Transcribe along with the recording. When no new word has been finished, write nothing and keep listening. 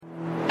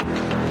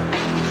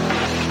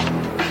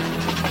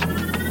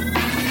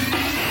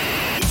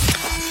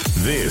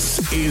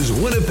This is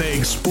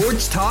Winnipeg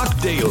Sports Talk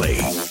Daily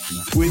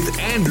with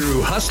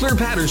Andrew Hustler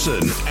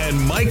Patterson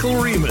and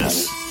Michael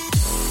Remis.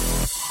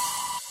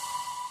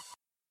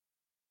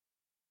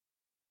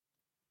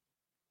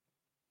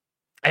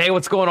 Hey,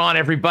 what's going on,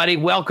 everybody?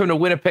 Welcome to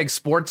Winnipeg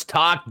Sports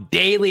Talk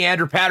Daily.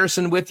 Andrew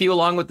Patterson with you,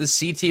 along with the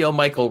CTO,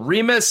 Michael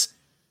Remis.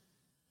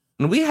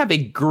 And we have a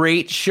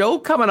great show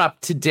coming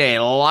up today.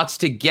 Lots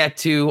to get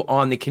to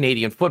on the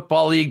Canadian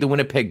Football League. The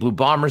Winnipeg Blue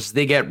Bombers,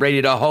 they get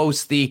ready to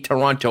host the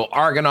Toronto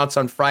Argonauts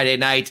on Friday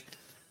night.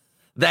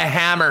 The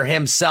Hammer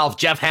himself,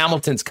 Jeff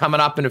Hamilton's coming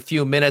up in a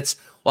few minutes.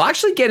 We'll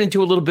actually get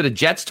into a little bit of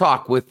Jets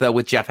talk with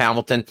Jeff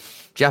Hamilton.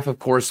 Jeff, of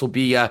course, will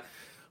be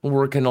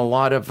working a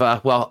lot of,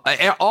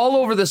 all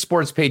over the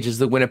sports pages,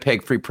 the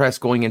Winnipeg Free Press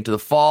going into the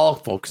fall,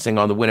 focusing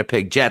on the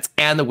Winnipeg Jets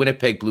and the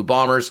Winnipeg Blue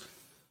Bombers.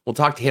 We'll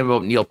talk to him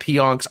about Neil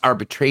Pionk's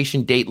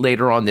arbitration date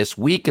later on this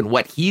week and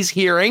what he's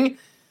hearing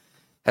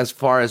as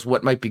far as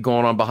what might be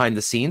going on behind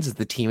the scenes as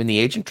the team and the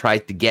agent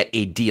tries to get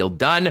a deal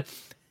done.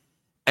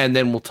 And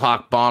then we'll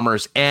talk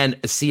Bombers and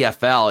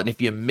CFL. And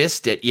if you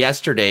missed it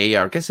yesterday,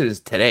 or I guess it is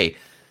today,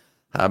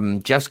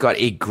 Jeff's got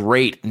a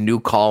great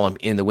new column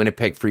in the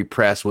Winnipeg Free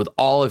Press with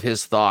all of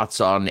his thoughts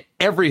on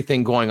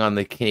everything going on in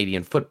the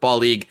Canadian Football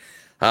League.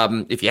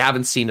 If you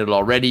haven't seen it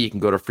already, you can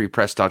go to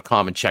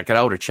freepress.com and check it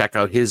out, or check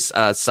out his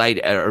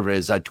site or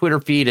his Twitter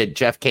feed at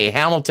Jeff K.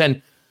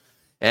 Hamilton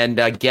and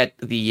get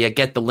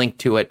the link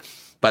to it.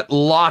 But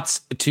lots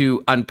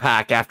to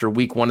unpack after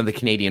week one of the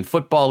Canadian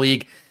Football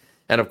League.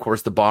 And of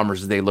course, the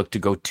Bombers, they look to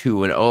go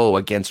 2-0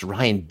 against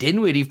Ryan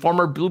Dinwiddie,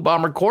 former Blue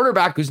Bomber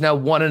quarterback, who's now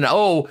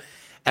 1-0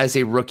 as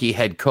a rookie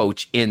head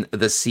coach in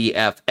the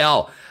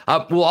CFL.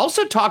 We'll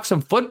also talk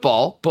some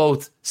football,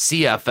 both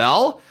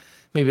CFL,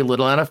 maybe a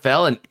little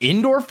NFL, and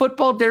indoor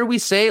football, dare we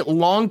say.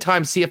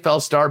 Longtime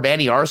CFL star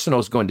Manny Arceneaux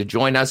is going to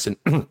join us.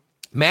 And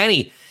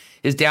Manny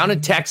is down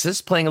in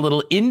Texas playing a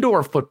little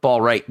indoor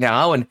football right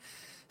now and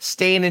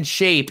staying in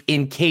shape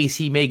in case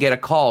he may get a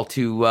call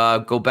to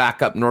go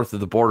back up north of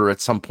the border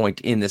at some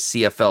point in the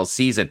CFL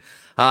season.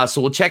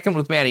 So we'll check in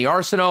with Manny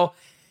Arceneaux.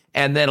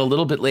 And then a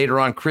little bit later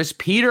on, Chris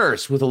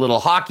Peters with a little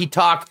hockey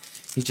talk.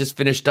 He's just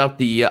finished up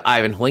the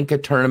Ivan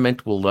Hlinka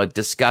tournament. We'll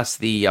discuss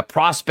the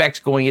prospects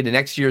going into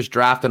next year's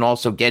draft and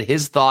also get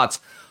his thoughts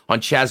on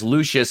Chaz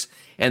Lucius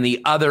and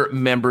the other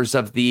members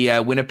of the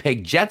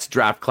Winnipeg Jets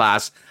draft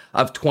class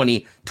of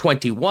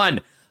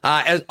 2021.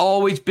 As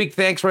always, big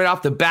thanks right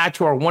off the bat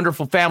to our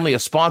wonderful family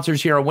of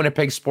sponsors here on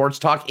Winnipeg Sports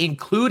Talk,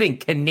 including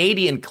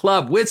Canadian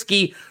Club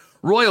Whiskey,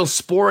 Royal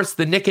Sports,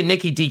 the Nick and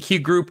Nicky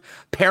DQ Group,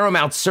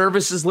 Paramount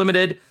Services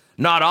Limited,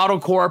 Not Auto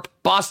Corp,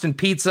 Boston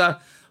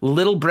Pizza,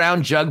 Little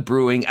Brown Jug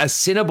Brewing,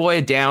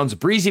 Assiniboia Downs,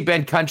 Breezy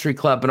Bend Country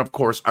Club, and of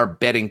course, our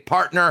betting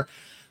partner,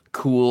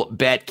 Cool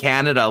Bet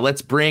Canada.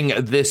 Let's bring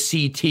the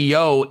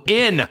CTO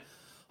in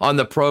on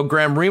the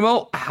program.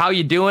 Remo, how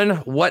you doing?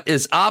 What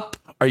is up?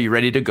 Are you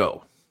ready to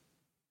go?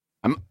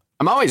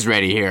 I'm always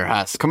ready here,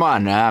 Huss. Come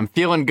on, I'm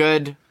feeling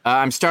good.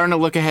 I'm starting to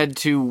look ahead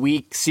to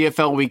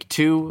CFL Week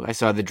 2. I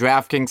saw the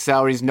DraftKings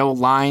salaries, no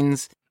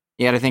lines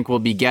yet. I think we'll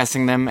be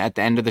guessing them at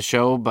the end of the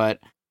show, but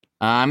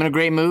I'm in a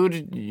great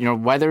mood. You know,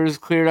 weather is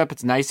cleared up.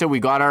 It's nicer. We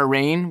got our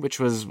rain, which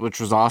was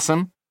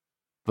awesome.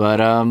 But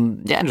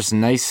yeah, just a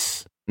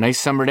nice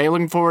summer day.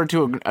 Looking forward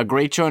to a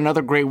great show.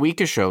 Another great week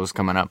of shows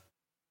coming up.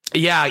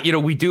 Yeah, you know,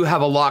 we do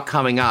have a lot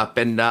coming up.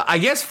 And I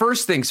guess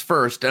first things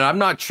first, and I'm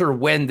not sure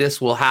when this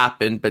will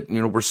happen, but,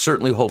 you know, we're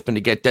certainly hoping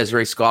to get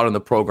Desiree Scott on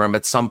the program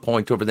at some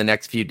point over the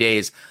next few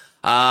days.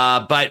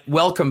 But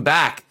welcome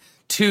back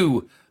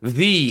to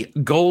the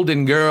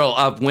Golden Girl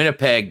of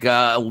Winnipeg.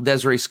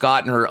 Desiree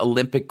Scott and her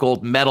Olympic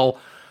gold medal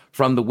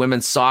from the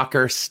women's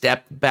soccer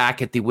stepped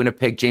back at the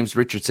Winnipeg James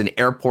Richardson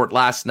Airport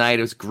last night.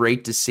 It was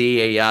great to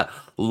see a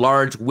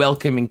large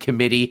welcoming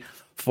committee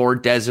for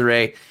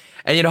Desiree.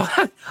 And, you know,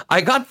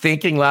 I got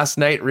thinking last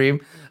night, Reem,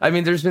 I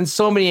mean, there's been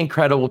so many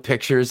incredible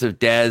pictures of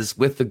Des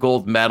with the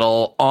gold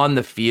medal on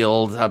the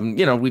field.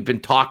 You know, we've been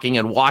talking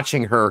and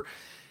watching her,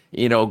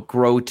 you know,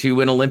 grow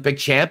to an Olympic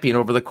champion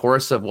over the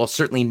course of, well,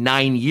 certainly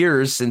 9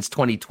 years since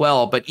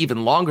 2012, but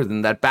even longer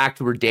than that, back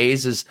to her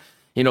days as,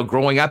 you know,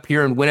 growing up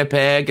here in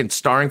Winnipeg and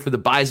starring for the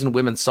Bison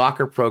women's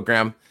soccer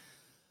program.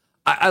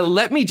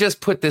 Let me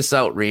just put this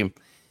out, Reem.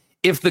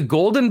 If the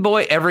Golden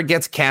Boy ever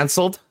gets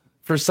canceled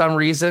for some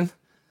reason,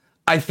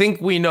 I think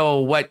we know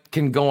what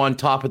can go on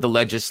top of the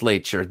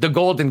legislature, the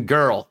Golden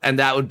Girl, and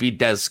that would be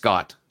Des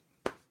Scott.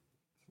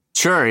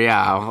 Sure,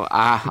 yeah,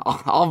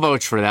 I'll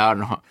vote for that.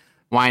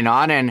 Why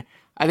not? And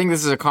I think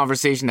this is a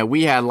conversation that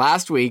we had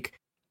last week.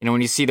 You know,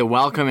 when you see the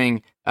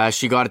welcoming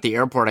she got at the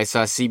airport, I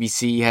saw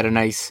CBC had a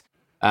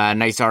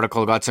nice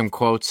article, got some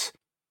quotes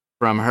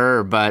from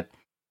her. But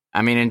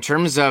I mean, in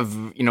terms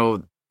of, you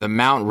know, the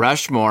Mount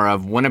Rushmore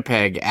of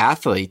Winnipeg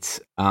athletes,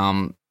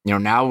 you know,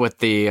 now with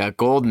the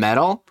gold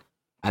medal,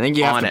 I think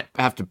you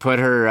have to put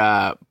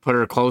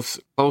her close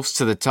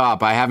to the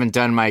top. I haven't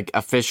done my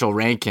official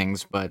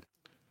rankings, but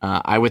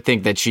I would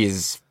think that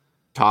she's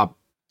top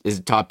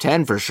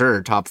 10 for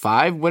sure, top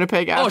 5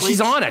 Winnipeg athletes. Oh,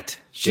 she's on it.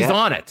 She's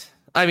on it.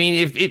 I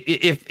mean,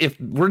 if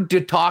we're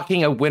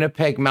talking a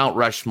Winnipeg Mount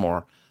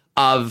Rushmore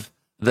of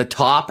the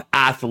top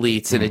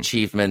athletes and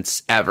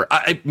achievements ever.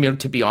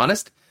 To be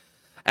honest.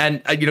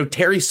 And,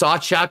 Terry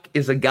Sawchuk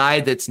is a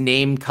guy that's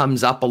name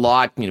comes up a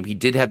lot. He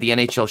did have the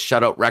NHL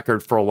shutout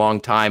record for a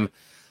long time.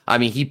 I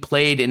mean, he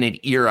played in an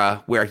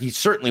era where he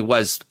certainly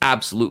was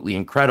absolutely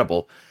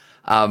incredible.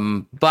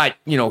 But,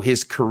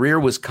 his career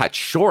was cut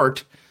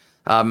short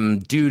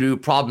due to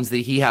problems that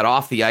he had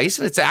off the ice.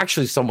 And it's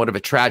actually somewhat of a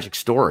tragic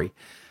story.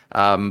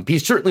 He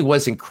certainly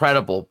was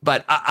incredible.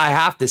 But I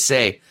have to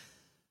say,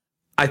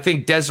 I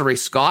think Desiree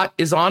Scott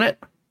is on it.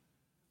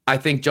 I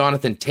think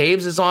Jonathan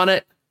Toews is on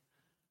it.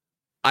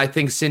 I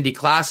think Cindy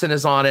Klassen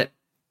is on it.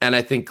 And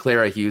I think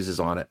Clara Hughes is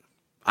on it.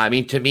 I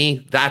mean, to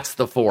me, that's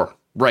the four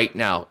right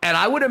now. And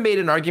I would have made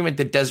an argument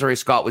that Desiree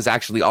Scott was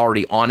actually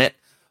already on it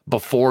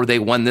before they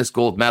won this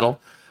gold medal.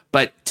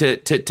 But to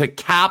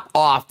cap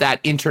off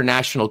that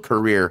international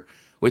career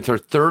with her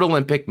third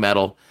Olympic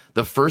medal,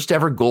 the first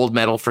ever gold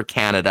medal for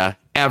Canada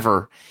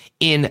ever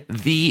in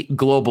the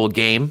global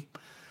game.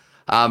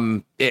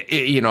 I've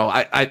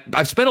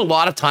spent a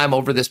lot of time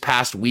over this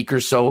past week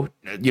or so,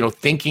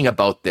 thinking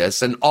about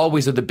this, and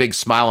always with a big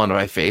smile on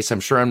my face.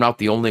 I'm sure I'm not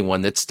the only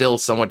one that still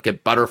somewhat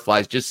get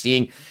butterflies just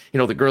seeing,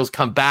 the girls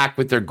come back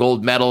with their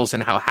gold medals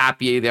and how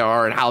happy they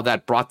are and how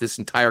that brought this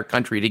entire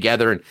country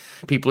together, and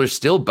people are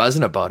still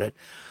buzzing about it.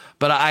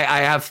 But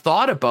I have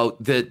thought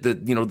about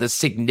the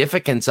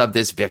significance of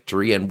this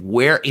victory and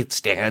where it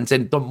stands.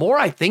 And the more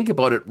I think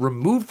about it,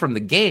 removed from the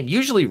game,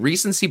 usually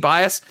recency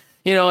bias,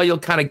 you'll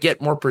kind of get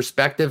more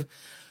perspective.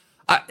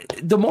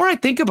 The more I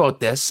think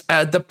about this,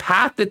 the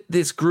path that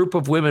this group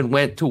of women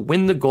went to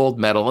win the gold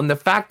medal, and the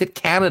fact that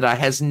Canada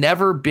has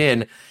never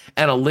been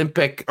an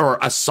Olympic or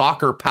a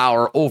soccer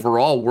power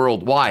overall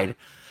worldwide,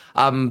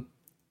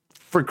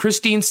 for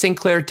Christine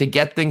Sinclair to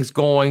get things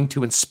going,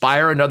 to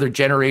inspire another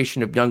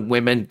generation of young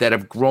women that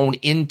have grown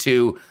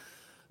into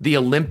the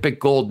Olympic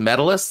gold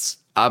medalists,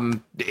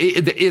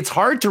 it's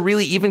hard to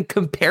really even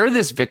compare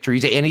this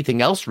victory to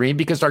anything else, Reem,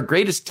 because our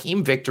greatest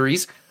team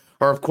victories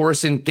are, of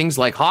course, in things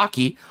like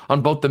hockey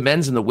on both the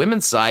men's and the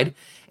women's side.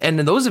 And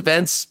in those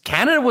events,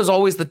 Canada was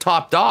always the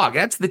top dog.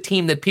 That's the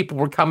team that people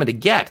were coming to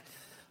get.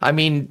 I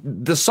mean,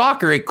 the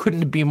soccer, it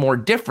couldn't be more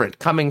different,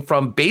 coming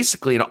from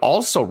basically an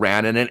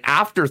also-ran and an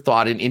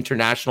afterthought in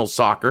international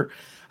soccer,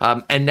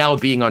 and now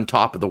being on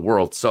top of the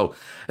world. So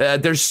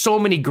there's so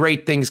many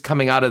great things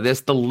coming out of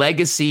this. The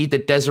legacy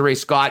that Desiree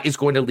Scott is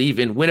going to leave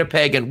in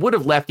Winnipeg and would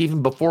have left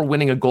even before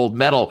winning a gold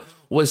medal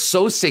was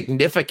so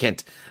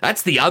significant.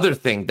 That's the other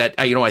thing that,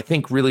 I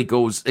think really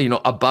goes,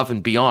 above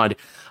and beyond.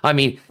 I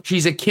mean,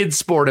 she's a kids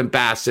sport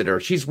ambassador.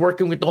 She's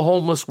working with the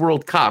Homeless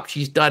World Cup.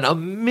 She's done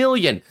 1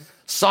 million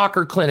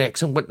soccer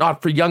clinics and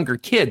whatnot for younger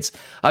kids.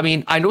 I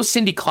mean, I know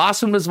Cindy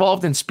Klassen was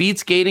involved in speed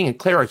skating, and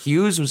Clara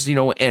Hughes was,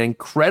 an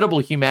incredible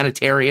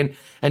humanitarian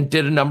and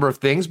did a number of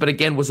things, but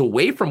again, was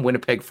away from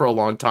Winnipeg for a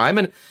long time.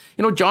 And,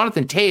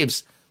 Jonathan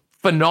Toews,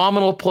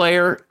 phenomenal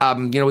player,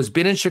 has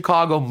been in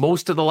Chicago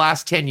most of the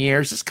last 10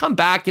 years, has come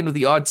back into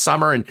the odd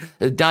summer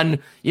and done,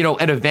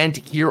 an event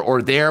here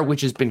or there,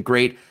 which has been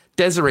great.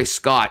 Desiree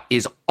Scott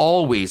is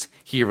always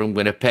here in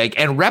Winnipeg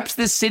and reps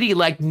this city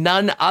like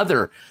none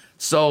other.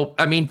 So,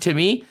 I mean, to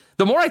me,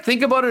 the more I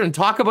think about it and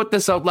talk about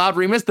this out loud,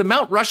 Remus, the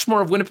Mount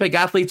Rushmore of Winnipeg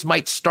athletes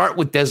might start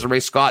with Desiree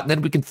Scott, and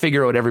then we can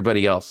figure out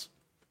everybody else.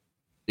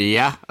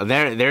 Yeah,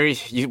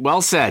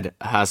 well said,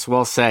 Huss.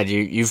 Well said.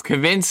 You've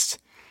convinced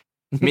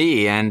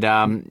me. And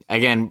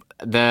again,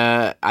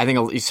 I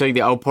think you saw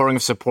the outpouring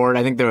of support.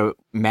 I think the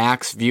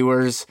max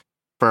viewers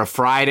for a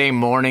Friday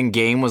morning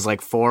game was like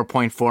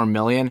 4.4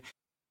 million.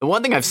 The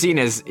one thing I've seen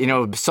is,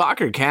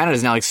 Soccer Canada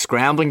is now like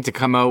scrambling to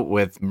come out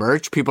with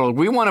merch. People are like,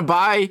 we want to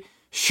buy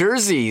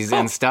jerseys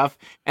and stuff.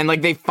 And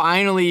like they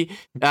finally,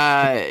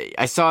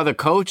 I saw the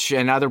coach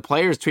and other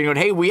players tweeting out,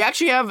 hey, we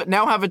actually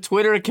now have a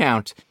Twitter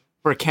account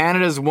for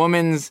Canada's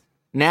women's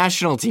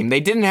national team.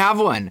 They didn't have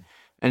one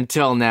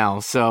until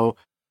now. So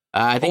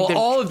I think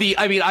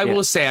I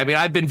will say,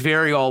 I've been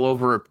very all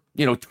over,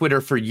 Twitter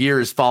for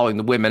years following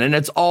the women, and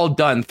it's all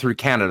done through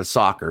Canada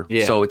Soccer.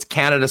 Yeah. So it's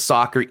Canada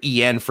Soccer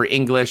EN for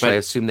English. I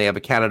assume they have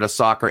a Canada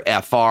Soccer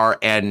FR,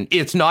 and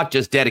it's not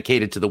just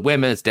dedicated to the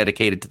women. It's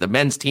dedicated to the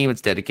men's team.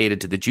 It's dedicated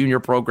to the junior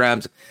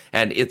programs,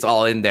 and it's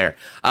all in there.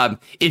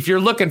 If you're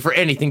looking for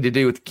anything to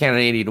do with the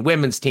Canadian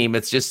women's team,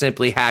 it's just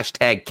simply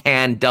hashtag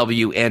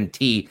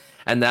CanWNT,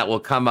 and that will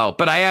come out.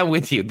 But I am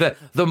with you.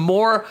 The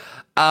more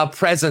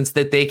presence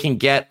that they can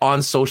get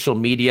on social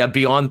media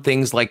beyond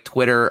things like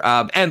Twitter.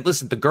 And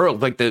listen, the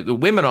girls, like the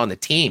women on the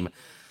team,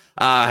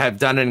 have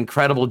done an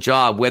incredible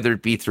job, whether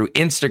it be through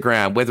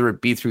Instagram, whether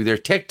it be through their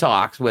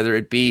TikToks, whether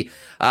it be,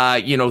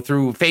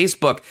 through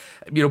Facebook,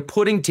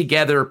 putting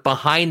together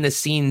behind the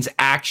scenes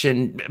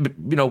action,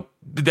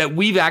 that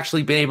we've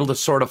actually been able to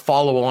sort of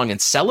follow along and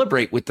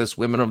celebrate with this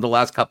women over the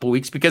last couple of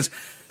weeks. Because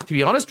to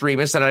be honest,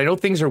 Remus, and I know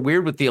things are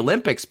weird with the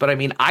Olympics, but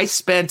I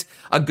spent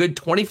a good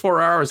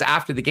 24 hours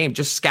after the game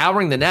just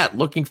scouring the net,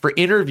 looking for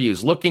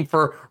interviews, looking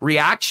for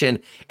reaction.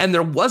 And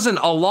there wasn't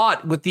a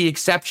lot, with the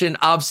exception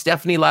of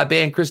Stephanie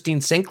Labbé and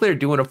Christine Sinclair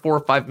doing a 4 or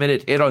 5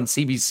 minute hit on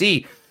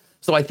CBC.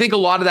 So I think a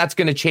lot of that's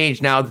going to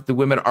change now that the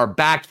women are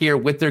back here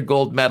with their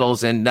gold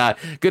medals and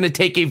going to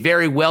take a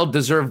very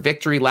well-deserved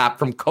victory lap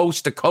from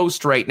coast to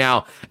coast right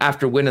now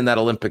after winning that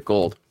Olympic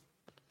gold.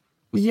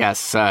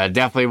 Yes,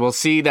 definitely. We'll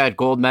see that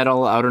gold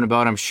medal out and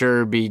about, I'm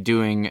sure, be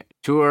doing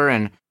tour.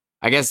 And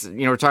I guess,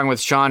 we're talking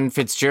with Sean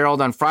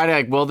Fitzgerald on Friday.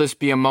 Like, will this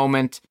be a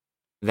moment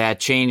that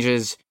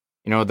changes,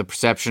 the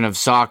perception of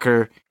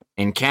soccer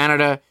in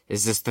Canada?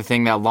 Is this the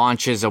thing that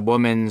launches a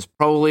women's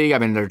pro league? I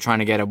mean, they're trying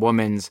to get a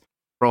women's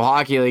pro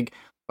hockey league.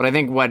 But I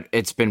think what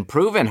it's been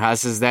proven,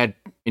 Huss, is that,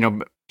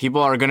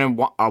 people are going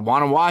to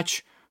want to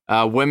watch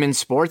women's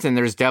sports. And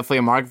there's definitely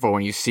a market for it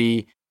when you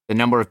see the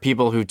number of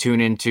people who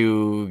tune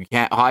into,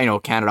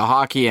 Canada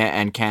hockey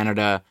and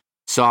Canada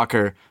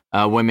soccer,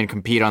 women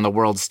compete on the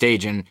world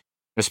stage. And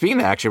speaking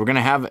of that, actually,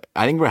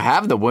 we'll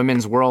have the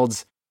women's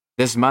worlds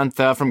this month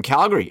from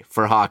Calgary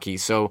for hockey.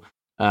 So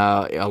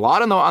a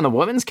lot on the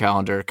women's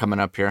calendar coming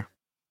up here.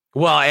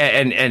 Well,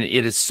 and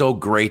it is so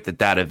great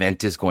that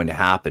event is going to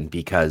happen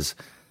because,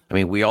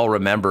 we all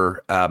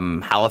remember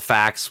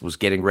Halifax was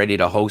getting ready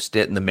to host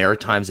it, and the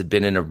Maritimes had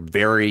been in a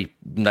very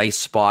nice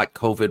spot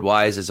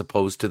COVID-wise as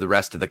opposed to the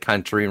rest of the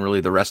country and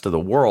really the rest of the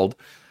world.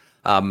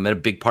 And a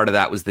big part of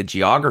that was the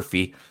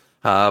geography.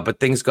 But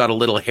things got a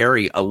little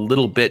hairy a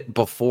little bit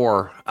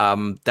before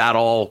that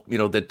all,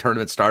 the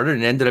tournament started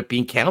and ended up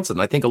being canceled.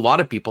 And I think a lot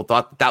of people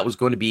thought that was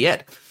going to be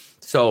it.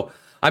 So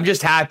I'm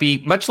just happy,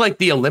 much like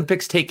the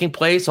Olympics taking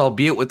place,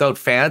 albeit without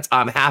fans,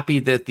 I'm happy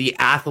that the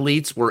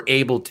athletes were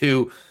able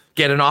to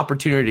get an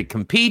opportunity to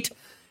compete.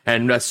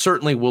 And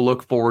certainly we'll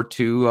look forward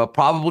to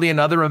probably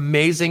another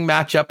amazing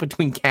matchup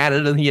between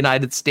Canada and the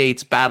United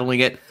States battling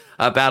it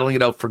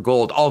out for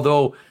gold.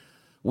 Although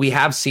we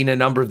have seen a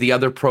number of the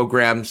other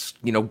programs,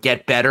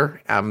 get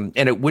better. And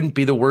it wouldn't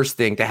be the worst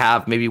thing to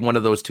have maybe one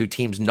of those two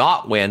teams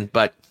not win.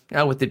 But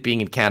with it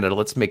being in Canada,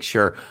 let's make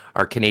sure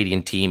our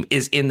Canadian team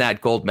is in that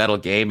gold medal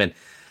game. And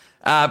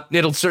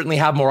it'll certainly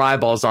have more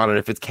eyeballs on it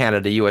if it's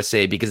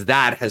Canada-USA, because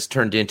that has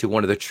turned into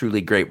one of the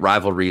truly great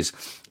rivalries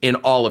in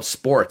all of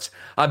sports.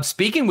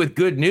 Speaking with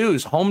good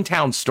news,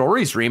 hometown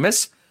stories,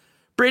 Remus.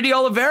 Brady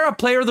Oliveira,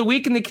 Player of the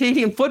Week in the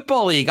Canadian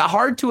Football League.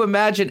 Hard to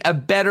imagine a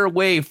better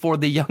way for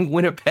the young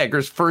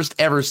Winnipeggers' first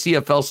ever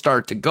CFL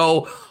start to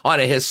go on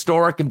a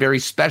historic and very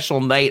special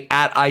night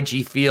at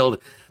IG Field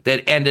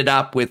that ended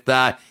up with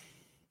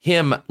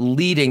him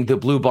leading the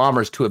Blue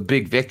Bombers to a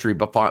big victory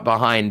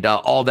behind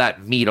all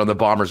that meat on the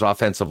Bombers'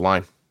 offensive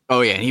line.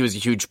 Oh, yeah, and he was a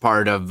huge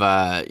part of,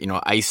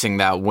 icing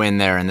that win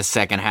there in the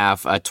second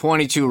half.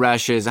 22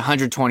 rushes,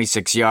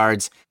 126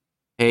 yards.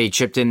 Hey,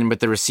 chipped in with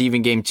the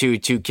receiving game, too.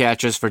 2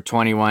 catches for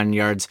 21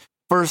 yards.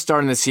 First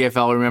start in the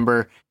CFL,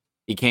 remember,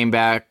 he came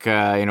back,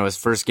 his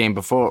first game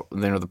before,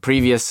 the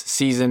previous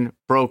season,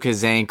 broke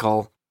his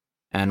ankle.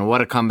 And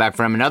what a comeback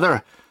for him.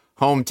 Another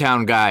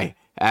hometown guy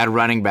at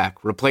running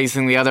back,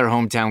 replacing the other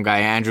hometown guy,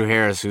 Andrew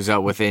Harris, who's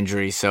out with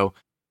injury. So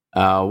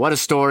what a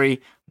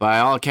story. By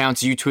all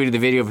accounts, you tweeted the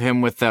video of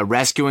him with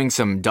rescuing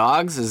some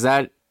dogs.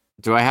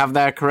 Do I have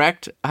that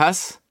correct,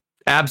 Huss?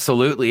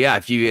 Absolutely, yeah.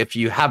 If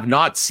you have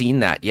not seen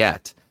that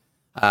yet,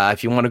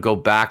 if you want to go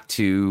back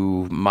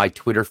to my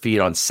Twitter feed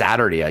on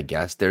Saturday, I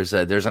guess, there's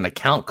an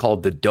account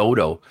called The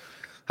Dodo,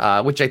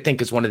 which I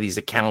think is one of these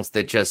accounts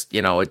that just,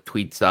 it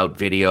tweets out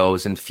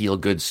videos and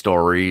feel-good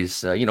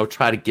stories,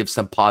 try to give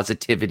some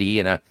positivity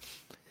in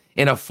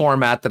a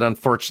format that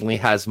unfortunately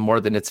has more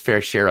than its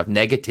fair share of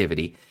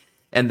negativity.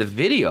 And the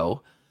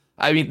video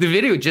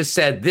just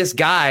said this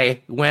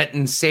guy went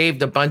and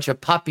saved a bunch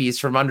of puppies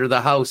from under the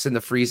house in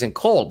the freezing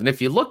cold. And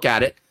if you look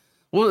at it,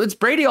 well, it's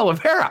Brady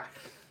Oliveira.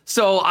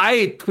 So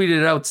I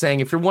tweeted it out saying,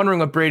 if you're wondering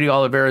what Brady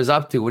Oliveira is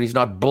up to when he's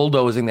not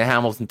bulldozing the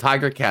Hamilton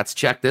Tiger Cats,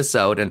 check this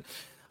out. And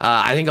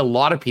I think a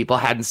lot of people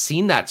hadn't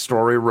seen that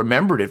story,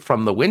 remembered it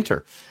from the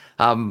winter.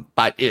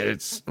 But it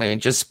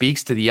just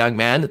speaks to the young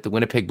man that the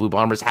Winnipeg Blue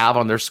Bombers have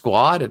on their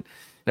squad. And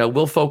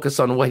we'll focus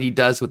on what he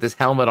does with his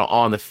helmet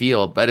on the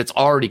field, but it's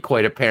already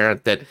quite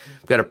apparent that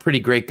we've got a pretty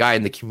great guy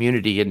in the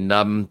community,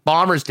 and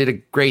Bombers did a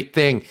great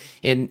thing.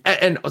 And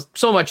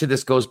so much of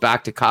this goes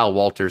back to Kyle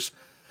Walters.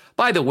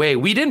 By the way,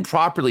 we didn't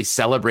properly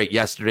celebrate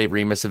yesterday,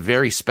 Remus, a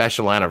very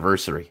special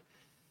anniversary.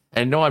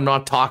 And no, I'm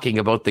not talking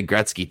about the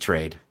Gretzky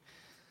trade.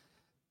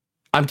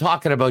 I'm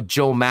talking about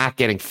Joe Mack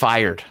getting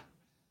fired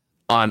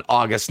on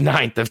August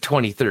 9th of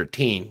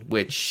 2013,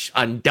 which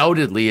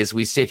undoubtedly, as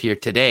we sit here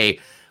today,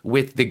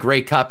 with the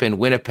Grey Cup in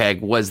Winnipeg,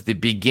 was the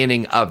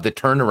beginning of the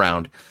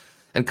turnaround.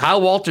 And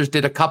Kyle Walters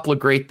did a couple of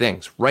great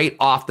things right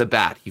off the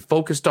bat. He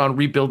focused on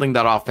rebuilding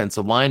that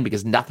offensive line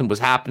because nothing was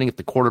happening if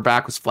the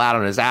quarterback was flat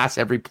on his ass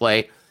every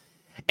play.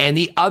 And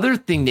the other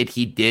thing that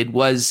he did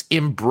was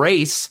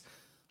embrace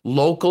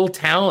local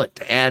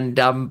talent. And,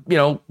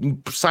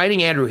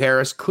 signing Andrew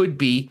Harris could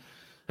be,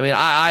 we'll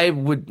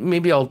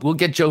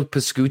get Joe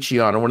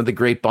Pascucci on, one of the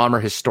great Bomber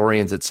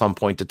historians at some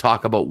point, to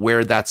talk about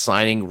where that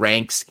signing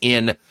ranks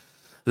in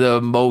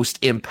the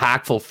most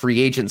impactful free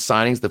agent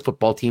signings the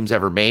football team's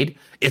ever made.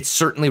 It's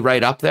certainly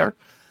right up there.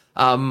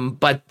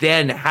 But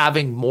then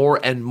having more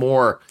and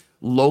more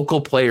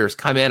local players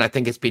come in. I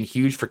think it's been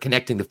huge for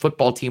connecting the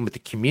football team with the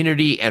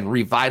community and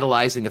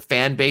revitalizing a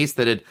fan base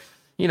that had,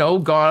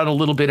 gone a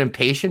little bit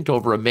impatient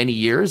over many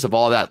years of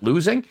all that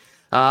losing.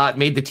 It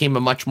made the team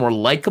a much more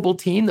likable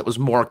team that was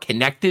more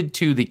connected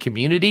to the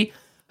community.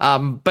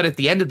 But at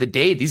the end of the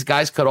day, these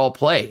guys could all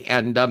play.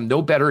 And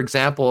no better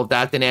example of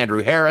that than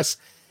Andrew Harris.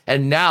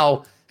 And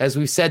now, as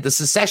we've said, the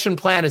succession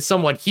plan is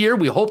somewhat here.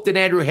 We hope that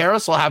Andrew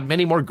Harris will have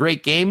many more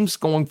great games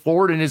going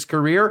forward in his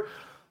career.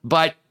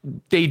 But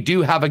they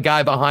do have a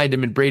guy behind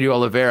him in Brady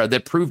Oliveira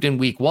that proved in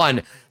week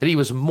 1 that he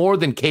was more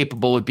than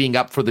capable of being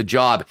up for the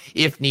job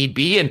if need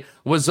be, and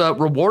was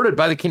rewarded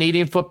by the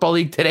Canadian Football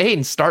League today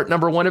and start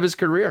number 1 of his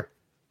career.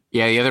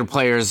 Yeah, the other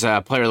players,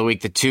 player of the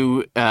week, the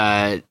two,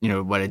 a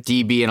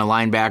DB and a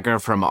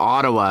linebacker from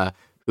Ottawa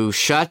who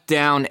shut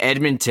down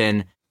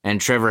Edmonton and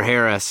Trevor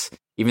Harris,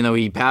 even though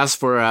he passed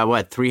for,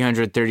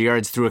 330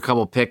 yards, threw a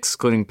couple picks,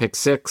 including pick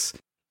 6.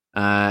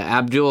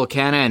 Abdul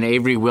Kana and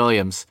Avery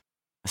Williams.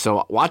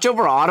 So watch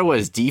over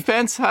Ottawa's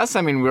defense, Huss.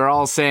 I mean, we were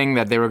all saying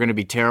that they were going to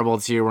be terrible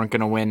this year, weren't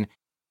going to win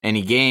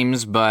any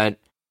games, but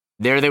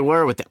there they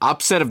were with the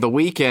upset of the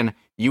weekend.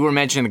 You were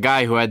mentioning the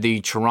guy who had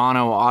the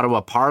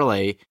Toronto-Ottawa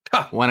parlay.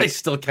 I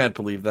still can't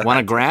believe that.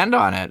 Won $1,000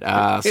 on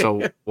it.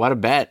 So what a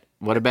bet.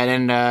 What a bet.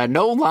 And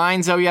no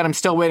lines out yet. I'm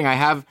still waiting. I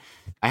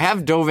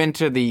have dove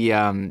into the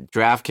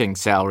DraftKings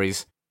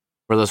salaries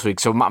for this week.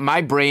 So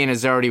my brain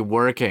is already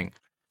working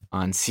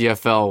on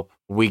CFL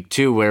week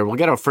 2, where we'll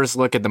get our first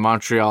look at the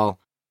Montreal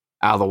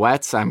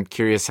Alouettes. I'm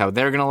curious how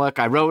they're going to look.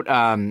 I wrote,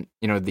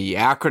 the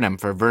acronym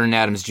for Vernon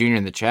Adams Jr.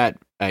 in the chat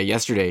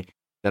yesterday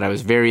that I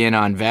was very in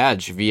on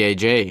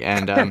VAJ,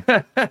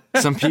 and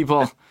some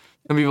people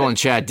in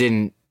chat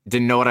didn't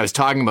know what I was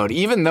talking about,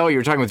 even though you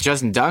were talking with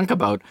Justin Dunk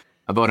about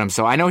him.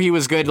 So I know he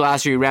was good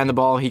last year. He ran the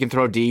ball. He can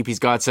throw deep. He's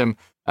got some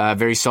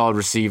very solid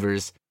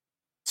receivers.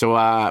 So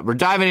we're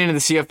diving into the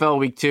CFL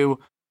week 2.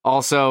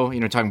 Also,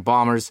 talking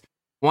Bombers.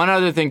 One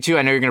other thing too,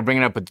 I know you're going to bring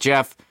it up with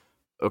Jeff.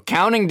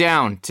 Counting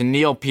down to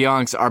Neil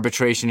Pionk's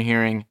arbitration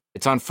hearing.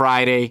 It's on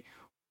Friday.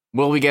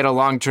 Will we get a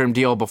long-term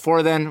deal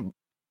before then?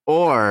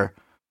 Or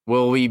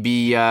will we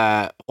be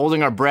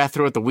holding our breath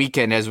throughout the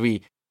weekend as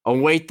we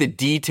await the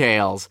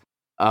details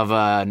of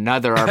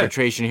another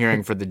arbitration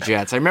hearing for the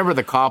Jets? I remember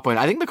the Copp one.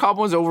 I think the Copp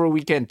one was over a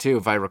weekend too,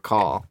 if I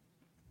recall.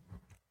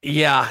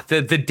 Yeah,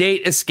 the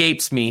date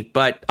escapes me,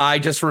 but I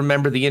just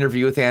remember the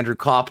interview with Andrew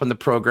Copp on the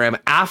program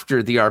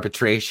after the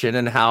arbitration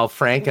and how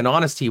frank and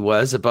honest he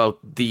was about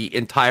the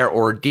entire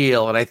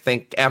ordeal. And I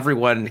think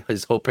everyone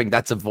is hoping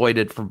that's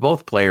avoided for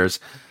both players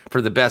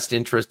for the best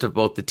interest of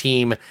both the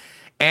team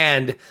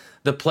and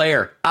the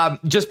player.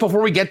 Just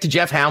before we get to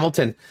Jeff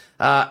Hamilton,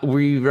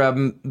 we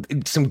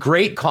some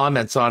great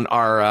comments on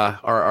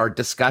our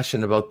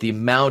discussion about the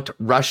Mount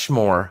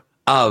Rushmore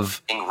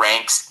of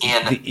ranks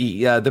in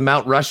the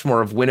Mount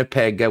Rushmore of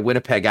Winnipeg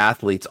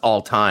athletes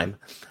all time.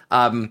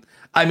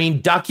 I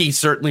mean, Ducky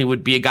certainly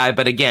would be a guy,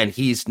 but again,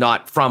 he's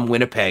not from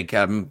Winnipeg.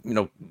 Ducky,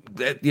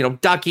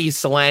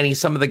 Solani,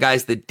 some of the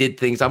guys that did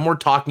things. I'm more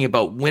talking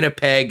about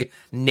Winnipeg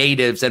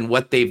natives and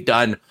what they've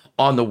done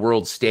on the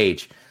world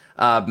stage.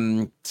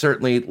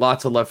 Certainly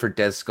lots of love for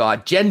Des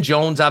Scott. Jen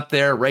Jones up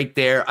there, right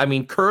there. I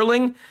mean,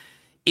 curling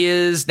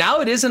is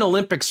an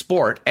Olympic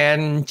sport,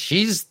 and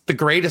she's the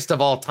greatest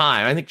of all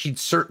time. I think she'd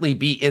certainly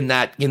be in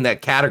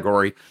that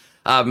category.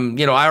 I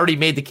already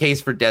made the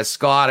case for Des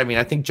Scott. I mean,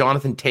 I think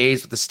Jonathan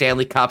Toews with the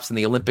Stanley Cups and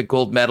the Olympic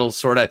gold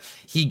medals,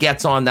 he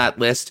gets on that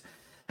list.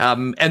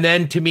 And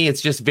then to me,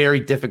 it's just very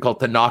difficult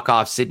to knock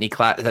off Cindy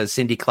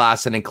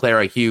Klassen and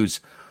Clara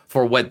Hughes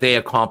for what they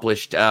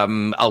accomplished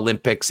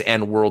Olympics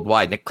and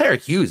worldwide. Now, Clara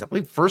Hughes, I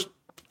believe, first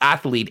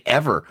athlete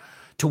ever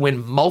to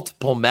win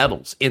multiple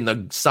medals in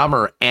the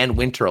Summer and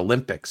Winter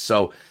Olympics.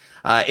 So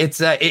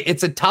it's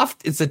a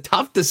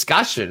tough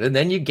discussion. And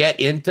then you get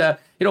into,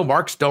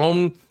 Mark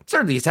Stone.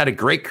 Certainly he's had a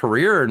great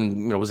career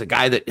and, was a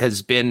guy that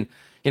has been,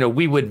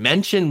 we would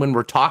mention when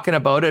we're talking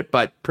about it,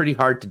 but pretty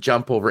hard to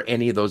jump over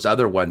any of those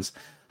other ones.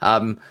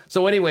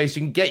 So anyways,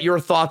 you can get your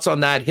thoughts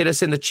on that. Hit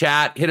us in the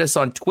chat. Hit us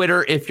on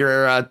Twitter if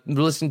you're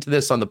listening to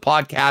this on the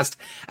podcast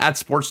at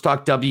Sports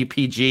Talk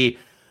WPG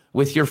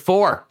with your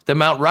the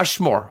Mount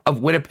Rushmore of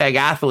Winnipeg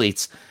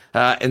athletes,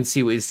 and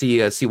see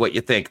what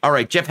you think. All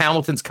right, Jeff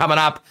Hamilton's coming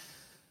up.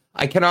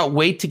 I cannot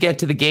wait to get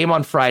to the game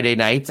on Friday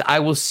night. I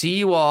will see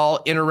you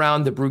all in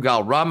around the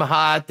Brugal Rum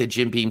Hut, the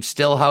Jim Beam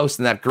Stillhouse,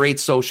 and that great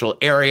social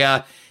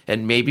area.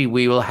 And maybe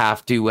we will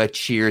have to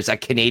cheers a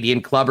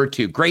Canadian club or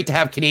two. Great to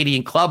have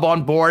Canadian Club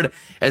on board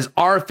as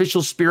our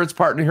official spirits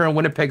partner here on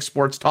Winnipeg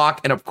Sports Talk.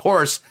 And of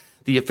course,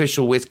 the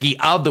official whiskey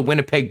of the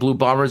Winnipeg Blue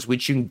Bombers,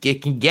 which you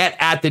can get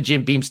at the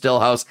Jim Beam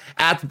Stillhouse,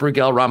 at the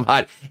Brugal Rum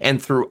Hut,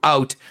 and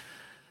throughout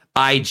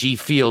IG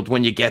Field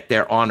when you get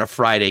there on a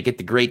Friday. Get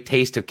the great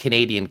taste of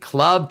Canadian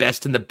Club,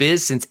 best in the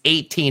biz since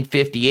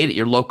 1858 at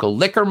your local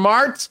liquor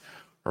marts.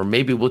 Or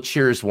maybe we'll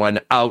cheers one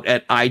out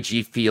at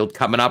IG Field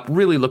coming up.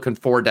 Really looking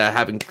forward to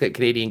having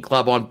Canadian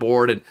Club on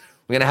board, and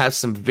We're going to have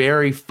some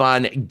very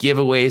fun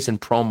giveaways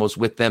and promos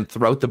with them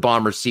throughout the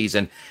Bombers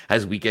season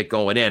as we get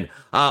going in.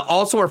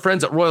 Also, our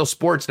friends at Royal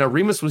Sports. Now,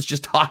 Remus was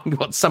just talking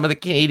about some of the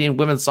Canadian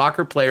women's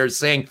soccer players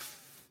saying,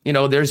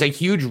 there's a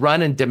huge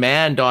run in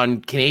demand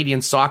on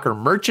Canadian soccer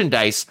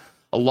merchandise.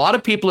 A lot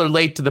of people are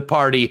late to the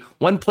party.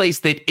 One place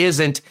that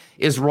isn't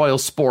is Royal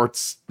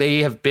Sports. They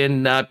have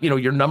been,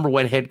 your number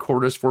one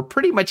headquarters for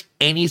pretty much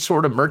any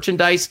sort of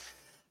merchandise.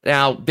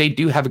 Now, they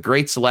do have a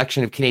great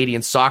selection of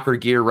Canadian soccer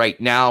gear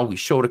right now. We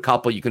showed a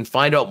couple. You can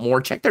find out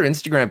more. Check their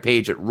Instagram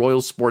page at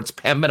Royal Sports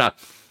Pembina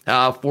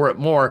for it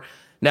more.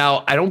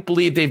 Now, I don't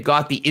believe they've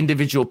got the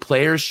individual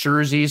players'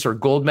 jerseys or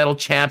gold medal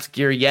champs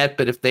gear yet,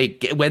 but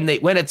when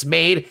it's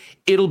made,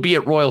 it'll be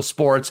at Royal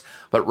Sports.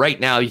 But right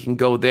now, you can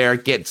go there,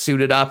 get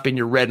suited up in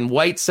your red and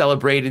white,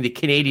 celebrating the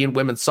Canadian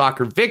women's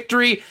soccer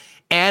victory,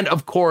 and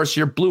of course,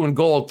 your blue and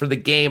gold for the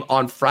game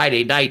on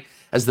Friday night,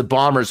 as the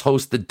Bombers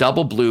host the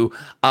double blue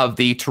of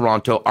the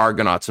Toronto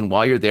Argonauts. And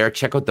while you're there,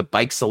 check out the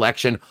bike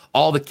selection,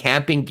 all the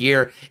camping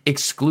gear,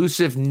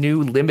 exclusive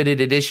new limited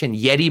edition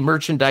Yeti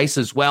merchandise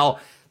as well.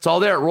 It's all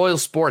there at Royal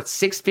Sports,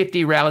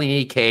 650 Rally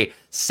EK,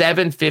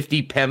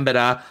 750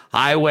 Pembina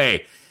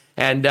Highway.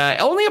 And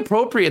only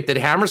appropriate that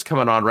Hammer's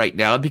coming on right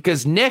now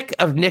because Nick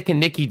of Nick and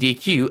Nikki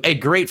DQ, a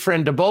great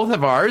friend to both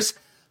of ours,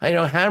 I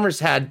know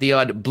Hammer's had the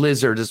odd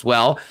blizzard as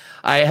well.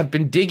 I have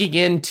been digging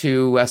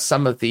into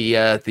some of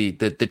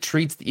the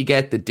treats that you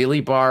get, the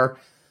Dilly Bar,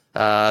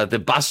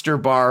 the Buster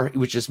Bar,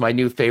 which is my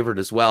new favorite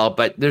as well.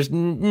 But there's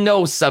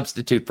no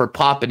substitute for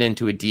popping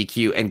into a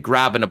DQ and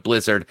grabbing a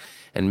blizzard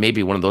and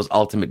maybe one of those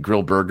ultimate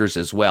grill burgers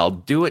as well.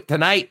 Do it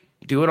tonight.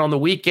 Do it on the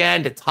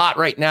weekend. It's hot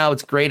right now.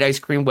 It's great ice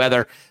cream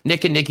weather.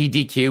 Nick and Nikki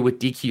DQ with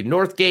DQ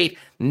Northgate,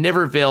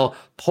 Niverville,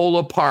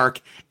 Polo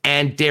Park,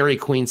 and Dairy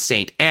Queen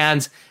St.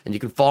 Anne's. And you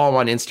can follow them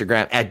on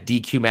Instagram at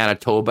DQ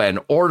Manitoba and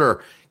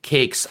order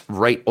cakes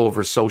right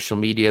over social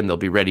media, and they'll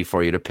be ready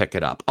for you to pick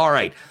it up. All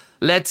right,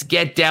 let's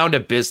get down to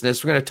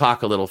business. We're going to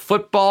talk a little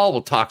football.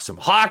 We'll talk some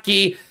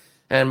hockey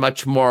and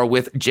much more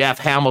with Jeff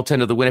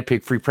Hamilton of the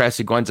Winnipeg Free Press,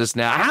 who joins us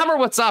now. Hammer,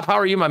 what's up? How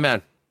are you, my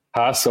man?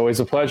 Huss, always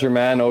a pleasure,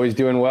 man. Always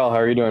doing well. How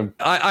are you doing?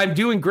 I'm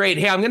doing great.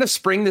 Hey, I'm going to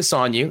spring this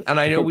on you.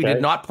 And I know we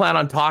did not plan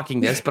on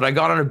talking this, but I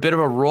got on a bit of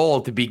a roll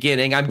at the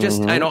beginning. I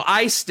know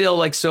I still,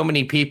 like so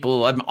many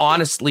people, I'm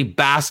honestly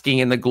basking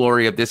in the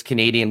glory of this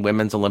Canadian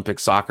women's Olympic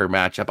soccer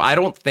matchup. I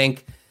don't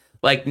think,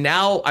 like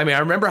now, I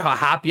remember how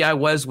happy I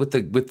was with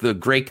the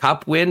Grey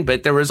Cup win,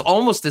 but there was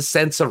almost a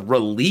sense of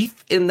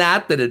relief in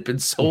that had been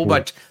so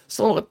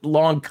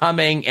long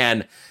coming,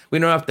 and we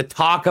don't have to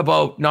talk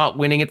about not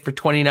winning it for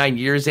 29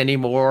 years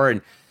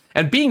anymore.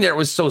 And being there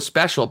was so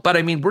special.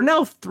 But we're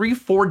now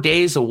 3-4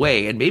 days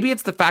away. And maybe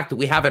it's the fact that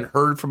we haven't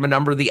heard from a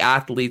number of the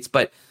athletes.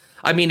 But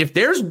if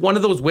there's one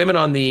of those women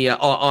on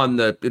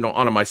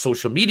my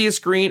social media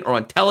screen or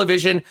on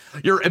television,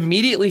 you're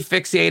immediately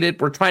fixated.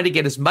 We're trying to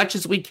get as much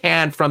as we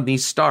can from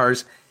these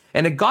stars.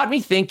 And it got me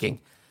thinking,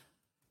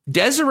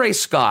 Desiree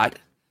Scott,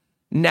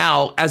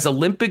 now as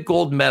Olympic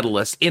gold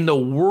medalist in the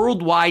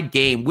worldwide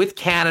game with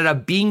Canada,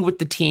 being with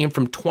the team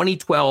from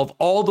 2012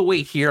 all the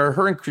way here,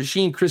 her and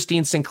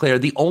Christine Sinclair,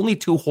 the only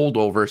two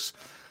holdovers.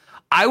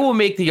 I will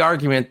make the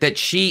argument that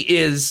she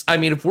is,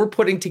 if we're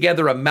putting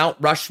together a Mount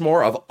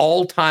Rushmore of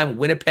all-time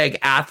Winnipeg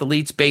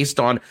athletes based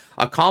on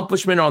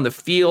accomplishment on the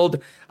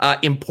field,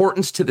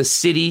 importance to the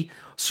city,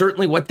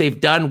 certainly what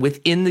they've done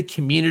within the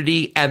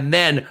community, and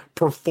then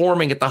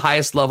performing at the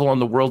highest level on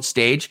the world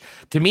stage.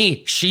 To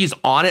me, she's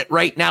on it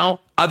right now.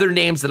 Other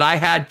names that I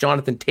had,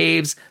 Jonathan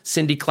Taves,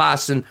 Cindy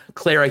Klassen,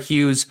 Clara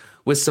Hughes,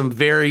 with some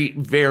very,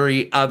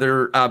 very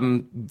other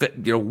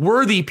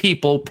worthy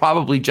people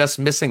probably just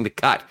missing the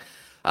cut.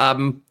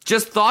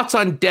 Just thoughts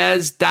on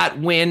Des, that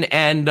win,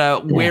 and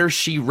where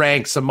she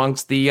ranks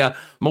amongst the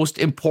most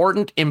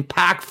important,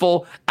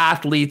 impactful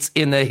athletes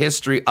in the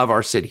history of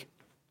our city.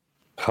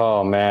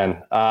 Oh,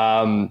 man.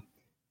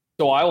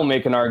 So I will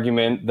make an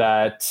argument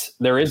that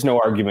there is no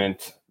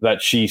argument that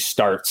she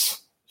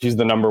starts. She's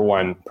the number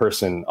one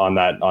person on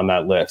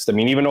that list.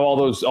 Even though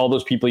all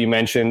those people you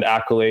mentioned,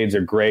 accolades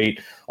are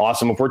great,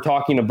 awesome. If we're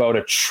talking about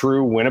a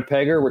true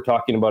Winnipegger, we're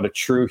talking about a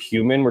true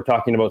human. We're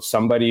talking about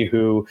somebody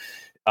who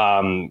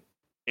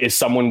is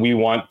someone we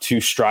want to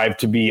strive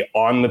to be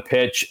on the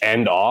pitch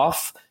and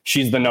off.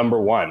 She's the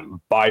number one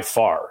by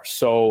far.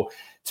 So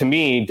to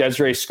me,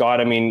 Desiree Scott,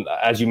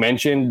 as you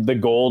mentioned, the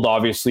gold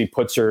obviously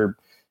puts her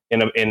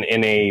in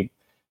a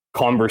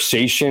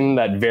conversation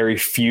that very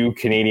few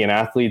Canadian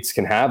athletes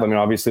can have.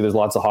 Obviously there's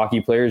lots of hockey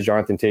players,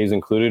 Jonathan Taves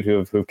included,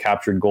 who've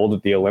captured gold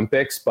at the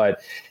Olympics,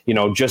 but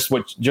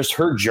just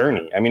her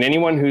journey.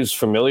 Anyone who's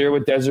familiar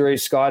with Desiree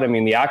Scott, the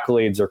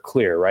accolades are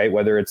clear, right?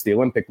 Whether it's the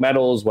Olympic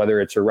medals,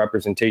 whether it's her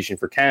representation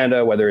for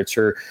Canada, whether it's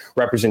her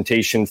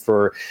representation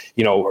for,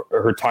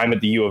 her time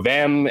at the U of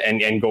M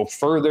and go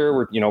further.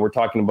 We're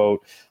talking about,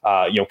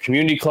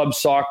 community club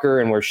soccer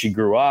and where she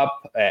grew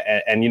up.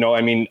 And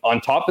on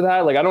top of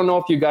that, I don't know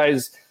if you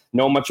guys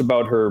know much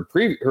about her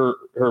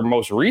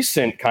most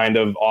recent kind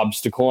of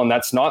obstacle, and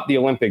that's not the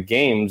Olympic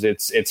Games.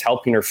 It's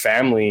helping her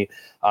family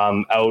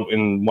out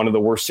in one of the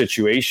worst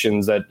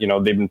situations that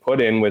they've been put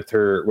in with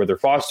her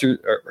foster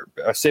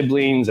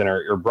siblings and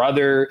her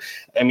brother.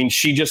 I mean,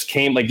 she just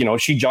came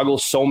she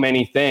juggles so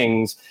many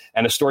things.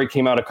 And a story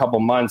came out a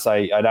couple months.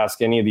 I'd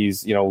ask any of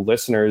these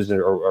listeners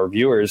or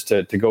viewers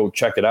to go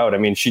check it out. I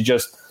mean, she's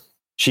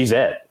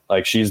it.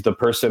 Like, she's the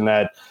person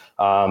that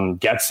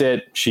gets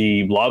it.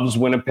 She loves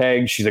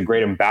Winnipeg. She's a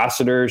great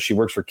ambassador. She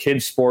works for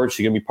kids sports.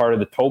 She's going to be part of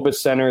the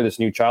Tobis Center, this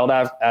new child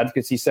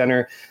advocacy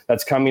center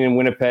that's coming in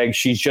Winnipeg.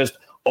 She's just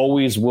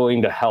always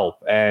willing to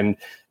help and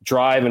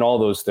drive and all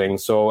those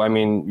things. So, I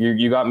mean,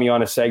 you got me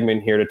on a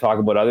segment here to talk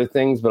about other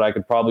things, but I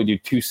could probably do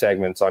 2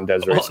 segments on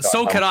Desiree Scott.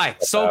 So could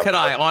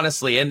I,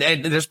 honestly. And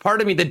there's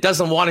part of me that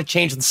doesn't want to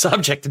change the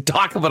subject and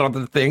talk about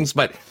other things,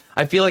 but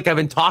I feel like I've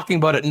been talking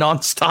about it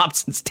nonstop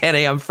since 10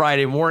 a.m.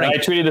 Friday morning. I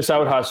tweeted this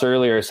out, Huss,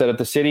 earlier. I said if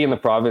the city and the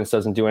province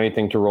doesn't do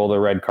anything to roll the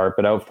red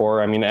carpet out for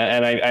her, I mean,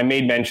 and I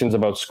made mentions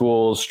about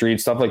schools,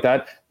 streets, stuff like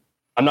that.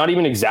 I'm not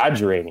even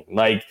exaggerating.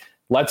 Like,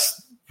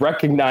 let's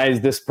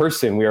recognize this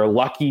person. We are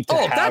lucky to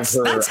have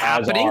her that's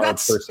happening. As our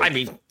that's person. I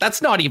mean,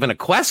 that's not even a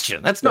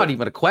question. Not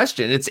even a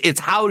question. It's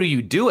how do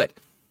you do it?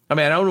 I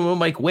mean, I don't know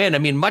Mike Wynn. I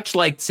mean, much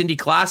like Cindy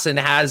Klassen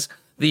has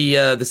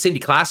the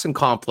Cindy Klassen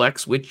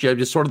complex, which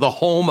is sort of the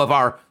home of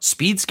our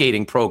speed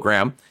skating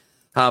program.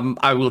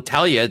 I will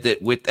tell you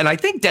that and I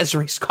think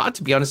Desiree Scott,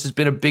 to be honest, has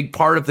been a big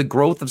part of the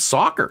growth of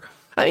soccer.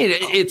 I mean,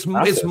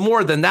 it's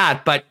more than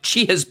that, but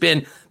she has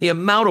been, the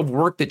amount of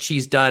work that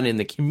she's done in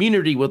the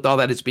community with all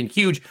that has been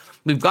huge.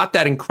 We've got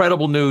that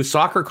incredible new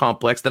soccer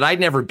complex that I'd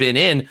never been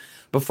in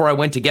before I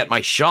went to get my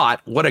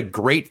shot. What a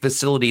great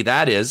facility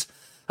that is.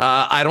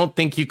 I don't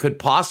think you could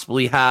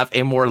possibly have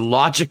a more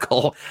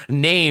logical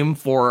name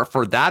for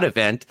that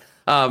event.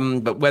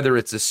 But whether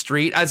it's a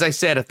street, as I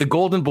said, if the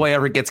Golden Boy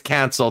ever gets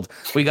canceled,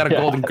 we got a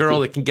Golden Girl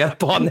that can get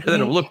up on there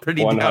that'll look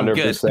pretty damn good.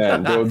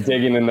 100%. Go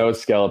digging in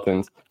those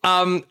skeletons.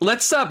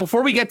 Let's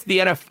before we get to the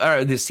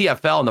the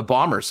CFL and the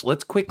Bombers,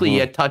 let's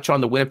quickly touch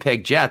on the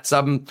Winnipeg Jets.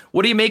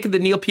 What do you make of the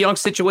Neil Pionk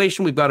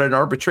situation? We've got an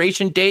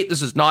arbitration date.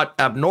 This is not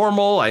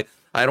abnormal. I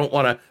don't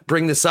want to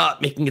bring this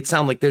up, making it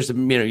sound like there's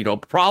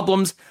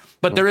problems,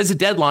 but there is a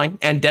deadline,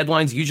 and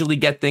deadlines usually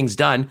get things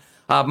done.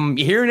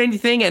 You hearing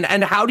anything?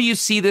 And how do you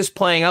see this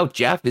playing out,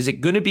 Jeff? Is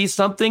it going to be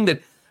something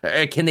that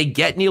can they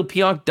get Neil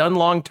Pionk done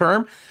long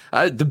term?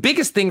 The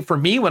biggest thing for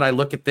me when I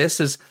look at this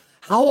is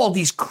how all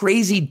these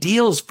crazy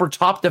deals for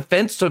top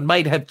defensemen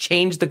might have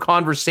changed the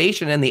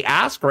conversation and the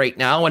ask right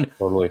now, and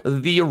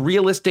the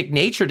realistic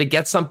nature to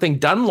get something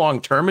done long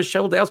term.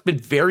 Michelle Dale's been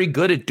very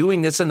good at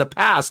doing this in the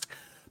past.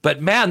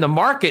 But man, the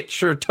market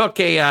sure took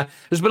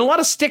there's been a lot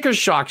of sticker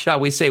shock, shall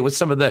we say, with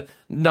some of the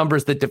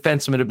numbers that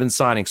defensemen have been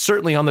signing,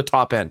 certainly on the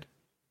top end.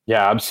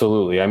 Yeah,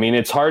 absolutely. I mean,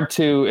 it's hard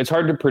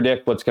to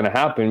predict what's going to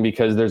happen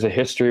because there's a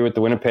history with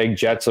the Winnipeg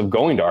Jets of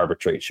going to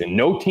arbitration.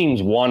 No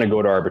teams want to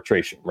go to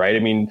arbitration, right? I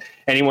mean,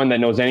 anyone that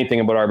knows anything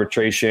about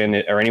arbitration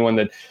or anyone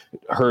that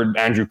heard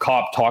Andrew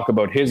Kopp talk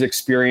about his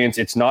experience,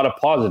 it's not a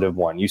positive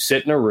one. You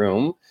sit in a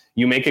room,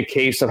 you make a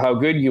case of how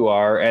good you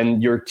are,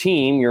 and your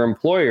team, your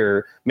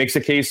employer, makes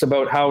a case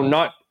about how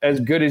not as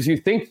good as you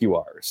think you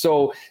are.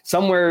 So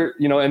somewhere,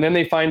 and then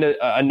they find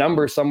a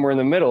number somewhere in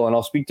the middle. And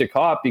I'll speak to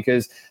Kopp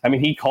because, I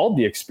mean, he called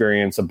the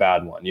experience a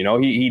bad one.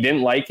 He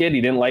didn't like it. He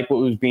didn't like what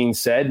was being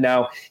said.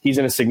 Now he's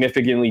in a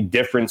significantly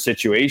different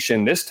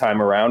situation this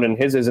time around. And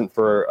his isn't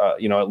for,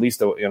 at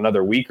least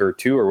another week or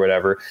two or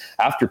whatever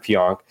after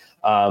Pionk.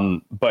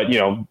 But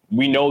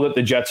we know that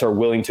the Jets are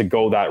willing to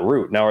go that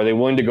route. Now, are they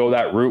willing to go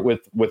that route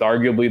with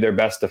arguably their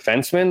best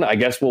defenseman? I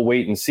guess we'll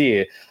wait and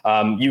see.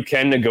 You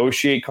can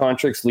negotiate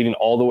contracts leading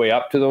all the way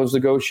up to those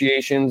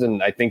negotiations,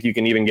 and I think you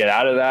can even get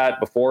out of that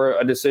before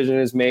a decision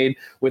is made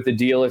with the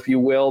deal, if you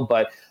will.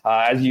 But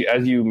as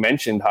you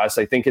mentioned, Huss,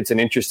 I think it's an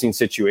interesting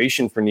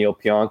situation for Neil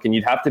Pionk, and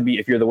you'd have to be,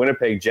 if you're the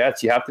Winnipeg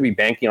Jets, you have to be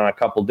banking on a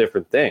couple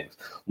different things.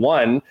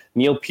 One,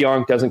 Neil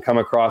Pionk doesn't come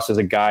across as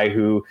a guy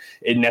who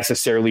it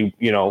necessarily,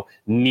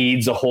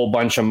 needs a whole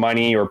bunch of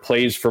money or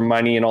plays for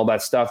money and all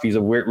that stuff. He's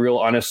a real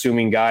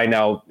unassuming guy.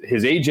 Now,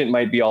 his agent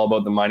might be all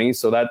about the money,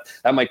 so that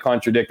might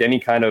contradict any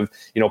kind of,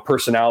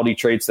 personality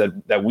traits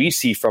that we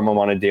see from him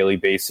on a daily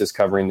basis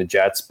covering the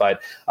Jets.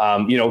 But,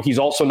 he's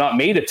also not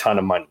made a ton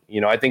of money.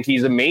 I think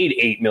he's made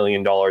 $8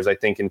 million, I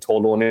think, in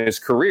total in his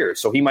career.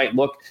 So he might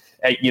look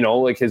at,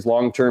 like his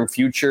long-term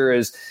future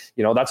is,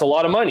 that's a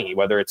lot of money,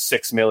 whether it's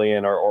 $6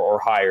 million or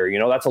higher.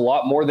 That's a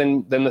lot more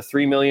than the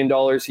 $3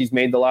 million he's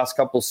made the last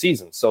couple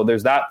seasons. So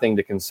there's that thing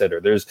to consider.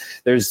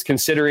 There's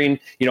considering,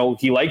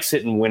 he likes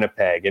it in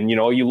Winnipeg, and,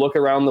 you look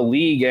around the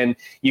league and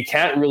you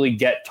can't really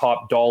get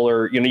top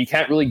dollar, you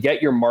can't really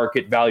get your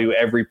market value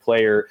every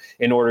player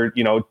in order,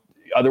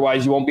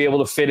 otherwise you won't be able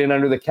to fit in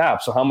under the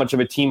cap. So how much of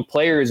a team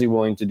player is he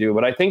willing to do?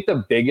 But I think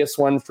the biggest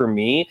one for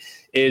me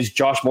is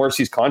Josh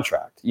Morrissey's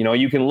contract.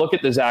 You can look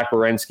at the Zach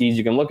Werenskis,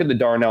 you can look at the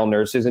Darnell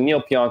Nurses, and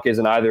Neil Pionk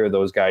isn't either of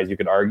those guys. You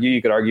could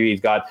argue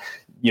he's got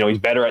he's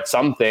better at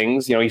some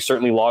things. He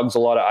certainly logs a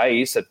lot of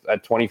ice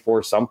at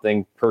 24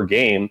 something per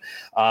game.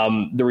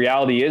 The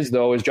reality is,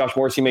 though, is Josh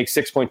Morrissey makes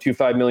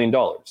 $6.25 million.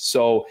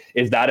 So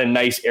is that a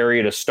nice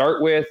area to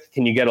start with?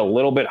 Can you get a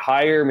little bit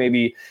higher?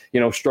 Maybe,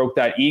 stroke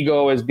that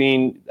ego as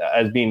being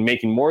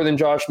making more than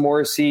Josh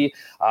Morrissey.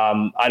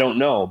 I don't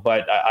know,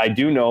 but I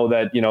do know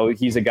that,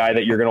 he's a guy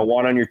that you're going to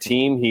want on your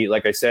team. He,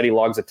 like I said, he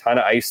logs a ton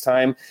of ice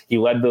time. He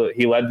led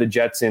the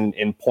Jets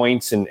in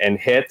points and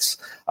hits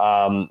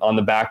on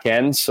the back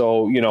end.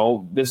 So,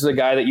 this is a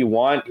guy that you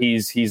want.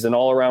 He's an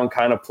all around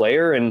kind of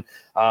player. And,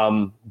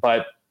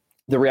 but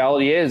the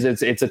reality is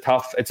it's a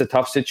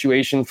tough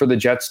situation for the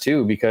Jets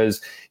too,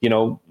 because,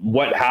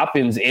 what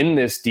happens in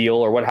this deal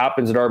or what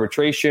happens at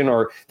arbitration,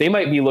 or they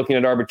might be looking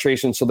at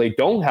arbitration so they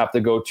don't have to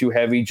go too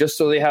heavy, just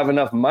so they have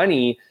enough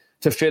money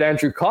to fit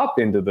Andrew Kopp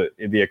into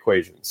the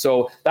equation.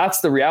 So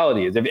that's the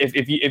reality. Is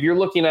if you're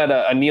looking at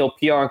a Neil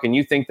Pionk and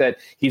you think that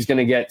he's going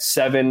to get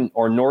 7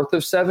 or north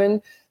of 7,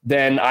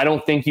 then I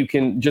don't think you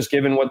can, just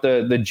given what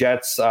the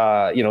Jets,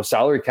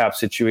 salary cap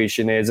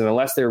situation is, and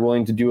unless they're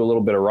willing to do a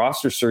little bit of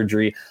roster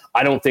surgery,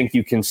 I don't think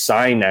you can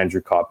sign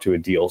Andrew Kopp to a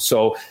deal.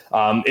 So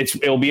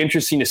it'll be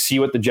interesting to see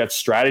what the Jets'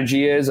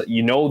 strategy is.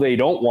 They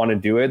don't want to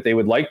do it. They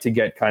would like to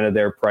get kind of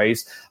their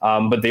price,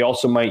 but they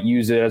also might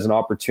use it as an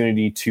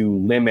opportunity to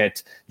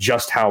limit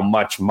just how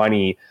much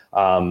money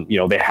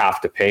they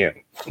have to pay him.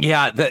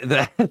 Yeah,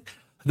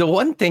 the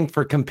one thing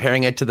for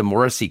comparing it to the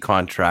Morrissey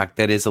contract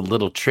that is a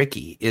little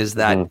tricky is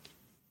that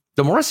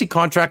the Morrissey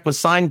contract was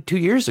signed 2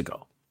 years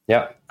ago.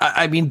 Yeah.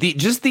 I mean,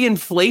 the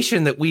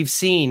inflation that we've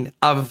seen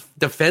of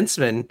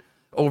defensemen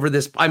over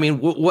this. I mean,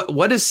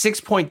 what is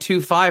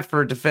 6.25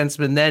 for a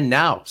defenseman then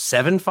now?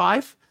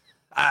 7.5?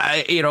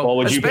 Well,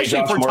 would you pay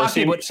Josh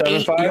Morrissey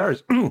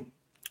 7.5?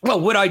 Well,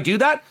 would I do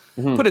that?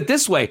 Put it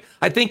this way.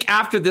 I think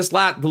after this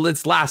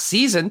last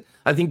season,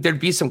 I think there'd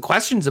be some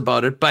questions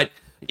about it, but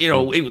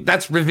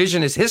that's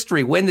revisionist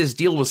history. When this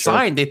deal was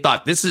signed, they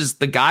thought this is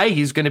the guy.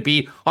 He's going to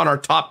be on our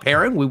top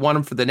pairing. We want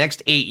him for the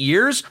next 8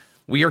 years.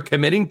 We are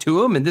committing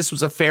to him. And this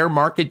was a fair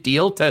market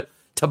deal to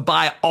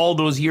buy all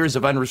those years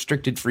of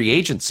unrestricted free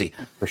agency.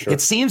 For sure.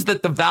 It seems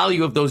that the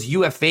value of those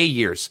UFA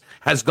years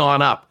has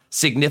gone up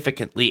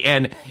significantly.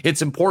 And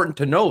it's important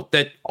to note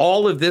that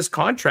all of this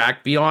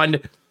contract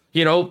beyond,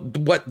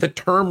 what the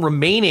term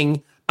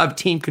remaining of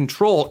team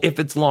control, if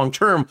it's long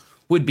term,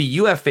 would be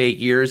UFA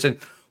years. And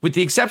with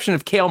the exception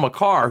of Cale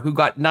Makar, who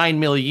got $9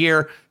 million a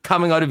year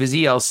coming out of his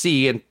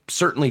ELC and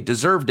certainly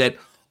deserved it,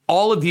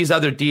 all of these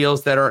other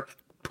deals that are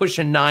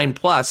pushing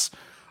 9+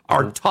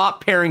 are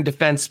top pairing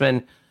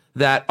defensemen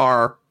that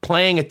are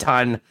playing a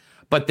ton,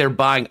 but they're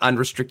buying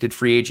unrestricted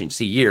free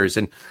agency years.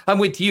 And I'm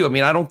with you. I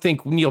mean, I don't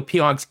think Neil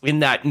Pionk's in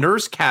that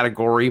Nurse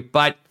category,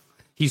 but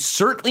he's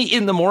certainly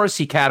in the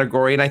Morrissey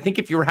category. And I think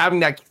if you were having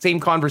that same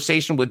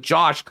conversation with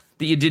Josh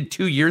that you did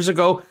 2 years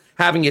ago,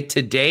 having it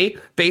today,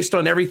 based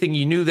on everything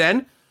you knew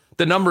then,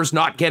 the number's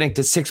not getting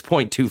to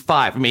 6.25.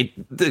 I mean,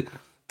 the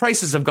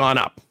prices have gone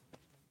up.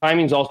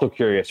 Timing's also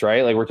curious,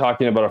 right? Like, we're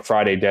talking about a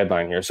Friday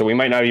deadline here. So we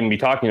might not even be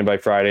talking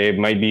about Friday. It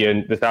might be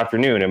this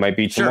afternoon. It might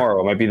be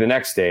tomorrow. It might be the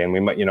next day. And we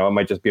might, it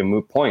might just be a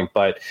moot point.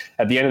 But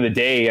at the end of the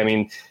day, I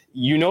mean,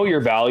 your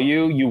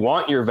value, you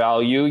want your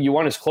value, you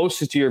want as close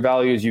to your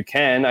value as you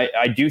can.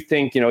 I do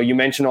think, you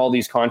mentioned all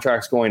these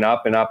contracts going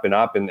up and up and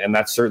up, and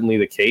that's certainly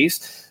the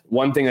case.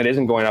 One thing that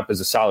isn't going up is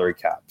the salary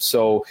cap.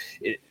 So,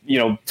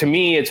 to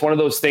me, it's one of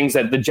those things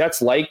that the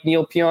Jets like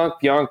Neil Pionk.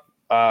 Pionk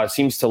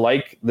seems to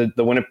like the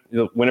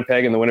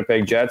Winnipeg and the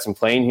Winnipeg Jets and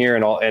playing here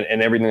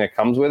and everything that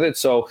comes with it.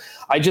 So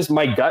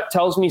my gut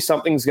tells me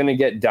something's going to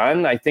get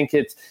done. I think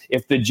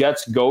if the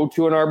Jets go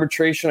to an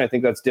arbitration, I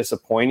think that's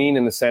disappointing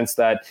in the sense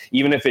that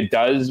even if it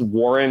does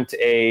warrant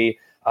a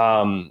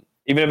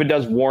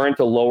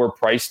lower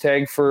price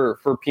tag for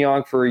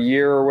Pionk for a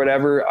year or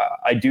whatever,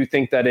 I do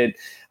think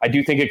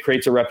it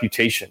creates a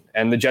reputation,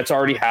 and the Jets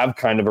already have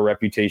kind of a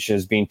reputation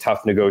as being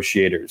tough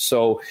negotiators.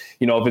 So,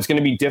 if it's going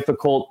to be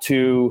difficult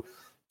to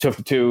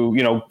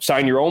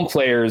sign your own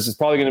players, it's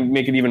probably going to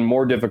make it even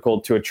more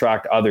difficult to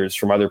attract others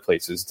from other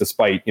places,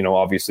 despite,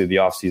 obviously the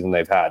offseason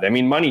they've had. I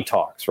mean, money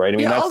talks, right? I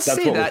mean, that's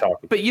what we're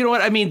talking. But you know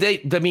what? I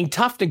mean,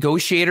 tough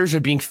negotiators are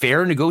being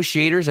fair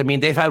negotiators. I mean,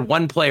 they've had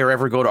one player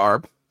ever go to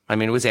ARB. I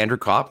mean, it was Andrew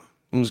Kopp.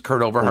 It was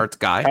Kurt Overhart's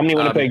guy. How many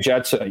Winnipeg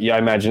Jets, I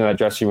imagine that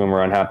dressing room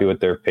were unhappy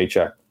with their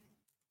paycheck?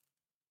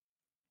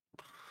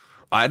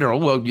 I don't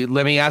know. Well,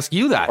 let me ask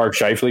you that. Mark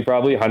Scheifele,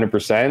 probably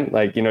 100%.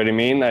 Like, you know what I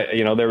mean? There's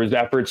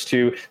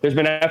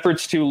been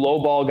efforts to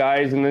lowball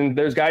guys, and then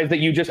there's guys that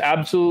you just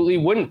absolutely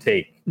wouldn't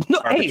take.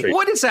 No, hey,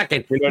 wait a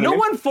second. No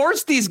one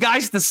forced these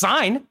guys to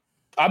sign.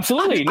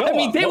 Absolutely. No, I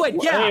mean, they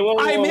went, yeah,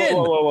 I'm in.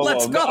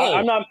 Let's go.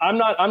 I'm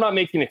not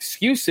making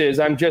excuses.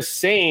 I'm just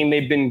saying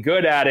they've been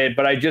good at it,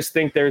 but I just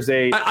think there's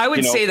I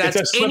would say that's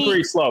it's a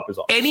slippery slope is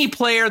all. Any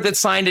player that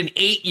signed an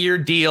 8-year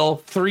deal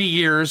 3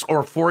 years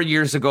or 4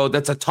 years ago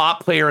that's a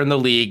top player in the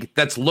league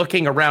that's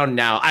looking around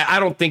now, I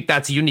don't think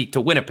that's unique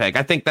to Winnipeg.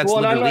 I think that's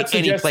literally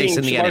any place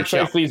in the Mark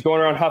NHL. Scheifele's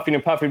going around huffing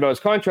and puffing about his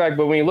contract,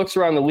 but when he looks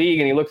around the league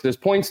and he looks at his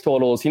points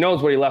totals, he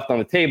knows what he left on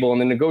the table. And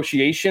the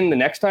negotiation the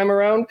next time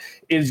around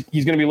is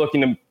he's going to be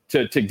looking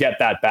to get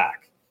that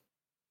back.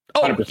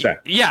 100%.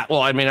 Yeah.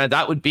 Well, I mean,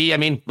 that would be,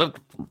 look,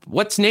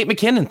 what's Nate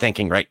McKinnon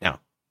thinking right now?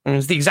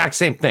 It's the exact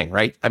same thing,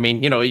 right? I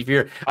mean, if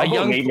you're a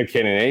young Nate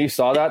McKinnon, you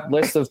saw that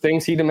list of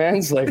things he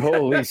demands? Like,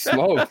 holy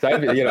smokes. I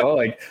don't know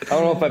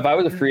if I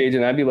was a free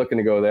agent, I'd be looking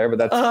to go there, but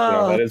that's,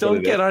 that is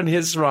don't get on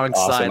his wrong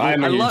side.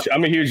 I'm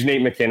a huge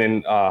Nate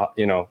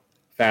McKinnon,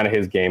 fan of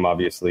his game.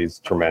 Obviously, he's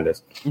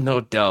tremendous.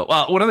 No doubt.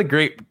 Well, one of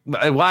the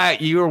why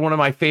you are one of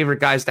my favorite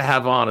guys to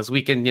have on is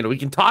we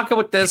can talk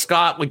about this,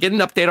 Scott. We get an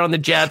update on the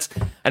Jets,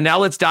 and now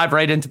let's dive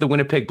right into the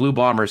Winnipeg Blue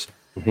Bombers.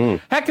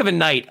 Mm-hmm. Heck of a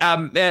night.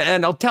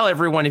 And I'll tell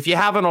everyone, if you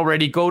haven't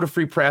already, go to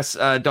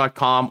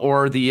freepress.com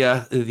or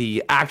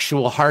the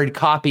actual hard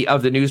copy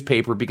of the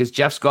newspaper, because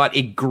Jeff's got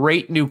a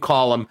great new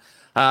column,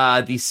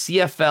 the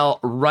CFL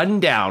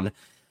rundown.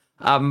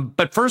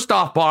 But first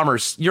off,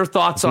 Bombers, your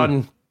thoughts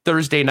on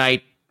Thursday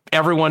night?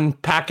 Everyone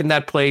packing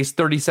that place,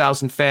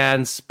 30,000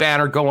 fans,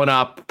 banner going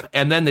up,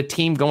 and then the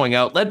team going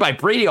out, led by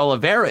Brady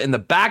Oliveira in the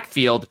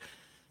backfield,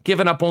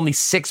 giving up only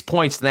 6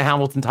 points to the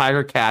Hamilton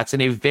Tiger Cats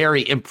in a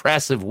very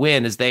impressive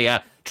win as they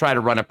try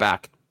to run it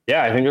back.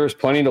 Yeah, I think there was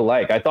plenty to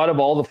like. I thought of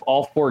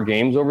all 4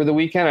 games over the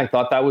weekend, I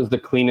thought that was the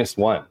cleanest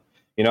one.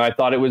 I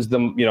thought it was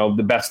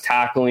the best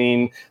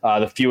tackling,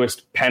 the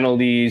fewest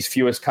penalties,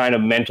 fewest kind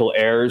of mental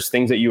errors,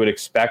 things that you would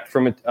expect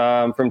from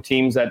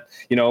teams that,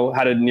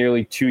 had a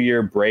nearly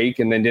 2-year break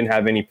and then didn't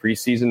have any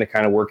preseason to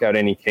kind of work out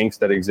any kinks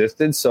that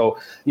existed. So,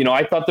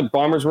 I thought the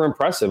Bombers were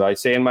impressive. I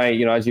say in my,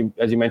 as you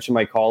mentioned,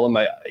 my column,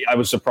 I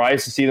was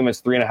surprised to see them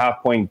as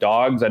 3.5-point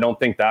dogs. I don't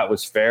think that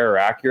was fair or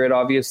accurate,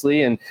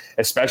 obviously. And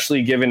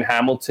especially given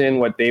Hamilton,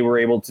 what they were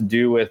able to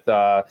do with,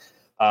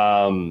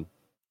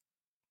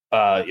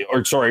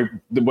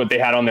 what they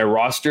had on their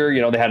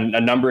roster. They had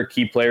a number of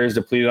key players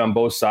depleted on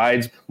both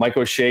sides. Mike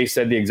O'Shea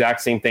said the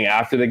exact same thing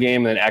after the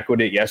game and then echoed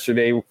it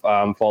yesterday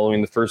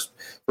following the first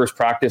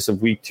practice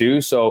of week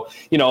 2. So,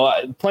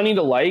 plenty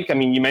to like. I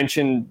mean, you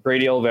mentioned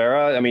Brady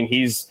Oliveira. I mean,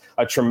 he's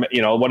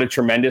what a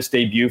tremendous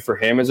debut for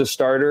him as a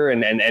starter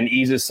and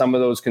eases some of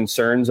those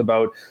concerns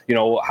about,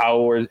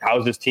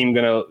 how's this team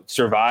going to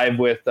survive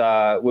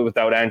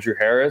without Andrew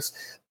Harris.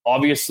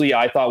 Obviously,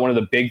 I thought one of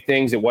the big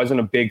things, it wasn't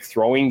a big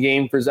throwing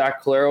game for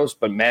Zach Collaros,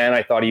 but man,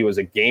 I thought he was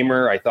a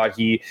gamer. I thought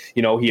he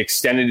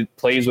extended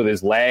plays with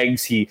his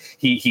legs. He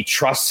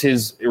trusts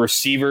his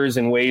receivers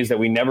in ways that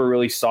we never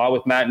really saw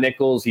with Matt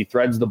Nichols. He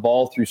threads the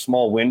ball through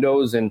small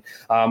windows. And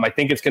I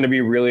think it's going to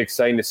be really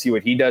exciting to see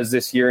what he does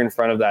this year in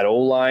front of that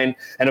O-line.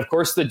 And of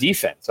course, the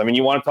defense. I mean,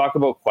 you want to talk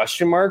about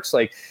question marks?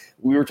 Like,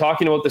 we were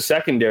talking about the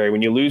secondary.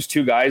 When you lose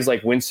 2 guys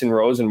like Winston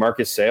Rose and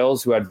Marcus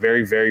Sayles, who had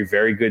very, very,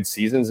 very good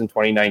seasons in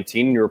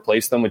 2019, and you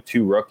replace them with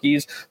 2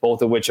 rookies,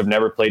 both of which have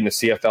never played in a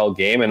CFL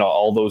game, and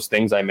all those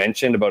things I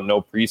mentioned about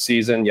no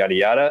preseason, yada,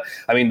 yada.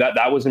 I mean,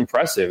 that was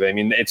impressive. I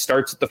mean, it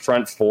starts at the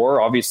front 4.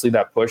 Obviously,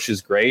 that push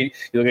is great.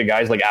 You look at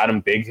guys like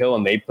Adam Bighill,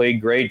 and they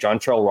played great. John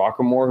Charles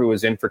Rockamore, who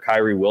was in for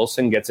Kyrie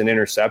Wilson, gets an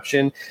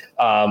interception.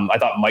 I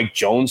thought Mike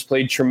Jones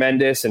played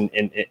tremendous in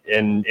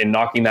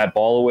knocking that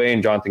ball away,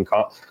 and Jonathan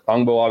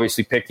Kongbo obviously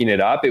picking it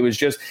up. It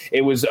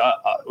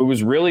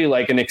was really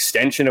like an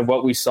extension of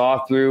what we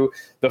saw through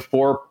the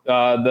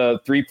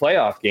 3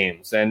 playoff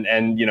games, and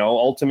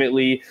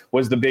ultimately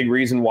was the big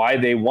reason why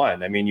they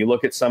won. I mean, you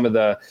look at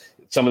the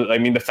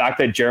fact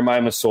that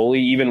Jeremiah Masoli,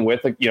 even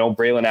with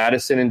Braylon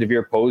Addison and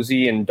Devere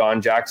Posey and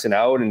Don Jackson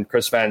out and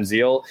Chris Van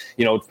Zyl,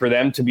 for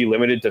them to be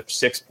limited to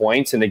 6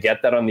 points and to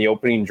get that on the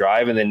opening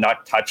drive and then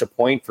not touch a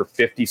point for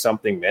 50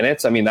 something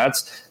minutes. I mean,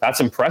 that's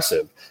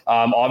impressive.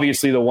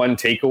 Obviously, the one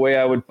takeaway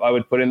I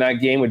would put in that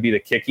game would be the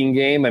kicking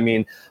game. I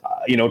mean,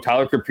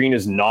 Tyler Caprine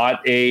is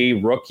not a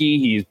rookie.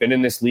 He's been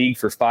in this league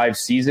for 5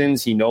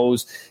 seasons. He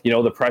knows,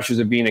 the pressures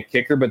of being a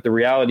kicker. But the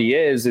reality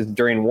is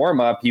during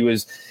warm-up, he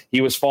was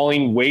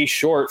falling way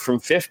short from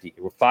 50,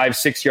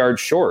 5-6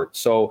 yards short.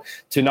 So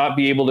to not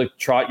be able to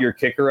trot your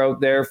kicker out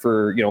there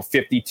for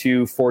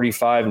 52,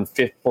 45, and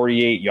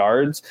 48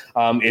 yards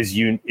is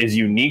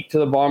unique to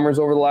the Bombers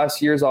over the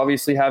last years.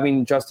 Obviously,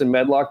 having Justin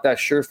Medlock, that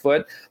sure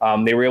foot,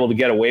 they were able to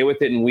get away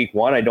with it in week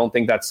 1. I don't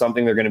think that's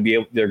something they're going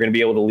to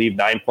be able to leave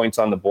 9 points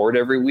on the board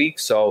every week.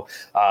 So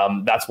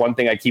that's one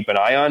thing I keep an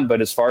eye on. But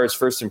as far as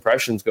first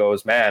impressions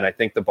goes, man, I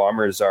think the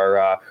Bombers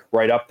are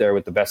right up there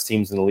with the best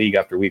teams in the league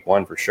after week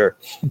 1 for sure.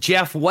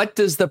 Jeff, what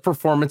does the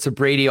performance of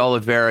Brady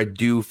Oliveira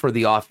do for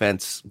the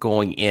offense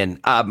going in?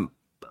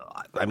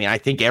 I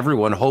think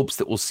everyone hopes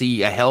that we'll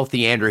see a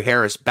healthy Andrew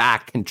Harris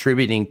back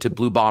contributing to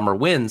Blue Bomber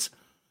wins,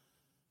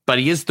 but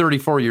he is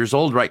 34 years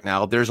old right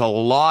now. There's a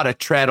lot of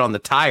tread on the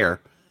tire.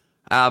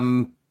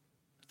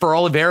 for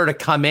Oliveira to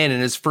come in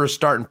his first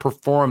start and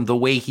perform the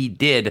way he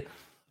did.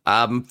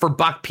 For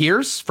Buck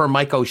Pierce, for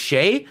Mike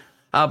O'Shea,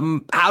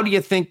 how do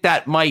you think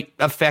that might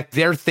affect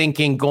their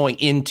thinking going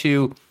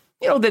into,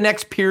 the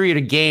next period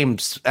of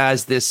games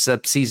as this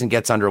season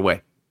gets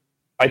underway?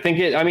 I think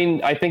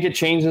it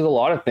changes a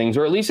lot of things,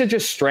 or at least it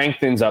just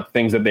strengthens up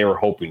things that they were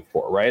hoping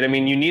for, right? I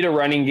mean, you need a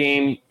running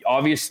game.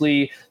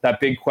 Obviously, that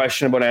big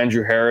question about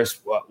Andrew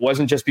Harris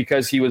wasn't just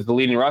because he was the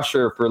leading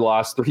rusher for the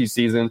last 3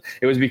 seasons.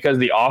 It was because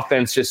the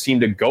offense just seemed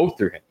to go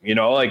through him,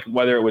 like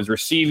whether it was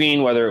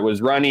receiving, whether it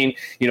was running,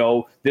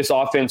 this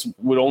offense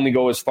would only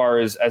go as far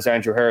as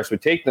Andrew Harris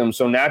would take them.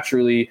 So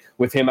naturally,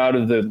 with him out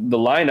of the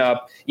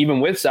lineup,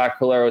 even with Zach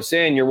Collaros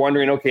in, you're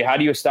wondering, okay, how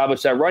do you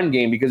establish that run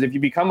game? Because if you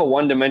become a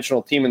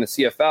one-dimensional team in the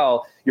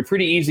CFL, you're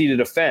pretty easy to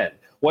defend.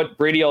 What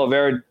Brady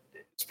Oliveira's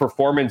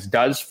performance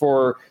does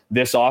for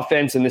this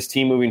offense and this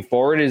team moving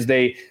forward is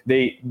they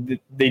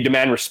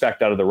demand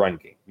respect out of the run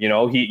game.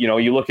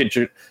 You look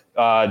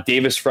at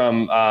Davis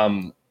from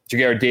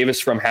Ja'Gared Davis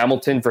from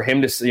Hamilton, for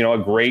him to, a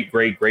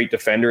great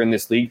defender in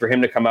this league, for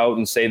him to come out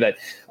and say that,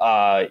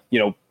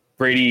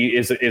 Brady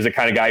is a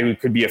kind of guy who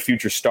could be a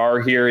future star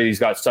here. He's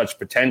got such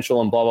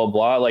potential and blah,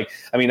 blah, blah.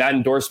 That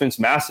endorsement's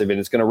massive and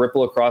it's going to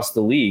ripple across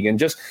the league. And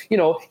just,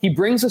 he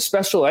brings a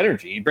special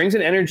energy. He brings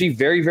an energy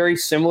very, very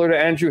similar to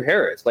Andrew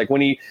Harris. Like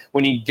when he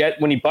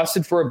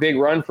busted for a big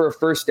run for a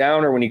first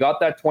down, or when he got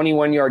that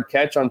 21-yard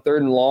catch on 3rd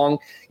and long,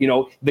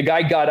 the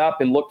guy got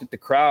up and looked at the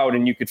crowd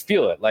and you could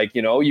feel it.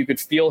 You could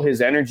feel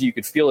his energy, you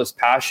could feel his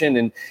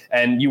passion,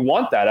 and you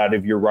want that out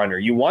of your runner.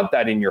 You want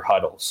that in your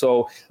huddle.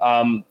 So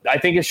I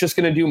think it's just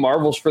going to do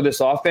marvels for this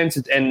offense,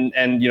 and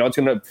it's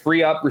going to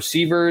free up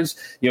receivers.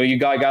 You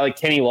got a guy like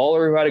Kenny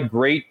Lawler who had a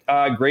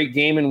great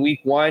game in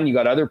week 1. You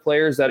got other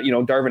players that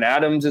Darvin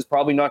Adams is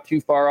probably not too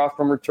far off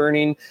from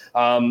returning,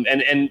 and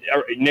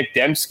Nick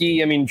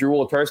Dembski. Drew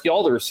Wolitarsky,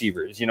 all the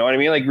receivers. You know what I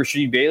mean? Like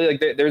Rashid Bailey.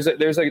 There's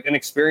an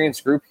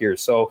experienced group here.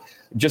 So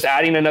just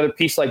adding another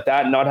piece like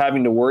that and not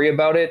having to worry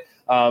about it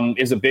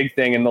is a big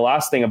thing. And the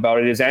last thing about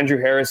it is Andrew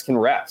Harris can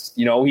rest.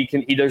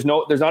 There's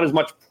not as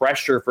much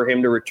pressure for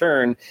him to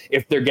return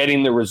if they're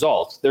getting the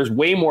results. There's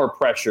way more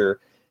pressure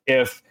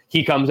if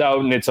he comes out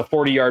and it's a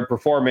 40-yard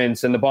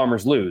performance and the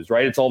Bombers lose,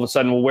 right? It's all of a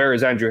sudden, well, where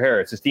is Andrew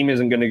Harris? His team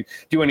isn't going to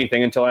do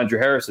anything until Andrew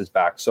Harris is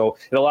back. So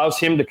it allows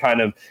him to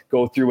kind of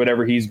go through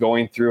whatever he's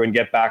going through and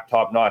get back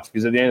top notch.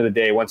 Because at the end of the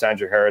day, once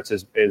Andrew Harris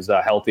is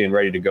healthy and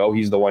ready to go,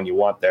 he's the one you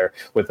want there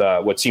with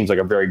what seems like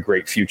a very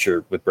great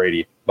future with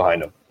Brady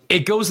behind him.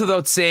 It goes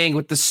without saying,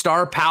 with the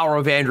star power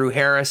of Andrew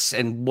Harris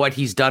and what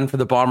he's done for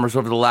the Bombers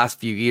over the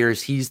last few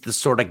years, he's the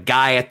sort of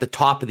guy at the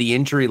top of the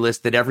injury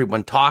list that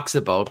everyone talks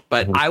about.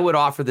 But I would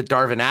offer that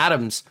Darvin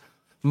Adams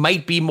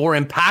might be more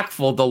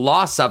impactful, the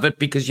loss of it,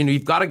 because,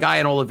 you've got a guy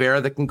in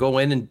Oliveira that can go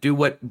in and do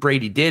what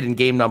Brady did in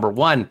game number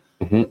 1.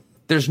 Mm-hmm.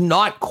 There's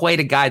not quite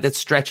a guy that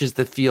stretches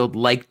the field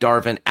like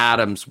Darvin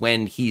Adams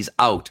when he's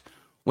out.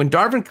 When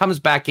Darvin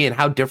comes back in,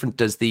 how different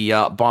does the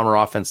Bomber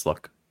offense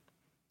look?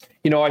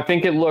 I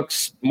think it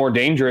looks more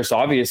dangerous.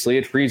 Obviously,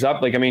 it frees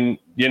up. You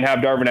didn't have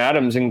Darvin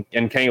Adams and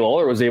Kenny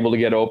Lawler was able to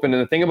get open.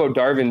 And the thing about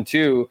Darvin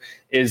too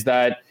is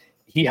that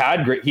he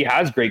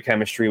has great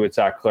chemistry with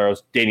Zach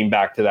Collaros dating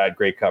back to that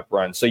Grey Cup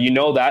run. So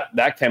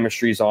that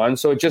chemistry's on.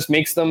 So it just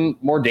makes them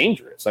more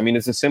dangerous.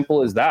 It's as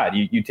simple as that.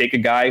 You take a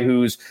guy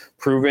who's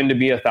proven to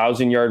be a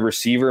 1,000-yard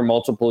receiver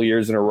multiple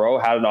years in a row,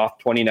 had an off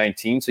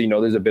 2019. So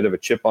there's a bit of a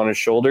chip on his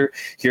shoulder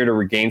here to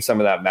regain some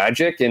of that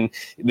magic, and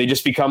they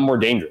just become more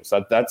dangerous.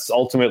 That's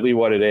ultimately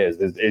what it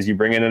is you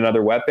bring in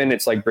another weapon.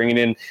 It's like bringing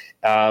in,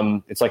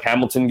 it's like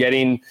Hamilton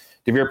getting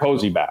DeVere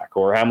Posey back,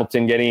 or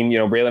Hamilton getting,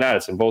 Braylon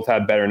Addison. Both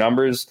had better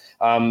numbers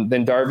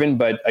than Darvin,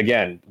 but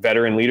again,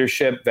 veteran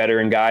leadership,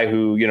 veteran guy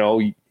who,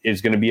 is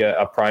going to be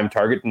a prime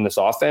target in this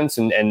offense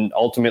and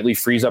ultimately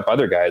frees up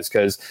other guys.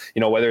 Because,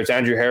 whether it's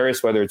Andrew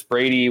Harris, whether it's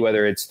Brady,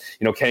 whether it's,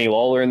 Kenny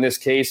Lawler in this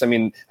case,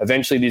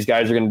 eventually these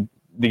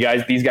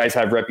guys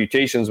have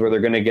reputations where they're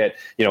going to get,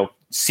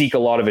 seek a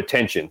lot of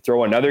attention.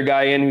 Throw another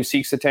guy in who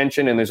seeks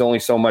attention, and there's only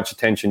so much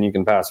attention you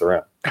can pass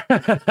around.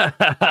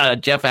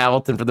 Jeff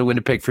Hamilton from the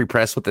Winnipeg Free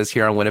Press with us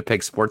here on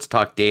Winnipeg Sports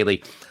Talk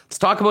Daily. Let's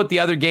talk about the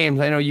other games.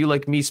 I know you,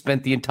 like me,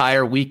 spent the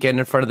entire weekend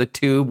in front of the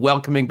Tube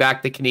welcoming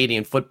back the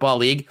Canadian Football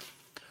League.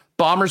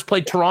 Bombers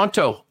play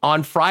Toronto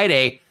on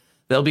Friday.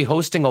 They'll be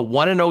hosting a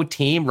 1-0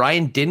 team.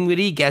 Ryan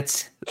Dinwiddie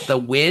gets the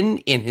win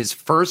in his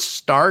first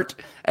start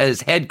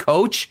as head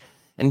coach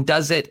and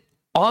does it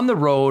on the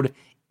road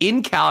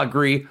in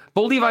Calgary.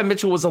 Bo Levi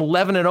Mitchell was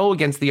 11-0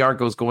 against the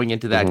Argos going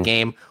into that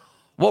game.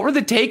 What were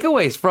the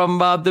takeaways from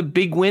the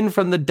big win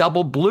from the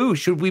Double Blue?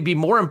 Should we be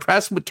more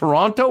impressed with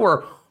Toronto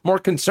or more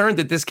concerned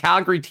that this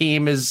Calgary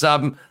team is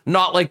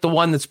not like the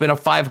one that's been a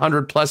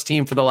 500-plus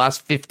team for the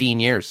last 15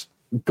 years?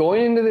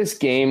 going into this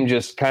game,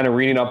 just kind of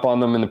reading up on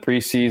them in the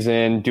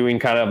preseason,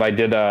 I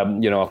did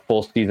a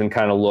full season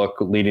kind of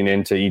look leading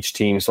into each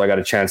team. So I got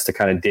a chance to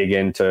kind of dig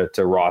into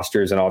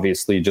rosters, and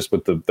obviously just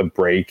with the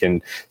break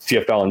and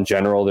CFL in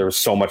general, there was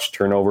so much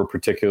turnover,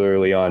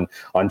 particularly on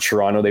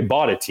Toronto. They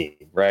bought a team,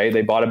 right?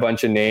 They bought a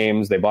bunch of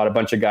names. They bought a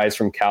bunch of guys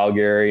from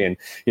Calgary, and,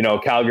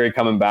 Calgary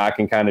coming back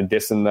and kind of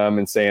dissing them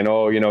and saying,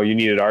 oh, you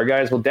needed our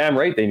guys. Well, damn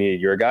right they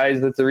needed your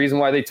guys. That's the reason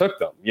why they took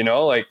them,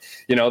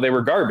 they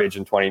were garbage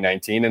in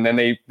 2019. And then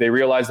they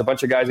realized a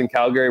bunch of guys in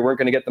Calgary weren't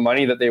going to get the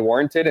money that they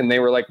warranted. And they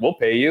were like, we'll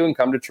pay you and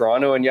come to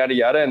Toronto and yada,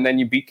 yada. And then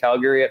you beat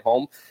Calgary at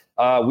home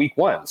week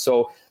 1.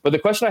 So, but the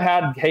question I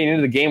had heading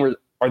into the game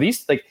are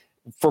these, like,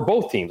 for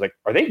both teams, like,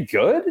 are they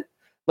good?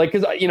 Like,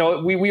 because,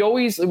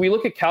 we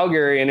look at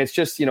Calgary and it's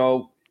just,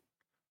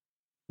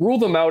 rule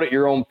them out at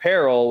your own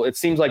peril. It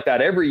seems like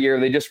that every year.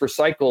 They just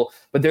recycle,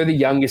 but they're the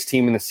youngest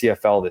team in the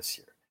CFL this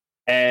year.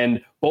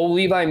 And Bo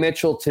Levi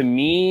Mitchell, to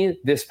me,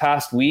 this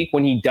past week,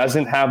 when he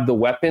doesn't have the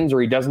weapons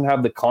or he doesn't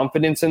have the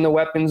confidence in the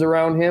weapons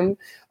around him,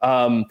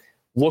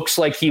 looks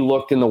like he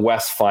looked in the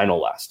West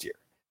Final last year.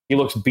 He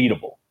looks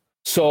beatable.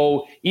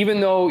 So even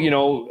though,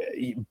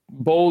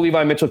 Bo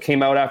Levi Mitchell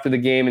came out after the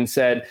game and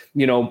said,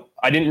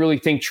 I didn't really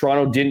think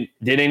Toronto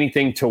did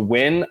anything to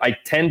win. I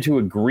tend to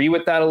agree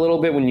with that a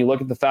little bit when you look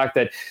at the fact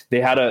that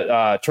they had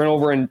a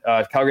turnover, and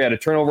Calgary had a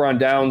turnover on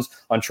downs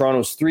on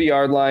Toronto's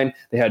 3-yard line.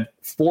 They had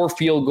 4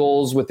 field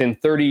goals within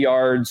 30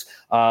 yards.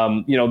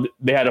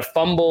 They had a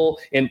fumble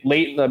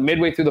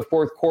midway through the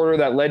fourth quarter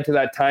that led to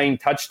that tying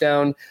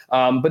touchdown.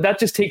 But that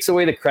just takes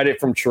away the credit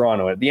from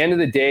Toronto. At the end of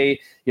the day,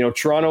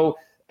 Toronto,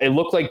 it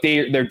looked like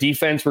their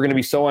defense were going to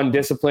be so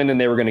undisciplined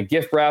and they were going to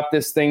gift wrap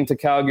this thing to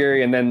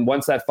Calgary. And then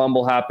once that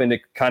fumble happened,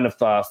 it kind of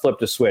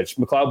flipped a switch.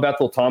 McLeod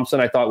Bethel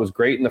Thompson, I thought, was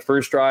great in the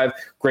first drive,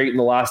 great in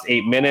the last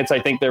 8 minutes. I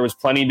think there was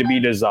plenty to be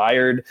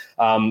desired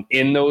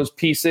in those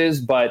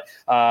pieces, but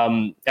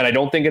and I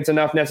don't think it's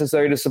enough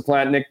necessary to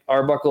supplant Nick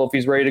Arbuckle if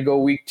he's ready to go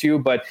week 2.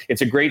 But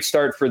it's a great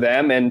start for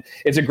them, and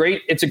it's a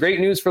great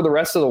news for the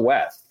rest of the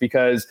West,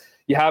 because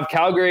you have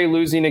Calgary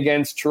losing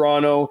against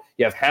Toronto.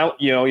 You have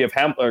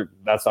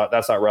that's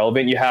not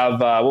relevant. You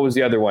have what was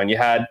the other one? You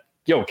had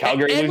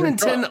Calgary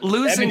Edmonton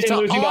losing to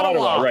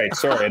Ottawa. Right.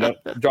 Sorry, I'm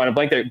drawing a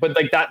blank there. But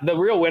like that, the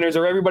real winners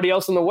are everybody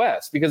else in the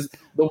West, because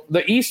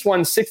the East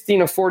won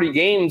 16 of 40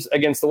 games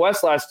against the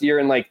West last year,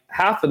 and like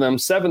half of them,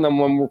 7 of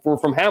them were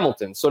from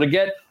Hamilton. So to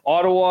get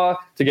Ottawa,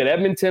 to get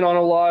Edmonton on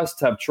a loss,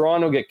 to have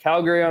Toronto get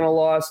Calgary on a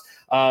loss,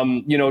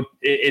 it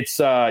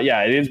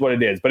is what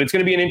it is. But it's going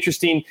to be an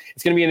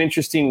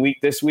interesting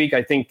week this week.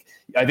 I think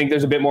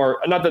there's a bit more,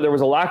 not that there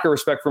was a lack of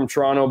respect from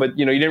Toronto, but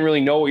you didn't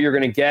really know what you're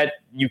going to get.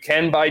 You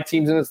can buy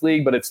teams in this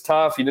league, but it's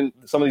tough.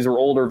 Some of these are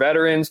older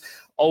veterans.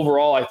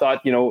 Overall, I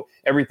thought,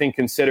 everything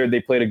considered,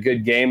 they played a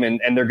good game, and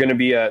they're going to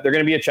be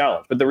a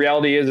challenge. But the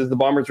reality is the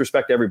Bombers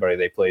respect everybody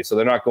they play, so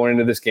they're not going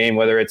into this game,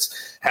 whether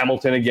it's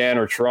Hamilton again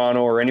or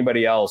Toronto or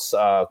anybody else,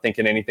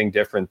 thinking anything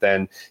different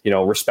than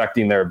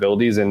respecting their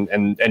abilities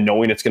and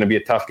knowing it's going to be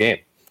a tough game.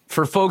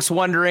 For folks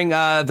wondering,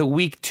 the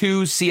Week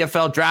 2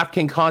 CFL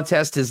DraftKings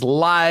contest is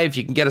live.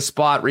 You can get a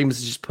spot.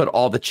 Remus just put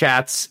all the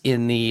chats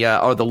in the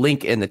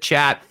link in the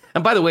chat.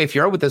 And by the way, if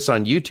you're with us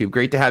on YouTube,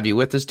 great to have you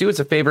with us. Do us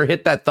a favor,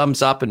 hit that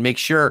thumbs up and make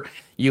sure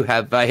you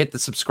have hit the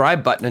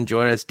subscribe button and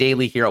join us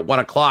daily here at 1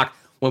 o'clock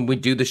when we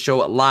do the show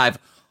live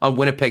on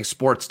Winnipeg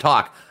Sports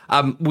Talk.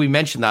 We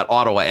mentioned that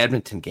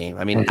Ottawa-Edmonton game.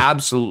 I mean,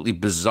 absolutely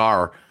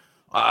bizarre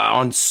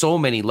on so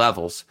many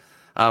levels.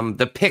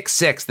 The pick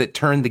 6 that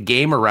turned the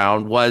game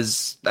around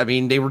was,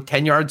 they were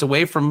 10 yards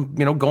away from,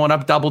 going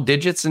up double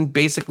digits and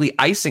basically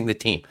icing the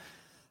team.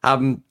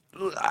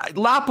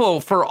 Lapo,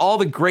 for all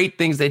the great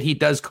things that he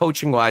does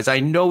coaching-wise,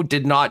 I know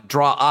did not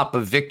draw up a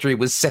victory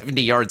with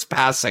 70 yards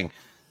passing.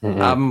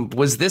 Mm-hmm.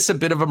 Was this a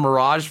bit of a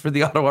mirage for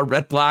the Ottawa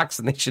Red Blacks,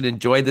 and they should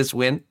enjoy this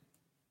win?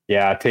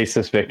 Yeah, taste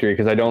this victory,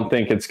 because I don't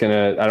think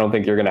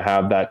you're gonna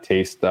have that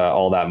taste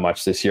all that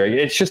much this year.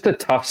 It's just a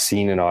tough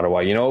scene in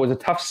Ottawa. It was a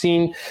tough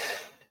scene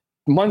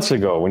months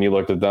ago when you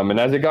looked at them, and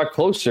as it got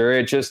closer,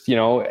 it just,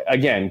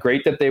 again,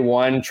 great that they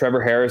won.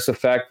 Trevor Harris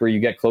effect, where you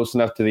get close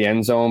enough to the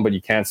end zone, but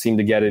you can't seem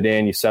to get it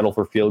in. You settle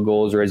for field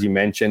goals, or as you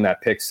mentioned,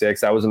 that pick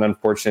 6, that was an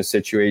unfortunate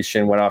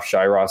situation, went off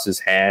Shiross's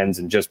hands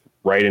and just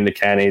right into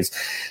Cane's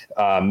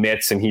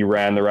mitts, and he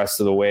ran the rest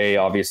of the way.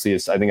 Obviously,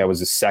 I think that was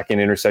his second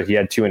interception. He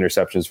had 2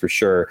 interceptions for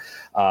sure,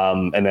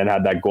 and then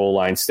had that goal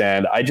line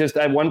stand.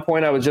 At one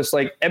point, I was just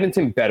like,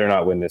 Edmonton better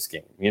not win this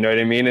game. You know what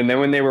I mean? And then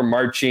when they were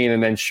marching,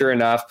 and then sure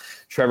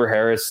enough, Trevor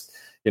Harris,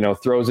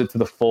 throws it to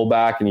the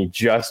fullback and he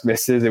just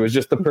misses. It was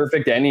just the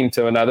perfect ending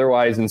to an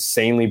otherwise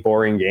insanely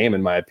boring game,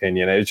 in my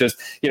opinion. It's just,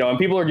 and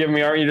people are giving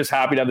me, aren't you just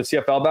happy to have the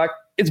CFL back?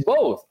 It's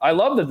both. I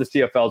love that the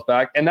CFL's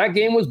back, and that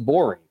game was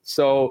boring.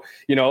 So,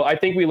 I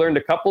think we learned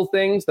a couple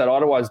things, that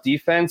Ottawa's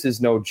defense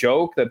is no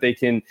joke, that they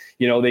can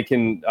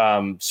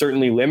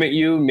certainly limit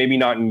you, maybe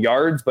not in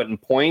yards, but in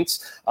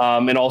points.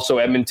 And also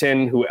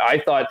Edmonton, who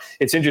I thought,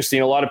 it's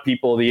interesting, a lot of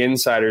people, the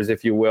insiders,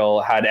 if you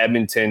will, had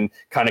Edmonton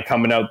kind of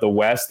coming out the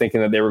West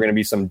thinking that they were going to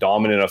be some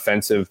dominant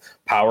offensive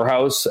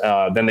powerhouse.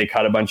 Then they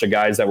cut a bunch of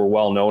guys that were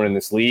well known in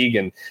this league.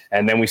 And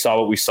then we saw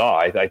what we saw.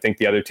 I think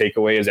the other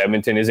takeaway is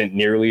Edmonton isn't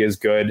nearly as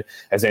good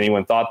as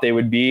anyone thought they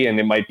would be. And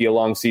it might be a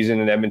long season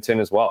in Edmonton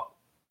as well.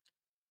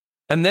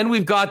 And then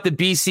we've got the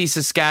BC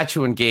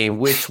Saskatchewan game,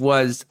 which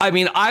was,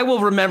 I will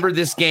remember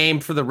this game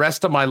for the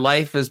rest of my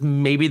life as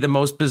maybe the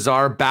most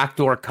bizarre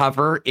backdoor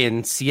cover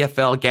in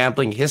CFL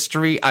gambling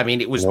history.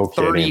 It was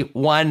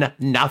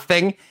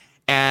 31-0.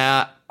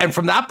 And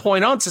from that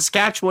point on,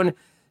 Saskatchewan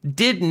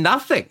did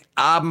nothing.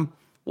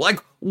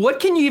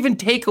 What can you even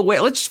take away?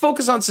 Let's just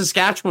focus on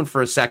Saskatchewan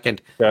for a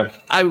second. Yeah.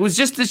 Was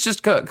this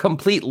just a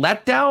complete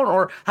letdown,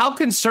 or how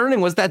concerning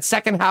was that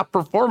second half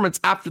performance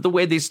after the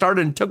way they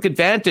started and took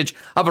advantage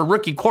of a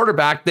rookie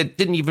quarterback that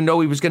didn't even know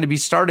he was going to be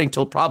starting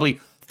till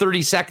probably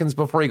 30 seconds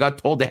before he got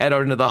told to head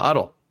out into the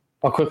huddle?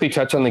 I'll quickly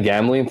touch on the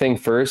gambling thing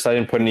first. I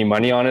didn't put any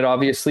money on it,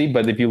 obviously,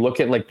 but if you look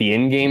at the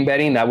in-game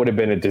betting, that would have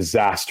been a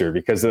disaster,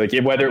 because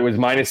whether it was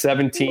minus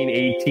 17,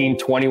 18,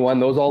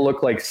 21, those all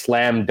look like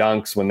slam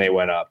dunks when they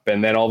went up.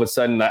 And then all of a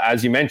sudden,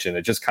 as you mentioned,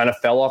 it just kind of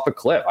fell off a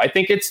cliff. I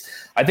think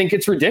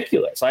it's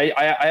ridiculous.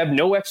 I have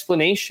no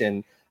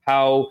explanation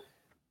how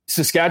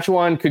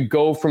Saskatchewan could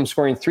go from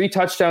scoring 3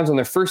 touchdowns on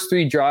their first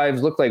 3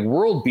 drives, look like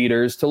world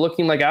beaters, to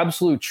looking like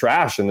absolute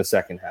trash in the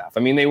second half.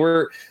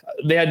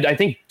 They had, I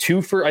think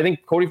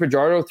Cody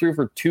Fajardo threw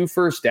for 2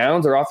 first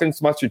downs. Their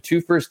offense mustered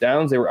 2 first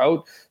downs. They were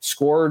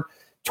outscored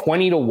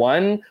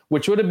 20-1,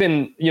 which would have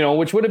been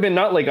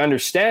not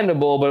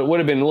understandable, but it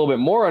would have been a little bit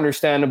more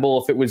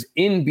understandable if it was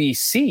in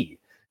BC.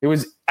 It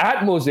was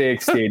at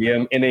Mosaic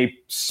Stadium in a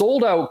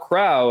sold-out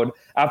crowd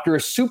after a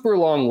super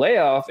long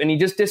layoff, and he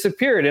just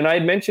disappeared. And I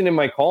had mentioned in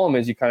my column,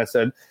 as you kind of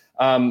said,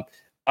 I'm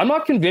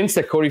not convinced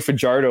that Cody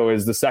Fajardo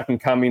is the second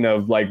coming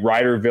of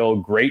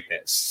Riderville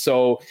greatness.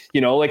 So,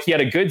 he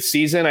had a good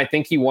season. I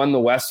think he won the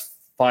West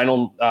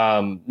final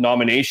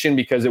nomination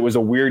because it was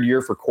a weird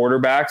year for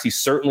quarterbacks. He's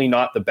certainly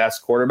not the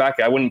best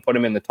quarterback. I wouldn't put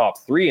him in the top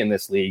 3 in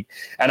this league.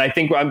 And I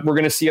think we're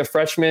going to see a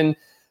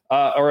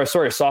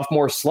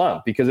sophomore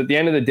slump, because at the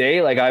end of the day,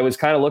 I was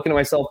kind of looking at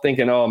myself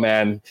thinking, oh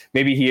man,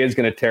 maybe he is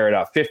going to tear it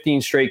up.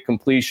 15 straight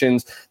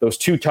completions, those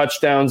 2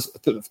 touchdowns,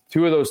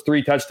 2 of those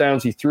 3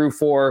 touchdowns he threw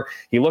for,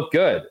 he looked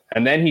good.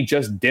 And then he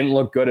just didn't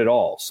look good at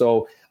all.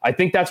 So I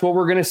think that's what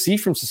we're going to see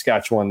from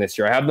Saskatchewan this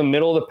year. I have the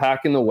middle of the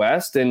pack in the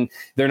West, and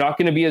they're not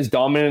going to be as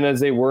dominant as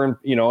they were,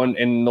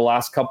 in the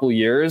last couple of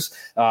years.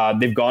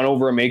 They've gone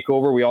over a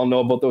makeover. We all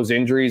know about those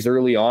injuries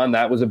early on.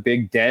 That was a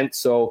big dent.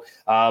 So,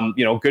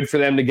 good for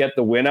them to get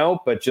the win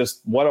out, but just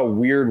what a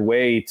weird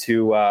way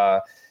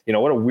to,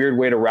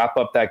 wrap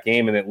up that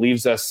game. And it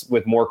leaves us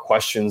with more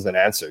questions than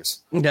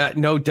answers. Yeah,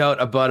 no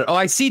doubt about it. Oh,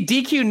 I see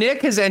DQ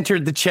Nick has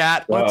entered the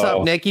chat. What's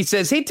up, Nick? He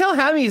says, hey, tell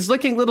Hammy he's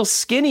looking a little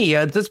skinny.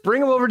 Just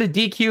bring him over to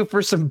DQ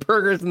for some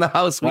burgers in the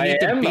house. We need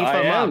to beef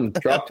him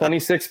up. Dropped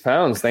 26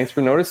 pounds. Thanks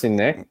for noticing,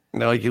 Nick.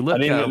 No, you look. I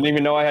didn't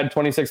even know I had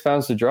 26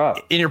 pounds to drop.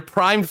 In your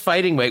prime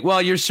fighting weight.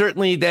 Well, you're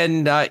certainly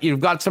then, you've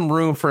got some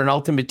room for an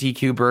ultimate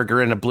DQ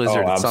burger and a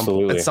blizzard at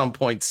some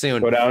point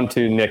soon. Go down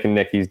to Nick and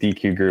Nikki's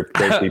DQ group.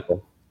 Great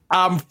people.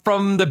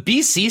 From the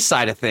BC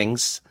side of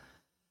things,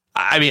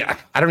 I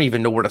don't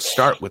even know where to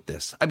start with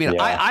this.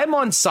 I'm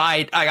on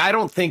side. I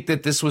don't think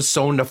that this was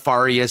so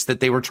nefarious that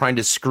they were trying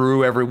to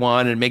screw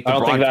everyone and make the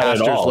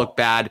broadcasters look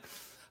bad.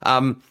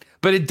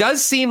 But it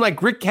does seem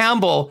like Rick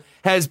Campbell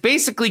has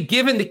basically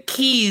given the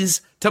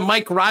keys to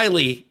Michael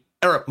Riley,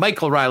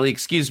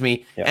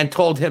 and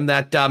told him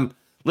that,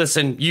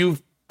 listen, you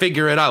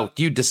figure it out.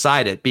 You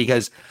decide it,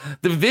 because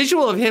the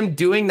visual of him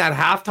doing that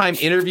halftime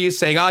interview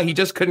saying, he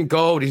just couldn't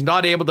go. He's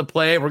not able to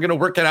play. We're going to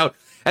work it out.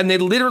 And then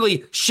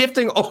literally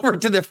shifting over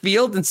to the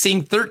field and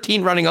seeing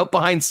 13 running out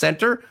behind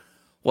center.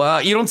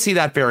 Well, you don't see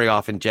that very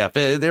often, Jeff.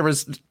 It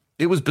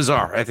was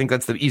bizarre. I think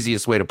that's the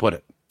easiest way to put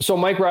it. So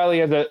Mike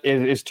Riley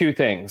is 2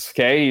 things.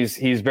 Okay.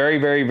 He's very,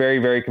 very, very,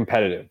 very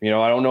competitive. I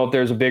don't know if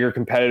there's a bigger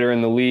competitor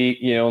in the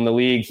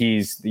league,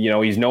 he's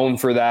known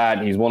for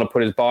that. He's willing to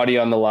put his body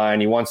on the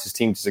line. He wants his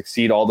team to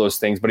succeed, all those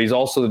things, but he's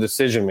also the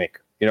decision maker.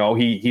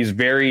 He's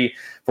very,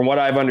 from what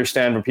I've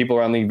understand from people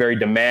around the league, very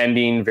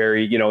demanding,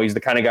 very, he's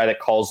the kind of guy that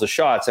calls the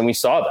shots. And we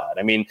saw that.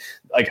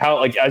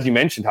 As you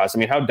mentioned, Huss,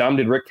 how dumb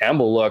did Rick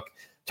Campbell look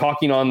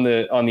talking on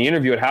the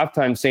interview at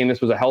halftime, saying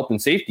this was a health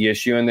and safety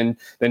issue. And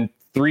then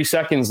 3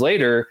 seconds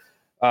later,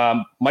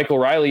 Michael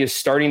Riley is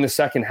starting the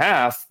second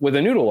half with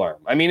a noodle arm.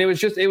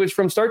 It was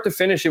from start to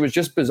finish. It was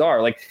just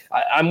bizarre.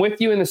 I'm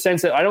with you in the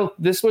sense that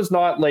this was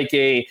not like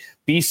a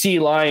BC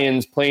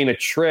Lions playing a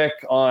trick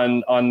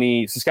on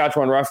the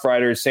Saskatchewan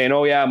Roughriders saying,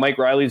 oh yeah, Mike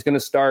Riley's going to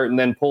start and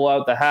then pull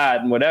out the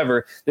hat and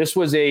whatever. This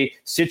was a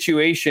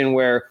situation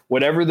where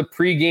whatever the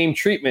pregame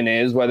treatment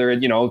is, whether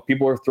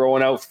people were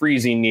throwing out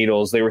freezing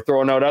needles, they were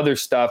throwing out other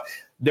stuff,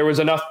 there was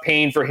enough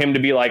pain for him to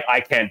be like, I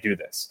can't do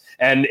this.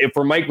 And if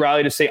for Mike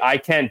Reilly to say, I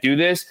can't do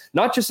this,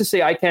 not just to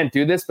say I can't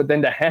do this, but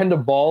then to hand a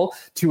ball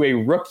to a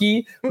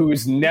rookie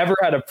who's never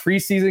had a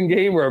preseason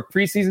game or a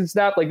preseason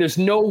snap, like there's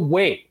no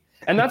way.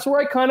 And that's where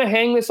I kind of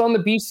hang this on the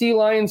BC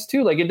Lions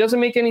too. Like, it doesn't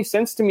make any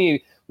sense to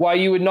me why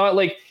you would not,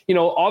 like, you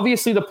know,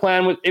 obviously the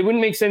plan was, it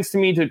wouldn't make sense to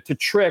me to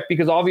trick,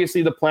 because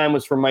obviously the plan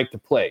was for Mike to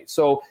play.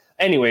 So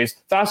anyways,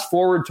 fast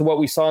forward to what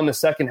we saw in the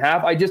second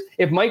half.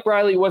 If Mike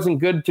Reilly wasn't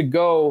good to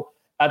go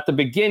at the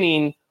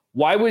beginning,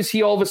 why was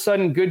he all of a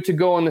sudden good to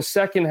go in the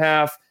second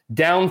half,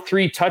 down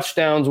 3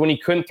 touchdowns when he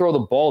couldn't throw the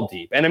ball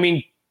deep? And I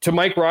mean, to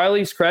Mike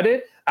Reilly's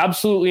credit,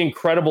 absolutely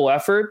incredible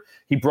effort.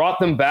 He brought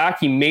them back.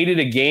 He made it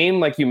a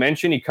game. Like you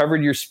mentioned, he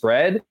covered your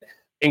spread.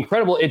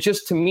 Incredible. It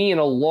just, to me, in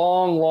a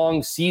long,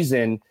 long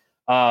season,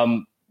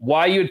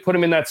 why you would put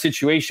him in that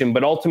situation.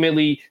 But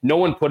ultimately, no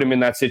one put him in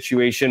that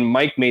situation.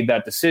 Mike made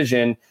that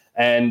decision,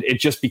 and it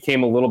just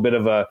became a little bit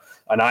of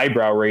an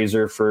eyebrow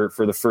raiser for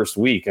the first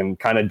week, and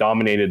kind of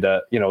dominated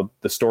the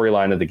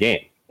storyline of the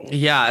game.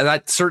 Yeah,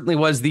 that certainly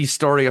was the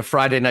story of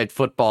Friday Night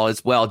Football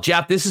as well.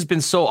 Jeff, this has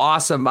been so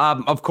awesome.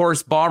 Of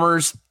course,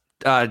 Bombers,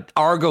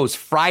 Argos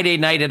Friday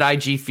night at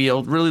IG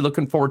Field. Really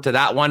looking forward to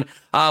that one.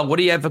 What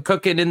do you have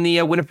cooking in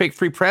the Winnipeg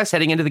Free Press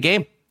heading into the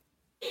game?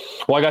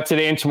 Well, I got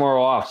today and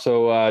tomorrow off,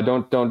 so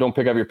don't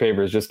pick up your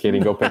papers. Just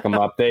kidding. Go pick them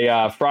up. They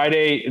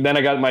Friday. Then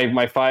I got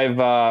my 5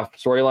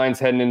 storylines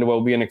heading into what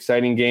will be an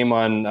exciting game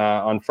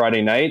on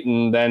Friday night,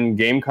 and then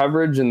game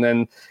coverage, and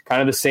then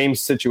kind of the same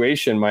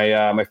situation.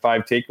 My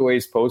 5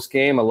 takeaways post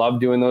game. I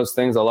love doing those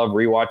things. I love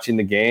rewatching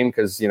the game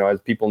because, you know,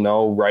 as people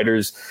know,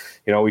 writers,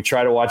 you know, we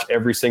try to watch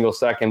every single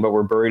second, but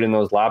we're buried in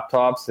those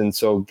laptops, and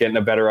so getting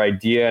a better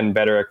idea and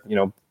better, you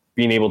know,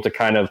 being able to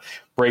kind of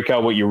break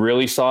out what you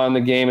really saw in the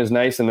game is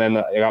nice. And then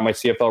I got my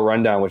CFL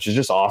rundown, which is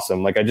just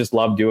awesome. Like, I just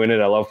love doing it.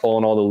 I love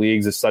following all the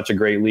leagues. It's such a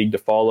great league to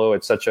follow.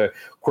 It's such a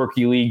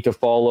quirky league to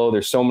follow.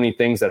 There's so many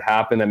things that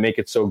happen that make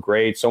it so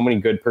great. So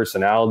many good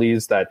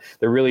personalities that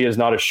there really is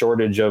not a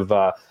shortage of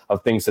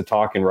things to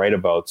talk and write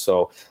about.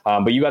 So,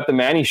 but you got the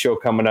Manny show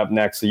coming up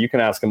next, so you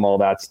can ask him all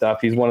that stuff.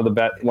 He's one of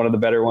the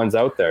better ones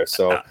out there.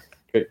 So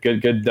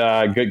good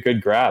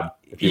grab.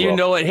 You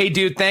know it. Hey,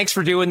 dude, thanks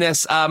for doing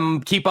this.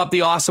 Keep up the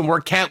awesome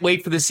work. Can't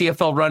wait for the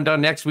CFL rundown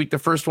next week. The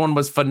first one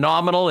was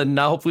phenomenal, and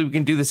hopefully we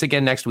can do this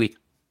again next week.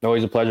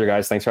 Always a pleasure,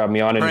 guys. Thanks for having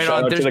me on. And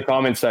shout out to the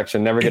comment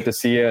section. Never get to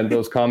see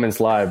those comments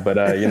live, but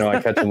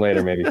I catch them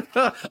later maybe.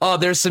 Oh,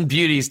 there's some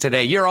beauties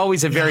today. You're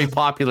always a very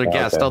popular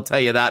guest. Okay. I'll tell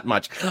you that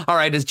much. All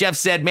right. As Jeff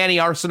said, Manny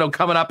Arceneaux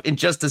coming up in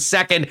just a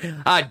second.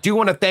 Do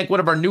want to thank one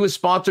of our newest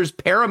sponsors,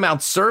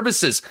 Paramount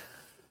Services,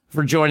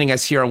 for joining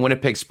us here on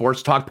Winnipeg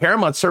Sports Talk.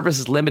 Paramount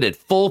Services Limited,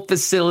 full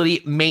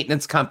facility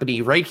maintenance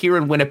company right here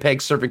in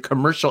Winnipeg, serving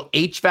commercial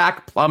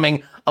HVAC,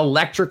 plumbing,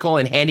 electrical,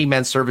 and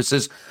handyman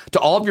services to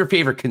all of your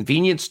favorite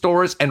convenience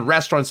stores and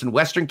restaurants in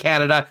Western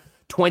Canada,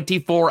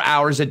 24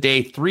 hours a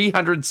day,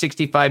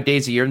 365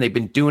 days a year, and they've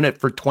been doing it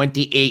for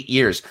 28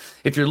 years.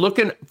 If you're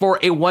looking for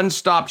a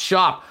one-stop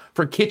shop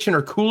for kitchen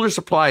or cooler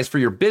supplies for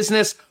your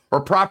business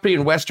or property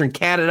in Western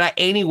Canada,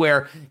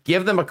 anywhere,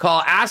 give them a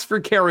call. Ask for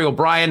Kerry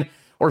O'Brien,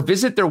 or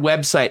visit their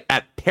website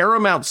at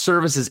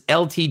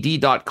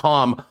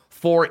ParamountServicesLTD.com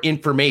for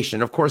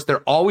information. Of course,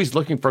 they're always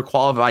looking for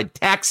qualified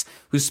techs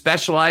who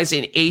specialize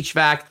in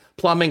HVAC,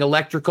 plumbing,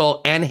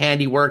 electrical, and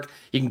handiwork.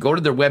 You can go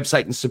to their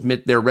website and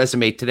submit their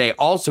resume today.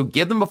 Also,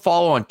 give them a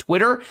follow on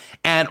Twitter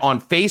and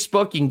on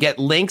Facebook. You can get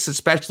links,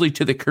 especially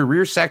to the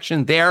career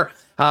section there.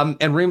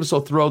 And Remus will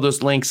throw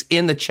those links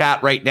in the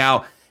chat right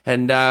now.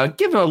 And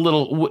give him a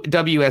little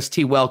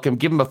WST welcome.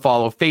 Give him a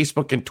follow,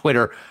 Facebook and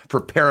Twitter,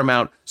 for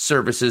Paramount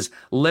Services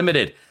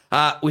Limited.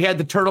 We had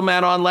the Turtle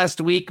Man on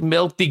last week.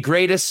 Milt, the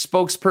greatest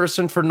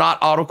spokesperson for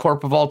Not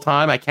Autocorp of all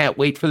time. I can't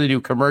wait for the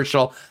new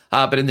commercial.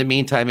 But in the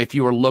meantime, if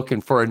you are looking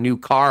for a new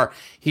car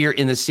here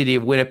in the city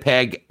of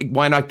Winnipeg,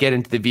 why not get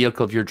into the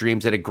vehicle of your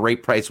dreams at a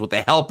great price with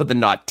the help of the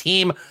Not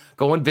team?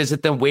 Go and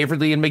visit them,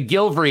 Waverly and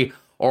McGillivray,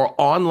 or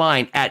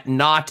online at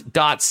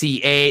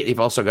not.ca. They've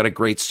also got a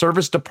great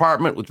service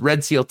department with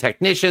Red Seal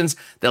technicians.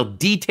 They'll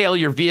detail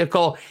your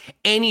vehicle.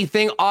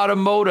 Anything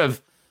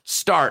automotive,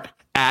 start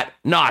at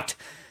Not.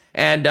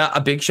 And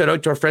a big shout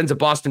out to our friends at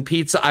Boston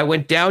Pizza. I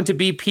went down to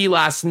BP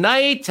last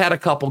night, had a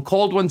couple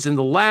cold ones in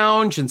the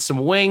lounge and some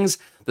wings.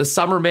 The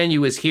summer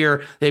menu is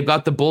here. They've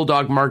got the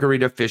Bulldog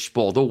Margarita Fish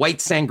Bowl, the White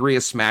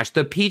Sangria Smash,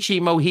 the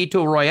Peachy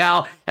Mojito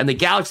Royale, and the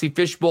Galaxy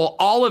Fish Bowl,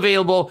 all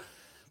available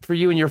for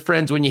you and your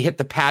friends when you hit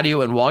the patio.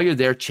 And while you're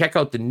there, check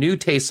out the new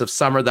taste of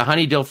summer, the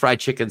Honey Dill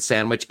Fried Chicken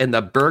Sandwich and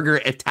the Burger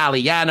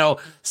Italiano.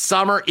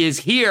 Summer is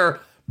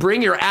here.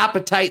 Bring your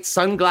appetite,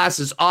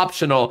 sunglasses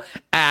optional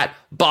at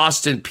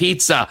Boston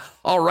Pizza.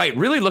 All right,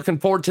 really looking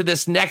forward to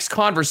this next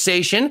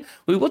conversation.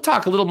 We will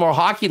talk a little more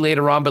hockey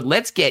later on, but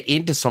let's get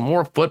into some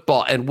more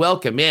football and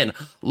welcome in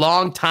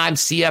longtime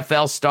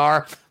CFL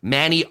star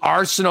Manny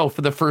Arceneaux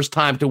for the first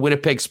time to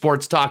Winnipeg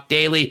Sports Talk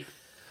Daily.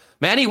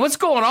 Manny, what's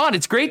going on?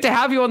 It's great to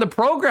have you on the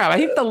program. I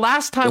think the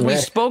last time we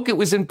spoke, it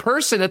was in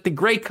person at the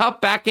Grey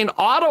Cup back in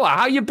Ottawa.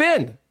 How you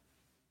been?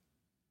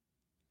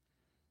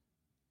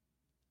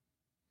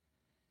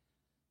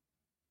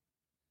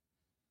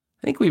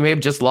 I think we may have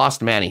just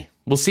lost Manny.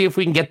 We'll see if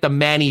we can get the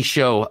Manny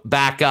Show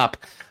back up.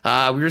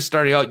 We were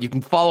starting out. You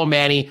can follow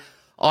Manny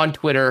on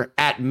Twitter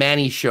at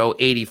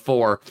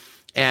MannyShow84.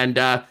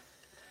 And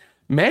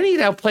Manny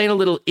now playing a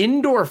little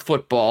indoor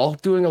football,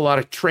 doing a lot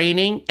of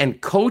training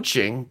and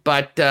coaching.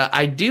 But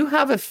I do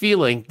have a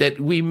feeling that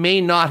we may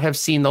not have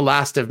seen the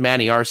last of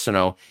Manny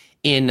Arsenault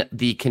in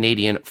the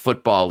Canadian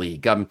Football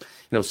League.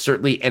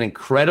 Certainly an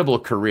incredible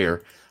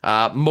career,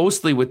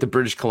 mostly with the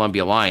British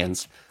Columbia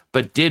Lions,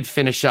 but did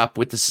finish up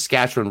with the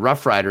Saskatchewan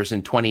Roughriders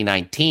in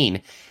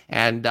 2019.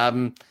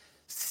 And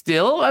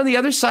still on the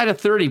other side of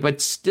 30,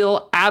 but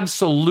still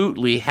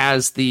absolutely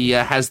has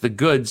the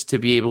goods to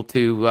be able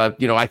to,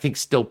 I think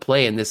still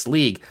play in this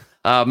league.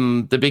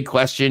 The big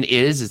question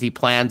is he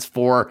plans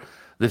for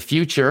the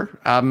future,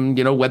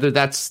 whether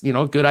that's,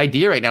 a good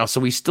idea right now. So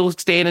he's still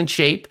staying in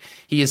shape.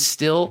 He is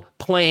still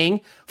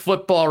playing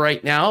football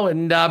right now.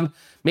 And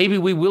maybe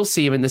we will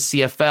see him in the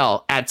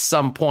CFL at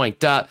some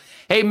point.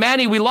 Hey,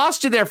 Manny, we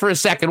lost you there for a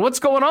second. What's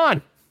going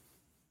on?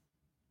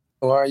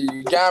 Well,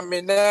 you got me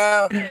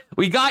now.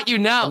 We got you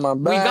now.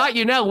 We got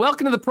you now.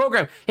 Welcome to the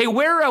program. Hey,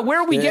 where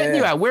are we getting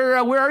you at? Where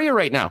are you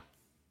right now?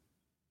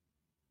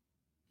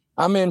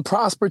 I'm in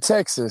Prosper,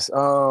 Texas,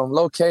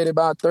 located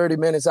about 30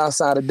 minutes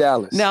outside of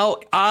Dallas. Now,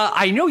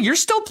 I know you're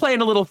still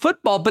playing a little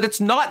football, but it's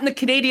not in the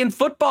Canadian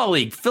Football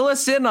League. Fill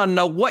us in on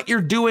what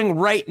you're doing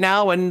right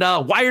now and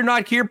why you're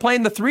not here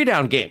playing the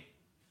 3-down game.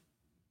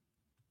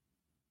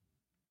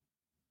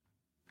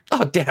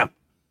 Oh, damn.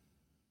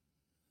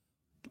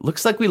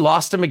 Looks like we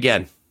lost him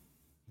again.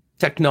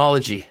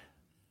 Technology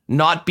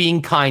not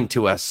being kind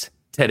to us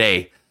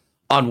today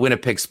on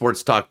Winnipeg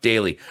Sports Talk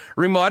Daily.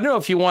 Remo, I don't know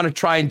if you want to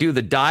try and do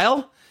the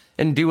dial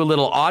and do a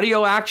little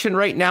audio action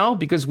right now,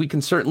 because we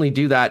can certainly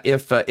do that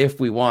if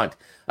we want.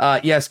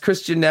 Yes,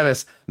 Christian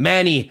Nevis,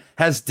 Manny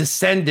has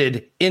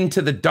descended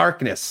into the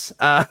darkness.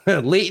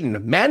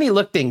 Leighton, Manny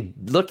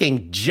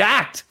looking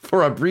jacked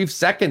for a brief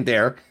second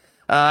there.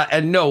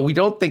 And no, we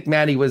don't think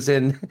Manny was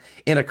in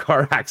a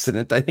car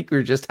accident. I think we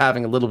were just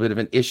having a little bit of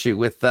an issue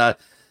with I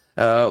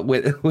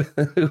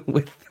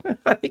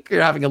think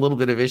you're having a little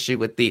bit of issue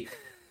with the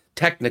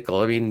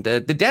technical. I mean, the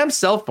damn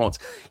cell phones.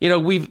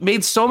 We've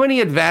made so many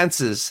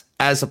advances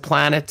as a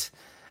planet,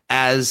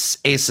 as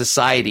a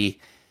society,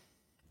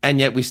 and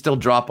yet we still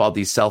drop all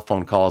these cell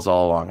phone calls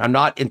all along. I'm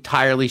not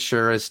entirely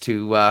sure as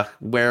to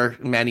where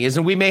Manny is,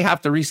 and we may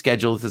have to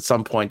reschedule it at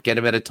some point, get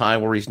him at a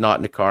time where he's not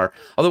in the car.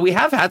 Although we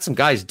have had some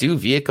guys do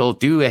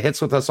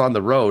hits with us on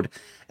the road,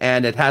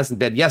 and it hasn't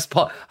been. Yes,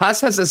 Paul Huss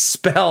has a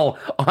spell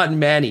on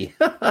Manny.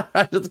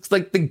 It looks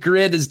like the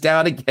grid is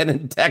down again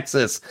in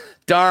Texas.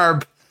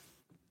 Darb.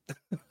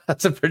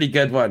 That's a pretty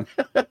good one.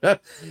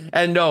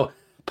 And no,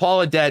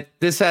 Paul Audette,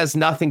 this has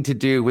nothing to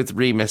do with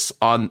Remus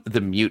on the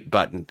mute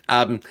button.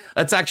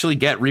 Let's actually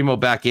get Remo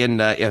back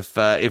in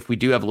if we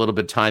do have a little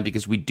bit of time,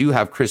 because we do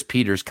have Chris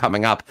Peters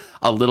coming up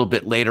a little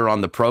bit later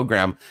on the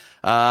program.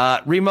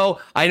 Remo,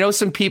 I know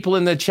some people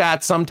in the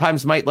chat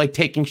sometimes might like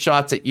taking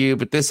shots at you,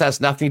 but this has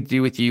nothing to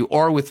do with you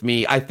or with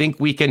me. I think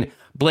we can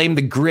blame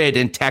the grid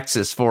in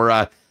Texas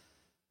for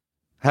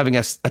having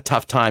a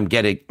tough time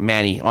getting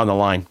Manny on the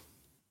line.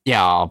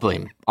 Yeah, I'll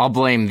blame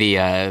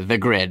the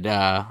grid.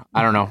 I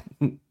don't know,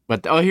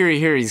 but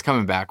here he's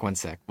coming back. One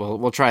sec.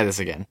 We'll try this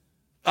again.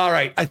 All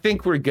right, I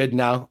think we're good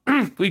now.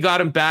 We got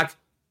him back.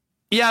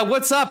 Yeah,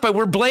 what's up?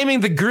 We're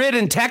blaming the grid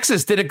in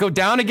Texas. Did it go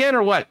down again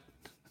or what?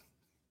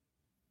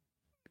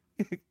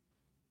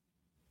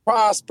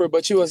 Prosper,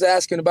 but you was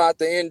asking about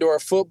the indoor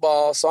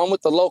football. So I'm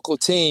with the local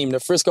team, the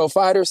Frisco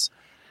Fighters.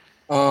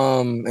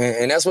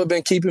 And that's what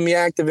been keeping me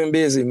active and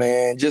busy,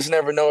 man. Just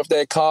never know if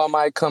that call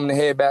might come to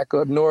head back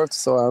up north.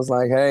 So I was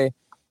like, hey,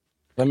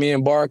 let me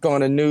embark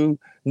on a new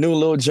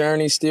little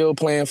journey, still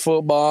playing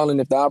football. And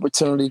if the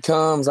opportunity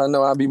comes, I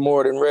know I'll be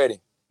more than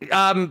ready.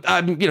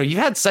 You've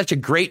had such a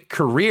great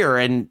career,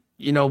 and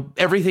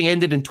everything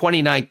ended in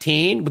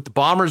 2019 with the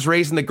Bombers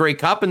raising the Grey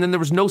Cup, and then there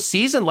was no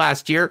season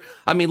last year.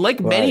 I mean, like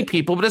many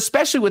people, but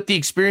especially with the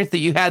experience that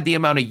you had, the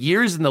amount of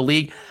years in the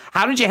league,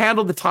 how did you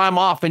handle the time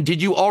off? And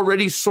did you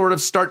already sort of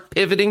start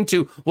pivoting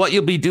to what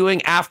you'll be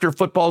doing after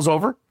football's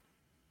over?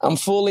 I'm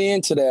fully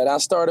into that. I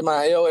started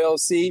my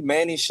LLC,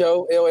 Manny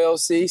Show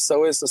LLC.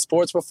 So it's a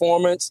sports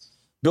performance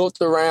built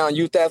around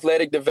youth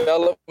athletic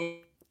development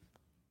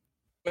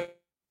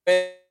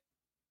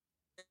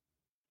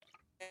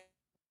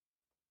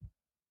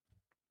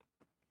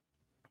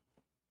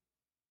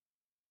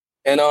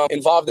and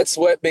involved. That's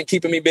what been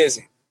keeping me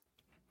busy.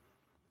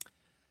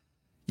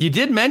 You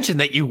did mention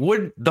that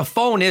the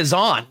phone is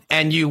on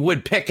and you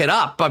would pick it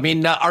up. I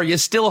mean, are you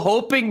still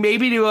hoping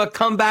maybe to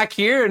come back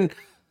here and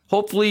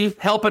hopefully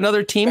help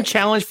another team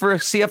challenge for a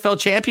CFL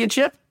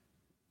championship?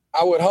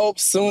 I would hope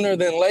sooner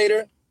than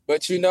later,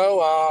 but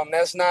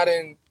that's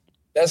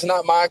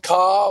not my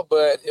call.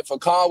 But if a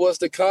call was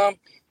to come,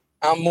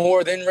 I'm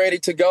more than ready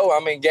to go.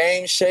 I'm in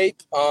game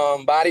shape,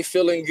 body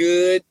feeling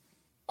good.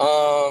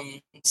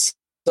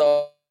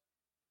 So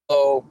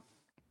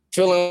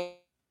feeling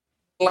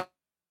like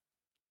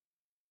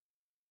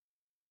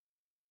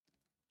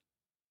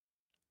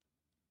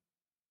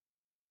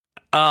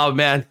Oh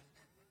man,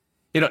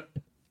 you know,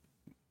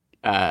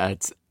 I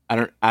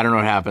don't know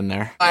what happened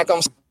there. Like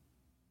I'm still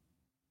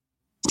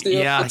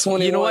yeah.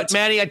 21. You know what,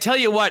 Manny? I tell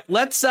you what.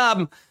 Let's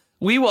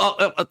we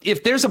will.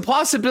 If there's a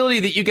possibility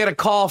that you get a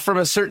call from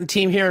a certain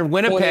team here in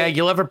Winnipeg,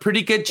 you'll have a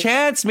pretty good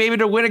chance maybe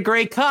to win a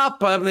Grey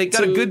Cup. They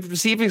got a good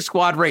receiving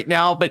squad right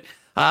now, but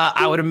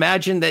I would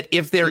imagine that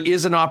if there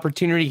is an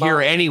opportunity here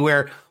or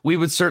anywhere, we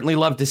would certainly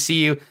love to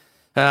see you.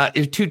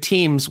 Two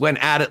teams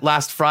went at it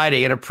last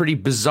Friday in a pretty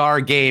bizarre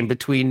game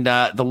between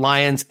the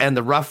Lions and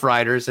the Rough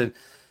Riders. And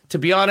to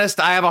be honest,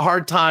 I have a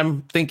hard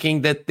time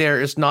thinking that there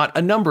is not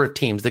a number of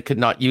teams that could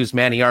not use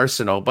Manny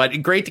Arsenault.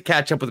 But great to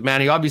catch up with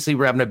Manny. Obviously,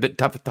 we're having a bit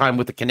tough time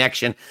with the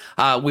connection.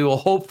 We will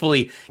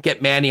hopefully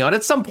get Manny on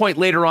at some point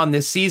later on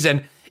this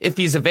season if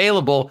he's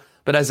available.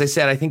 But as I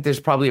said, I think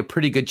there's probably a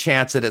pretty good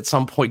chance that at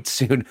some point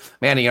soon,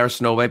 Manny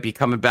Arsenault might be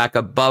coming back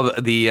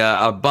above the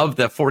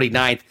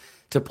 49th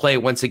to play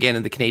once again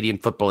in the Canadian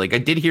Football League. I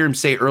did hear him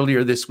say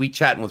earlier this week,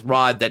 chatting with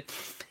Rod, that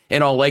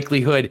in all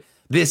likelihood,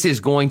 this is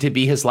going to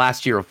be his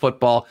last year of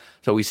football.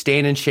 So he's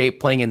staying in shape,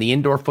 playing in the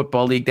Indoor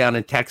Football League down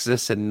in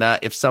Texas. And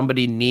if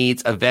somebody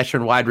needs a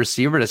veteran wide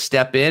receiver to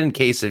step in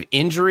case of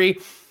injury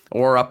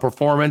or a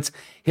performance,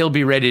 he'll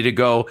be ready to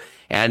go.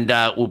 And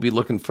we'll be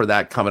looking for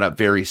that coming up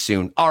very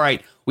soon. All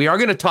right, we are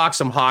going to talk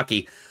some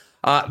hockey.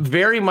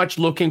 Very much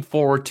looking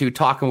forward to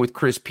talking with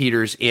Chris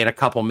Peters in a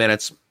couple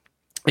minutes,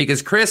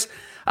 because Chris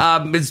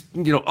is,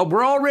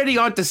 we're already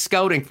on to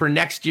scouting for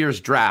next year's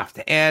draft.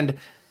 And,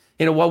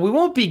 while we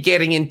won't be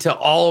getting into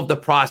all of the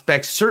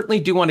prospects, certainly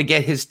do want to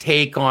get his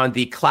take on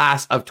the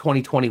class of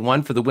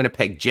 2021 for the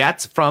Winnipeg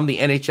Jets from the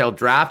NHL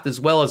draft, as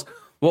well as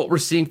what we're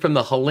seeing from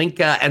the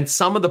Hlinka and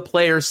some of the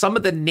players, some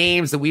of the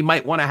names that we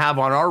might want to have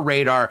on our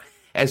radar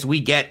as we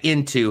get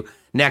into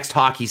next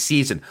hockey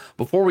season.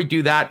 Before we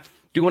do that,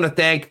 do want to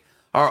thank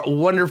our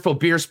wonderful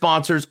beer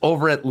sponsors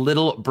over at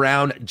Little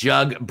Brown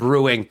Jug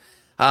Brewing.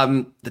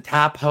 The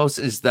tap house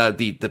is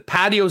the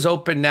patio's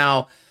open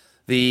now.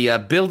 The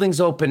building's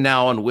open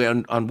now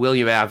on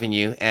William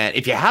Avenue. And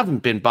if you haven't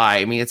been by,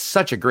 it's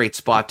such a great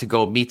spot to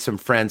go meet some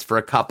friends for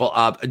a couple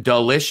of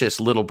delicious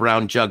Little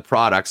Brown Jug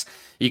products.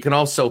 You can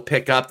also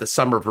pick up the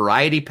summer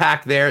variety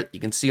pack there. You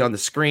can see on the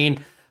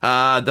screen.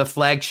 The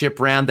flagship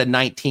brand, the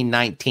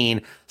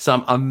 1919,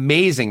 some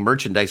amazing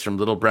merchandise from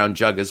Little Brown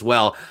Jug as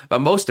well.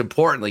 But most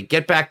importantly,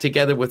 get back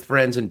together with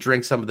friends and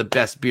drink some of the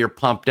best beer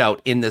pumped out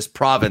in this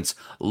province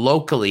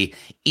locally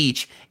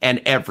each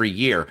and every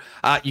year.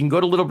 You can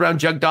go to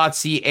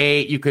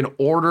littlebrownjug.ca. You can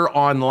order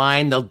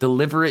online. They'll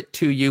deliver it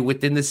to you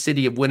within the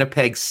city of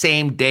Winnipeg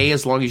same day,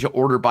 as long as you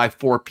order by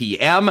 4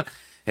 p.m.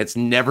 It's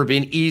never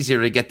been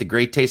easier to get the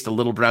great taste of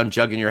Little Brown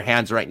Jug in your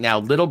hands right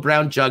now.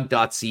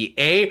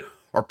 littlebrownjug.ca.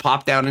 or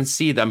pop down and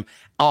see them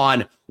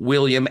on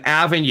William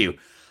Avenue.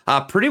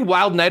 Pretty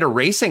wild night of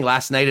racing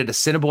last night at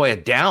Assiniboia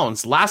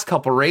Downs. Last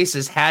couple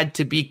races had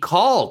to be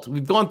called.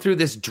 We've gone through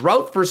this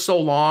drought for so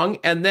long,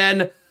 and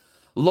then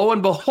lo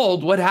and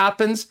behold, what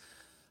happens?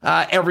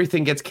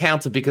 Everything gets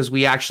canceled because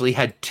we actually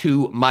had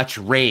too much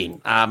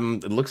rain.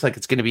 It looks like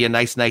it's going to be a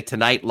nice night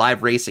tonight.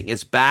 Live racing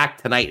is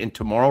back tonight and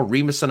tomorrow.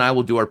 Remus and I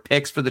will do our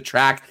picks for the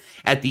track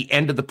at the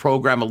end of the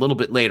program a little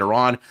bit later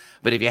on.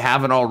 But if you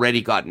haven't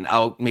already gotten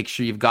out, make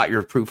sure you've got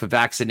your proof of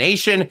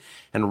vaccination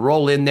and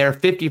roll in there.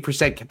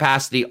 50%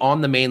 capacity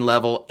on the main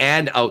level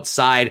and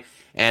outside.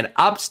 And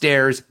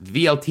upstairs,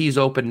 VLT's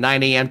open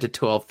 9 a.m. to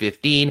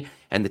 12:15.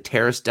 And the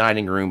terrace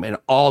dining room and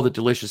all the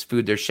delicious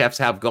food their chefs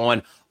have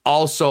going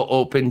also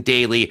open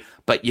daily,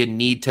 but you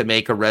need to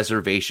make a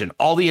reservation.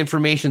 All the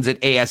information's at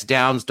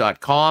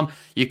asdowns.com.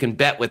 You can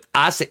bet with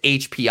us at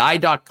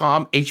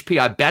hpi.com,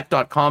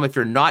 hpibet.com if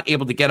you're not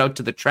able to get out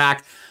to the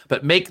track,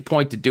 but make the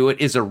point to do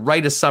it. Is a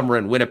rite of summer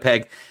in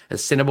Winnipeg.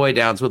 Assiniboia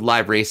Downs with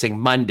live racing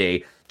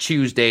Monday,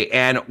 Tuesday,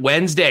 and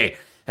Wednesday.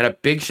 And a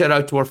big shout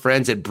out to our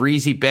friends at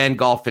Breezy Bend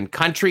Golf and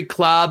Country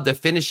Club. The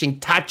finishing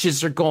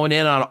touches are going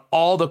in on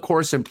all the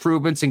course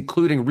improvements,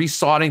 including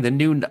resodding the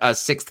new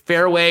 6th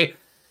fairway.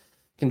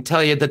 Can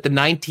tell you that the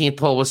 19th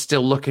hole was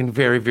still looking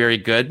very, very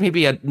good.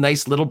 Maybe a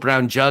nice Little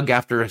Brown Jug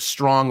after a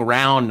strong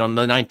round on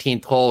the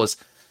 19th hole is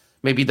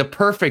maybe the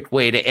perfect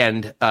way to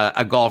end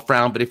a golf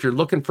round. But if you're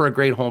looking for a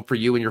great home for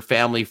you and your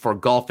family for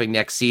golfing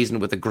next season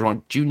with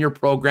a junior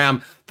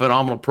program,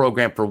 phenomenal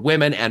program for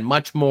women, and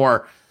much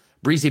more,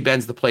 Breezy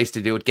Bend's the place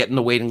to do it. Get in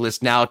the waiting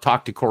list now.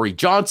 Talk to Corey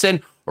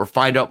Johnson or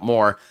find out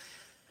more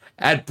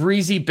at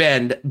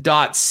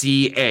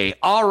breezybend.ca.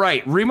 All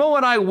right, Remo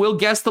and I will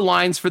guess the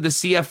lines for the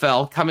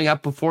CFL coming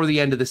up before the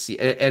end of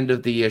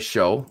the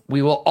show.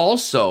 We will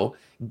also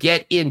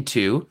get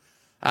into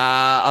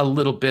a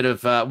little bit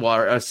of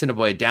our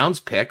Assiniboia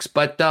Downs picks,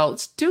 but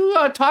let's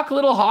talk a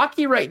little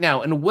hockey right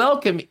now and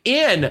welcome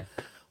in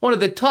one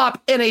of the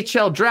top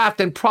NHL draft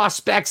and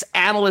prospects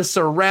analysts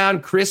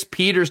around, Chris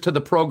Peters, to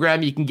the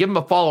program. You can give him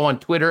a follow on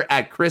Twitter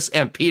at Chris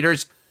M.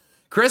 Peters.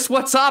 Chris,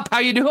 what's up? How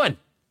you doing?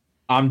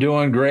 I'm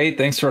doing great.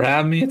 Thanks for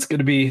having me. It's good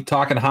to be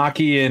talking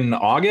hockey in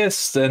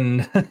August,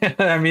 and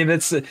I mean,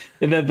 it's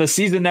the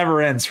season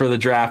never ends for the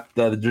draft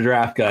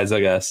guys, I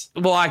guess.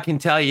 Well, I can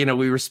tell you,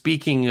 we were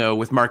speaking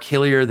with Mark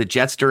Hillier, the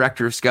Jets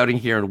director of scouting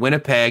here in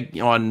Winnipeg,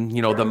 on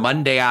the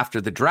Monday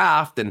after the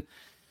draft, and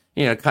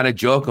kind of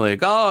jokingly, like,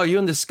 "Oh, you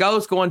and the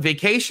scouts go on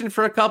vacation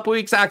for a couple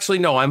weeks?" Actually,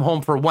 no, I'm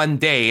home for 1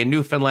 day in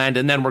Newfoundland,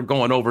 and then we're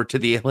going over to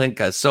the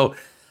Hlinka. So,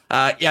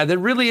 there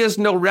really is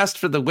no rest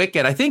for the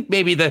wicked. I think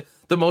maybe the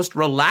most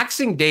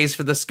relaxing days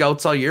for the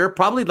scouts all year,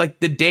 probably like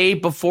the day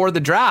before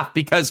the draft,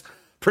 because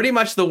pretty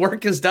much the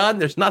work is done.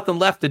 There's nothing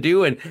left to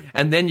do.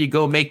 And then you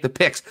go make the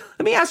picks.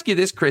 Let me ask you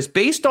this, Chris,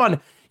 based on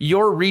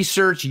your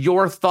research,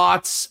 your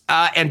thoughts,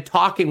 and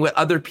talking with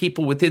other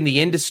people within the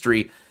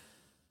industry,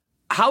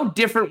 how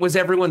different was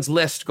everyone's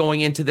list going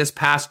into this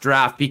past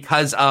draft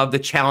because of the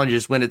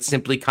challenges when it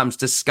simply comes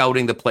to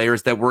scouting the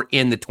players that were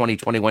in the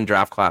 2021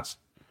 draft class?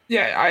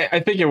 Yeah, I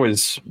think it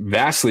was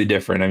vastly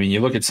different. I mean, you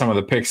look at some of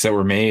the picks that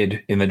were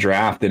made in the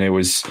draft, and it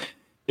was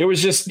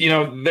just,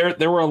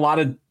 there were a lot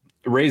of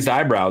raised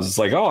eyebrows. It's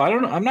like, oh, I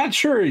don't know, I'm not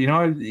sure.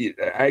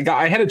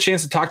 I had a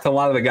chance to talk to a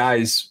lot of the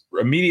guys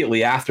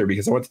immediately after,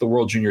 because I went to the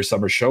World Junior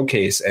Summer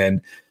Showcase,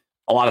 and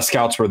a lot of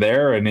scouts were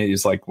there, and it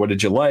was like, what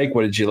did you like?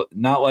 What did you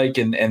not like?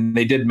 And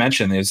they did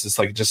mention, it's just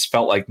like, it just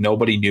felt like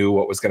nobody knew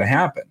what was going to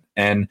happen.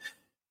 And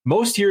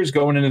most years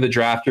going into the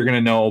draft, you're going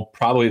to know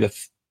probably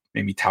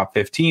maybe top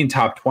 15,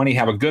 top 20,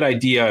 have a good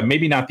idea,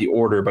 maybe not the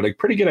order, but a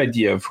pretty good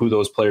idea of who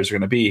those players are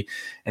going to be.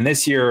 And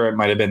this year it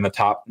might've been the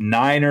top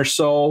 9 or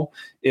so,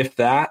 if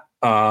that.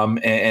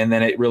 And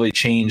then it really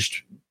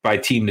changed by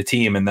team to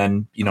team. And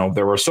then,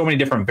 there were so many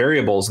different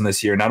variables in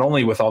this year, not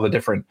only with all the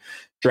different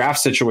draft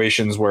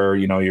situations where,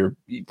 your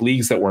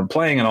leagues that weren't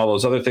playing and all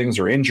those other things,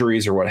 or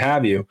injuries or what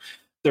have you.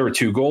 There were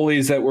 2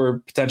 goalies that were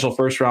potential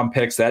first round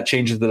picks. That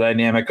changes the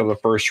dynamic of the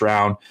first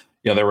round.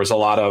 There was a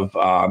lot of,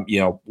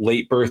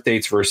 late birth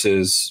dates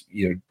versus,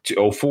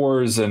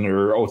 04s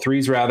or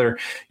 03s rather,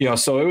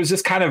 so it was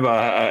just kind of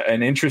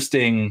an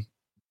interesting,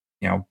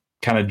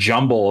 kind of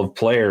jumble of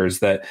players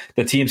that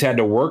the teams had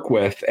to work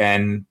with.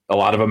 And a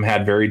lot of them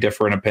had very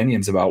different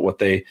opinions about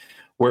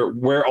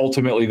where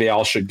ultimately they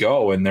all should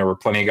go. And there were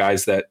plenty of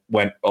guys that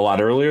went a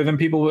lot earlier than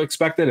people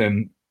expected,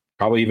 and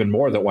probably even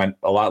more that went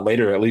a lot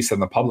later, at least than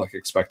the public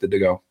expected to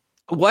go.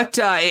 What,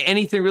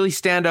 anything really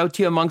stand out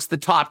to you amongst the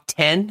top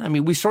 10? I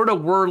mean, we sort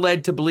of were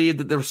led to believe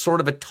that there was sort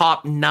of a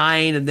top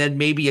 9 and then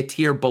maybe a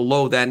tier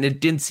below that. And it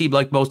didn't seem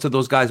like most of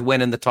those guys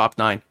went in the top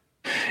 9.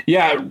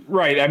 Yeah,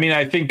 right. I mean,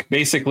 I think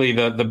basically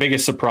the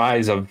biggest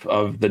surprise of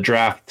the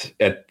draft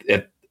at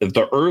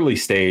the early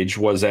stage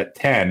was at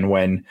 10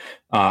 when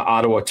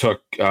Ottawa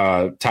took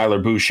Tyler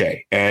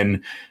Boucher,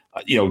 and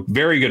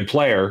very good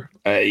player.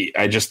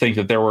 I just think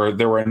that there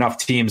were enough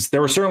teams. There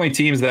were certainly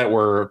teams that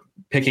were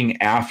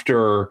picking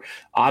after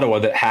Ottawa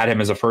that had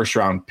him as a first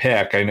round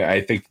pick.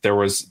 I think there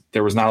was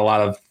not a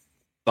lot of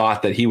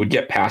thought that he would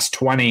get past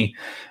 20,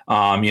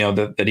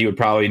 that he would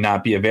probably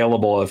not be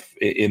available if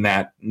in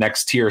that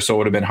next tier. So it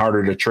would have been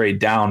harder to trade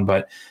down.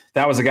 But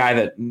that was a guy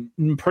that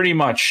pretty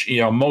much,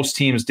 most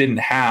teams didn't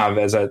have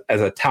as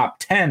a top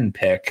 10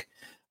 pick.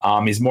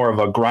 He's more of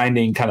a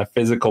grinding kind of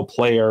physical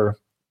player,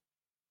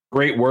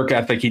 great work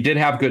ethic. He did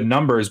have good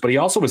numbers, but he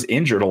also was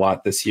injured a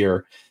lot this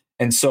year.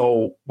 And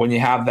so when you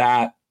have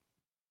that,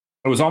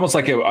 it was almost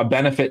like a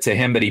benefit to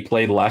him that he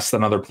played less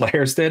than other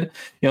players did.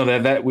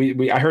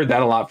 I heard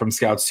that a lot from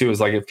scouts too. Is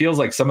like, it feels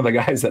like some of the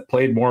guys that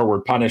played more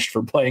were punished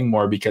for playing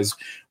more because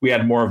we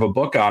had more of a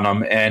book on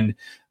them. And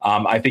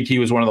I think he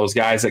was one of those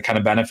guys that kind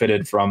of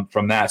benefited from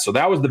that. So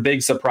that was the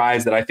big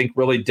surprise that I think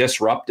really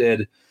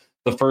disrupted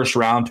the first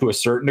round to a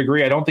certain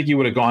degree. I don't think he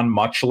would have gone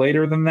much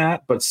later than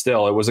that, but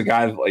still, it was a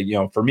guy,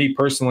 for me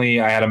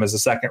personally, I had him as a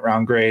second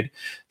round grade.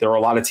 There were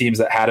a lot of teams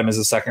that had him as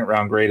a second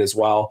round grade as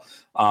well.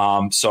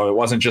 So it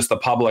wasn't just the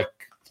public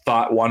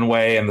thought one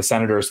way and the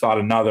Senators thought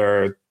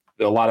another.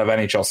 A lot of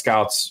NHL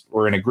scouts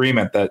were in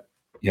agreement that,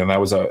 that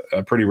was a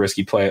pretty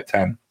risky play at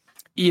 10.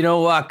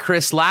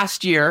 Chris,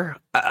 last year,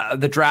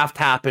 the draft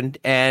happened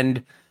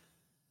and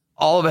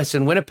all of us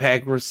in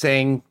Winnipeg were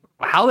saying,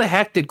 how the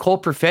heck did Cole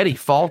Perfetti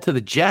fall to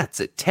the Jets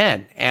at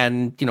 10?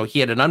 And, he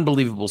had an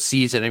unbelievable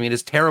season. I mean,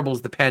 as terrible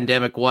as the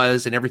pandemic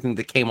was and everything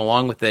that came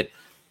along with it,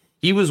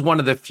 he was one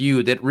of the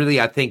few that really,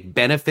 I think,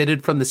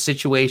 benefited from the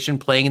situation,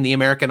 playing in the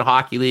American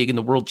Hockey League and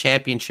the World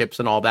Championships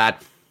and all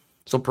that.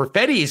 So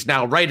Perfetti is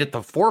now right at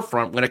the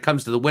forefront when it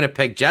comes to the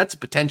Winnipeg Jets,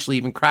 potentially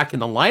even cracking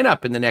the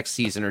lineup in the next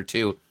season or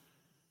two.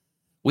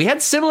 We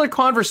had similar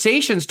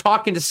conversations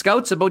talking to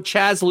scouts about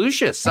Chaz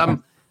Lucius.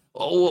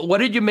 What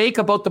did you make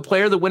about the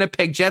player the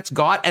Winnipeg Jets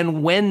got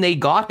and when they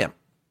got him?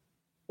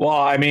 Well,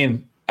 I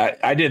mean,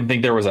 I didn't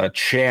think there was a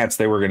chance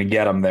they were going to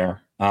get him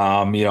there.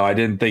 I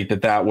didn't think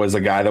that was a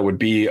guy that would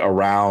be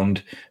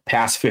around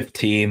past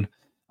 15.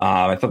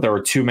 I thought there were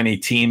too many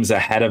teams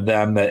ahead of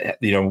them that,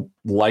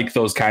 like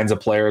those kinds of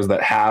players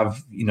that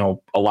have,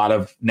 a lot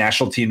of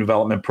national team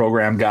development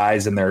program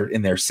guys in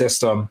their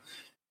system.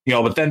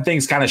 But then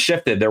things kind of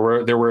shifted. There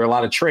were a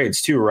lot of trades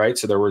too, right?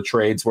 So there were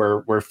trades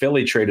where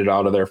Philly traded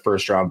out of their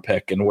first round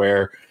pick and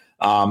where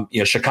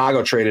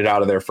Chicago traded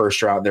out of their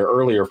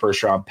earlier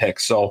first round pick.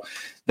 So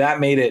that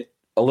made it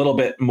a little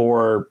bit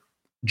more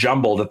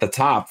jumbled at the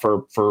top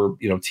for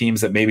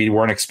teams that maybe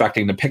weren't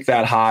expecting to pick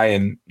that high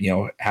and,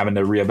 having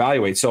to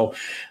reevaluate. So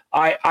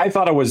I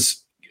thought it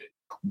was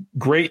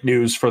great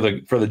news for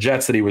the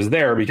Jets that he was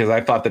there, because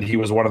I thought that he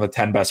was one of the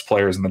 10 best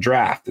players in the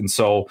draft. And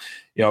so,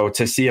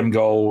 to see him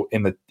go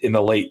in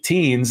the late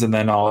teens and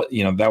then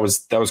that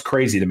was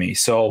crazy to me.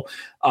 So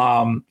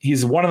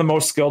he's one of the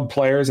most skilled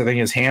players. I think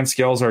his hand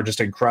skills are just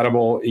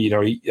incredible.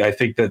 I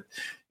think that,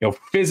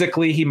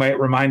 physically he might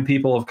remind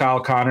people of Kyle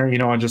Connor,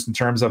 and just in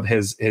terms of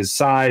his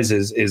size,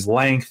 his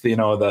length,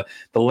 the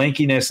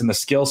lankiness and the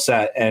skill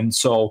set. And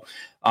so,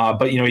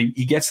 but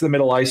he gets to the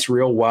middle ice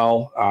real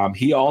well.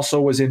 He also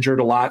was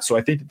injured a lot. So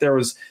I think that there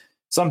was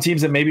some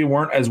teams that maybe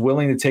weren't as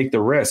willing to take the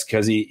risk,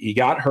 because he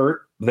got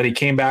hurt, then he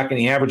came back and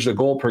he averaged a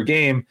goal per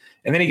game,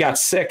 and then he got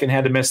sick and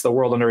had to miss the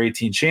World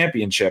Under-18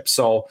 Championship.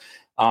 So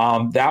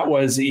that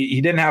was, he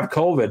didn't have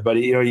COVID, but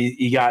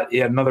he had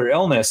another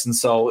illness. And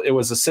so it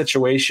was a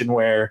situation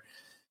where,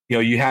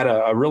 you had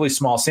a really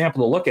small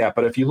sample to look at,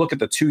 but if you look at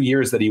the 2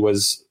 years that he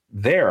was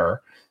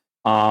there,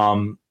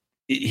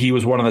 he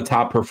was one of the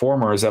top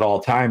performers at all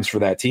times for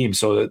that team.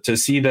 So to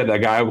see that a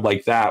guy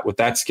like that, with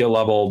that skill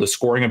level, the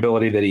scoring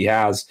ability that he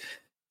has,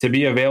 to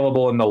be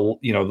available in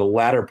the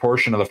latter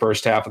portion of the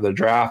first half of the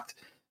draft,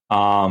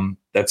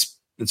 it's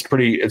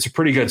a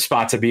pretty good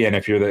spot to be in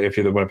if you're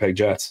the Winnipeg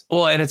Jets.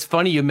 Well, and it's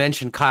funny you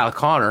mentioned Kyle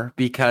Connor,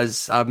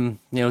 because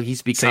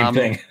he's become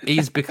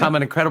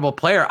an incredible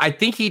player. I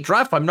think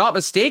if I'm not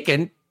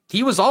mistaken,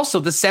 he was also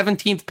the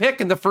 17th pick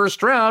in the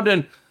first round,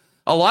 and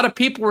a lot of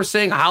people were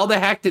saying, how the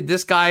heck did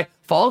this guy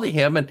fall to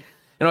him? And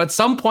at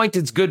some point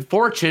it's good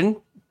fortune.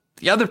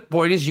 The other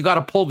point is you got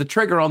to pull the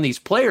trigger on these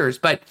players.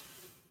 But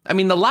I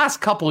mean, the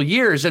last couple of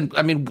years, and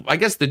I mean, I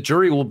guess the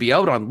jury will be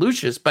out on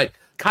Lucius, but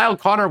Kyle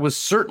Connor was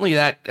certainly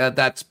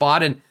that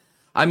spot. And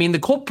I mean, the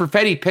Cole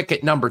Perfetti pick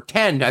at number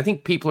 10, I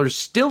think people are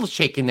still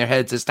shaking their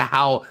heads as to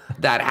how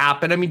that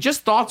happened. I mean,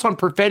 just thoughts on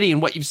Perfetti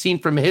and what you've seen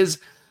from his,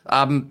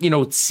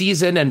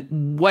 season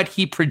and what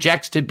he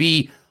projects to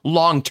be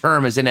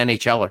long-term as an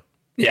NHLer.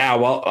 Yeah,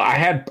 well, I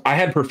had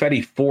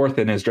Perfetti 4th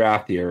in his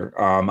draft year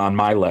on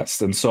my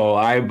list. And so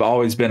I've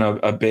always been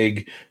a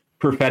big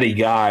Perfetti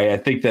guy. I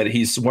think that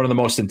he's one of the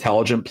most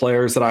intelligent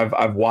players that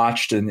I've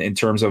watched in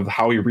terms of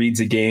how he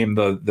reads a game,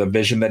 the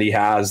vision that he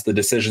has, the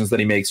decisions that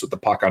he makes with the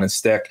puck on his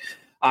stick.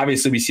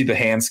 Obviously, we see the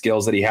hand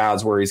skills that he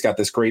has, where he's got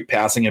this great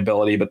passing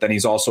ability, but then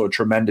he's also a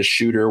tremendous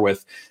shooter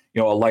with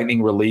a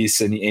lightning release,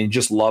 and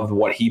just love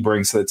what he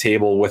brings to the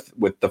table with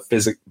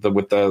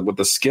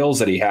the skills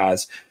that he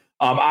has.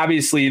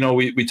 Obviously,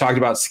 we talked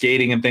about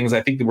skating and things.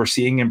 I think that we're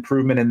seeing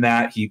improvement in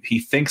that. He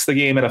thinks the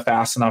game at a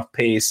fast enough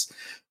pace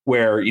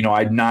where,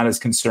 I'm not as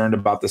concerned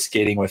about the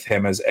skating with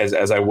him as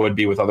I would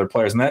be with other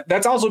players. And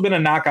that's also been a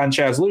knock on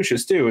Chaz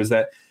Lucius too, is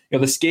that,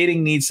 the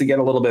skating needs to get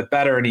a little bit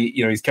better, and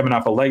he's coming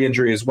off a leg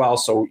injury as well.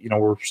 So,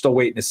 we're still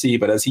waiting to see,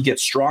 but as he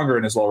gets stronger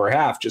in his lower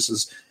half, just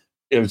as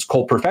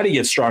Cole Perfetti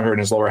gets stronger in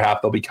his lower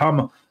half, they'll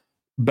become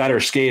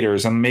better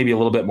skaters and maybe a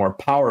little bit more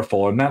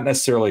powerful, and not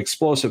necessarily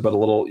explosive, but a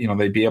little,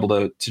 they'd be able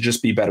to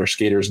just be better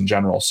skaters in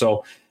general.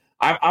 So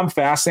I'm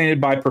fascinated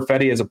by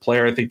Perfetti as a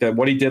player. I think that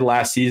what he did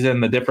last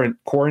season, the different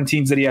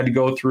quarantines that he had to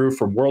go through,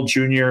 from World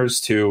Juniors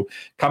to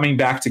coming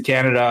back to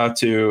Canada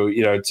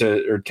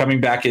to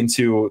coming back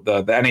into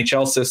the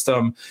NHL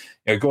system,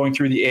 going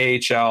through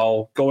the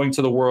AHL, going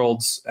to the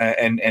Worlds,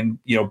 and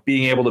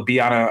being able to be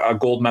on a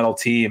gold medal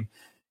team.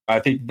 I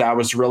think that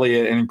was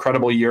really an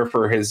incredible year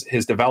for his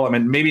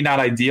development. Maybe not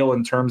ideal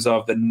in terms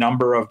of the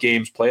number of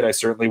games played. I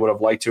certainly would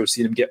have liked to have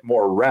seen him get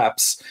more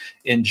reps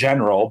in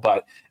general,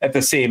 but at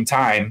the same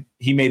time,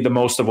 he made the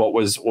most of what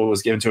was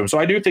given to him. So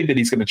I do think that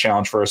he's going to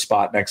challenge for a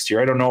spot next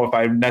year. I don't know if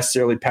I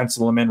necessarily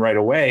pencil him in right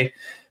away,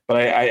 but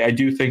I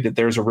do think that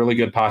there's a really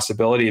good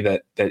possibility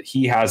that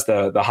he has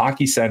the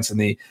hockey sense and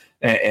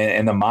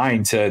the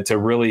mind to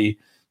really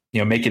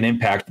make an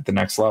impact at the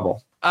next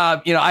level.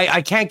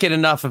 I can't get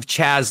enough of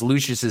Chaz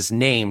Lucius's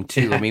name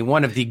too. I mean,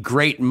 one of the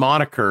great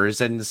monikers,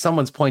 and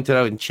someone's pointed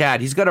out in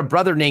chat, he's got a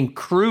brother named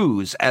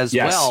Cruz as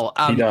well.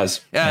 He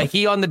does.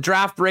 He on the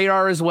draft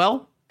radar as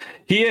well?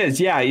 He is.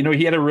 Yeah.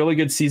 He had a really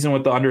good season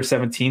with the under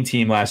 17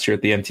 team last year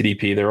at the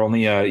NTDP. They're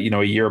only a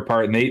year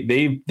apart, and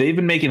they've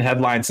been making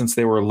headlines since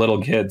they were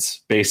little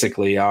kids,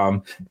 basically.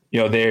 They're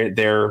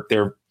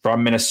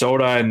from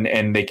Minnesota,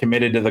 and they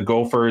committed to the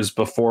Gophers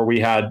before we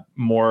had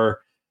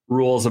more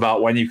rules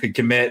about when you could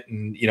commit,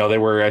 and they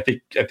were, I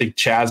think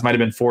Chaz might have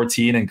been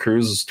 14 and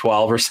Cruz was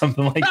 12 or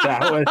something like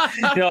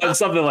that.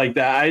 Something like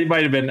that.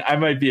 I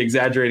might be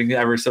exaggerating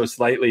ever so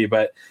slightly,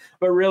 but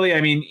really,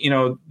 I mean,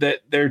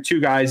 that they're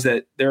two guys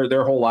that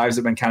their whole lives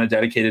have been kind of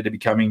dedicated to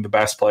becoming the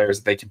best players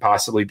that they can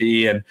possibly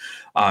be, and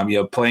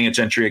playing at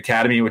Gentry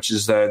Academy, which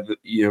is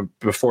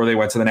before they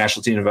went to the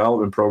National Team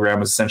Development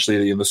Program, was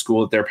essentially the school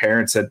that their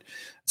parents had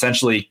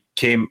essentially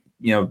came.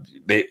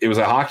 It was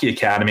a hockey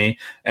academy,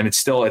 and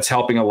it's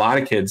helping a lot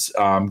of kids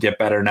get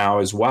better now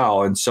as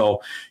well. And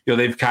so,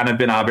 they've kind of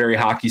been a very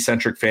hockey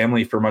centric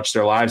family for much of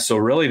their lives. So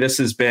really, this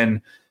has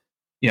been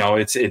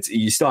it's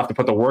you still have to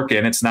put the work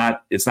in. It's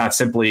not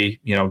simply,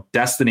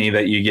 destiny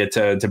that you get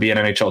to be an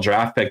NHL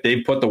draft pick.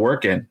 They've put the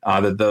work in,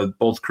 the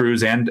both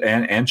Cruz and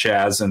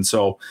Chaz. And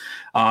so,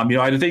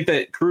 I think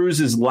that Cruz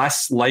is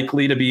less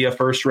likely to be a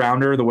first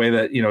rounder the way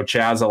that,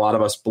 Chaz, a lot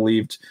of us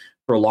believed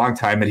for a long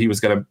time that he was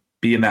going to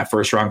be in that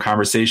first round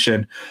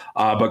conversation.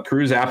 But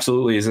Cruz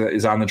absolutely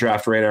is on the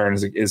draft radar and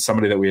is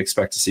somebody that we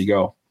expect to see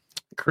go.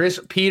 Chris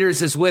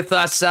Peters is with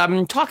us,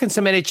 talking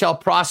some NHL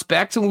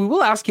prospects, and we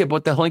will ask you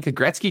about the Hlinka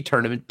Gretzky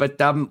tournament. But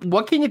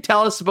what can you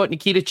tell us about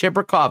Nikita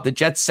Chibrikov, the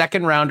Jets'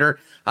 second rounder?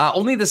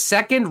 Only the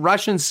second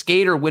Russian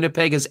skater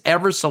Winnipeg has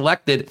ever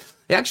selected.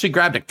 They actually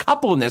grabbed a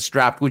couple in this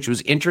draft, which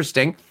was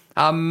interesting.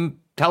 Tell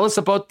us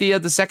about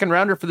the second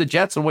rounder for the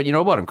Jets and what you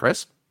know about him,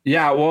 Chris.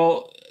 Yeah,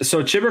 well,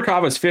 so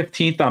Chibrikov was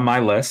 15th on my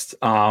list,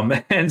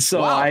 and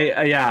so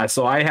wow.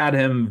 So I had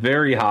him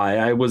very high.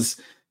 I was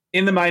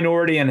in the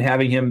minority and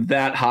having him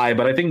that high,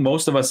 but I think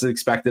most of us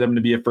expected him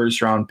to be a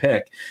first round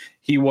pick.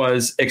 He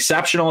was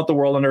exceptional at the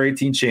World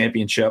Under-18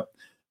 Championship,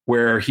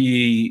 where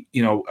he,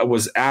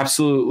 was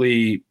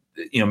absolutely,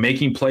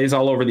 making plays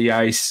all over the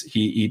ice.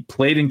 He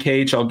played in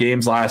KHL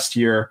games last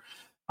year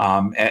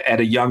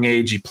at a young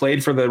age. He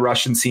played for the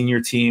Russian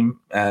senior team,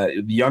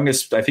 the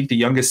youngest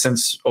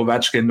since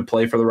Ovechkin to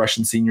play for the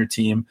Russian senior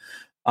team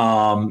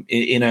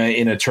in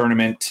a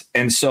tournament.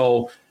 And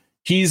so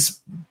he's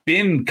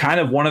been kind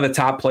of one of the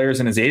top players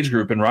in his age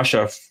group in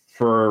Russia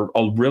for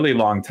a really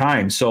long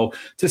time. So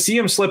to see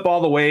him slip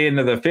all the way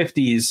into the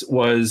 50s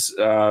was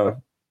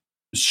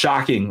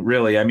shocking,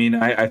 really. I mean,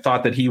 I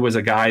thought that he was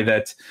a guy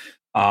that,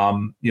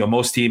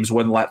 most teams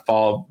wouldn't let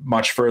fall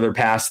much further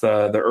past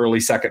the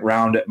early second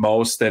round at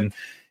most. And,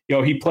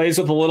 he plays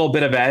with a little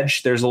bit of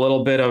edge. There's a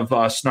little bit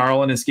of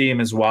snarl in his game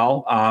as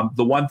well.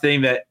 The one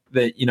thing that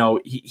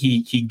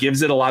he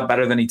gives it a lot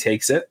better than he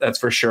takes it. That's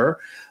for sure.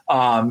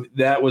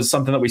 That was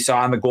something that we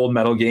saw in the gold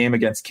medal game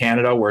against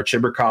Canada, where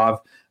Chibrikov,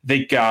 I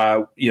think,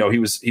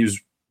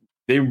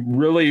 they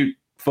really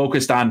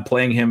focused on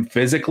playing him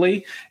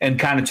physically and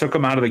kind of took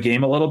him out of the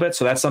game a little bit.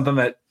 So that's something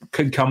that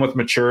could come with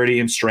maturity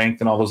and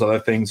strength and all those other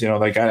things.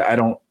 I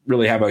don't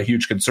really have a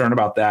huge concern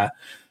about that.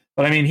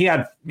 But I mean, he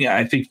had,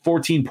 I think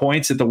 14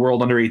 points at the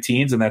World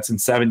Under-18s, and that's in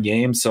 7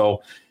 games.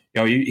 So,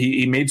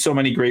 he made so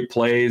many great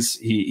plays.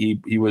 He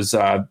was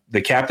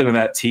the captain of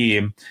that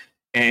team,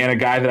 and a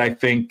guy that I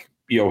think,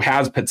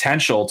 has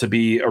potential to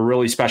be a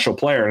really special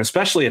player, and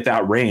especially at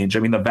that range. I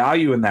mean, the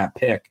value in that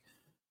pick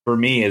for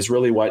me is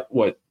really what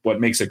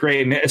makes it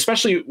great. And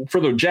especially for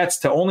the Jets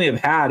to only have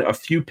had a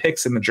few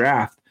picks in the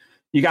draft,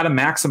 you got to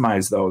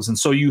maximize those. And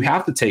so you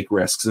have to take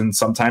risks. And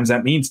sometimes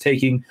that means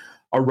taking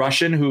a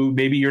Russian who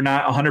maybe you're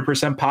not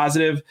 100%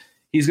 positive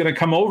he's going to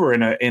come over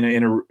in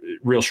a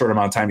real short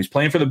amount of time. He's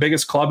playing for the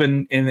biggest club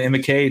in the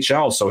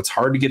KHL, so it's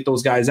hard to get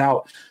those guys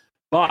out.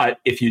 But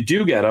if you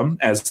do get them,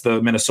 as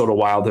the Minnesota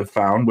Wild have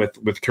found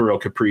with Kirill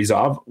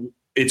Kaprizov,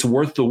 it's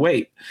worth the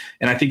wait.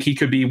 And I think he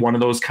could be one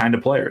of those kind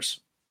of players.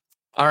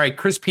 All right,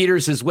 Chris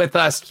Peters is with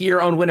us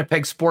here on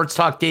Winnipeg Sports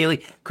Talk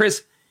Daily.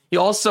 Chris, you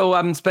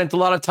also spent a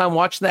lot of time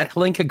watching that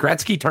Hlinka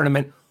Gretzky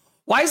tournament.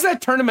 Why is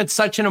that tournament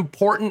such an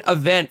important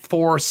event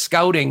for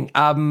scouting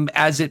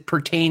as it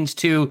pertains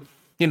to,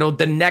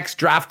 the next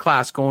draft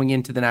class going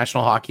into the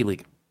National Hockey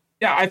League?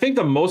 Yeah, I think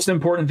the most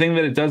important thing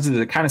that it does is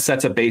it kind of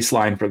sets a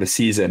baseline for the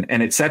season,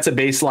 and it sets a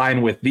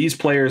baseline with these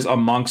players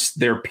amongst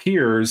their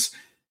peers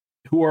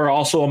who are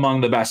also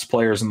among the best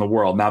players in the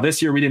world. Now, this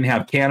year we didn't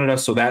have Canada,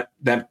 so that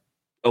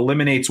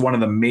eliminates one of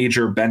the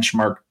major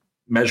benchmark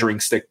measuring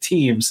stick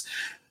teams,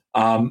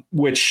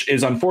 which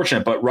is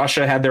unfortunate. But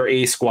Russia had their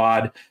A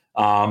squad.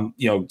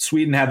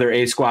 Sweden had their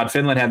A squad.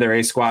 Finland had their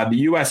A squad. The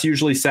U.S.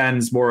 usually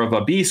sends more of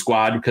a B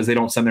squad because they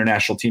don't send their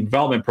national team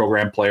development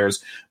program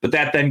players. But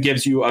that then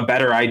gives you a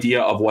better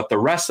idea of what the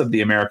rest of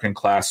the American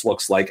class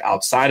looks like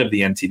outside of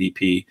the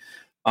NTDP.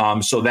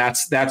 So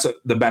that's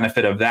the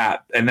benefit of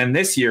that. And then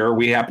this year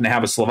we happen to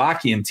have a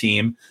Slovakian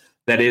team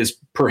that is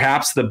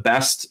perhaps the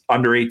best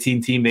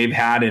under-18 team they've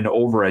had in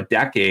over a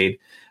decade.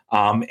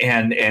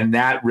 And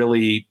that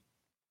really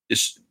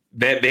is.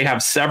 They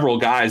have several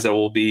guys that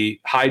will be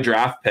high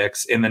draft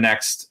picks in the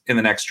next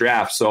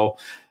draft. So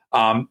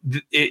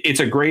it's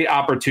a great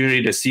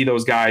opportunity to see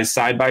those guys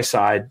side by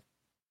side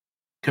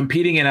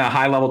competing in a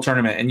high level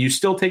tournament. And you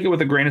still take it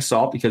with a grain of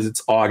salt because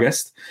it's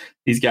August.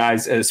 These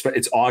guys,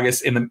 it's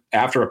August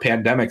after a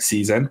pandemic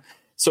season.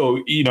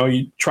 So,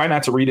 you try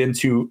not to read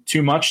into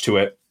too much to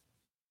it,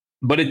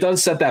 but it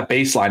does set that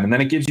baseline. And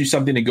then it gives you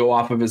something to go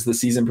off of as the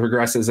season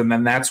progresses. And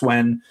then that's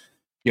when,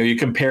 you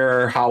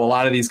compare how a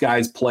lot of these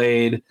guys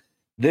played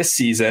this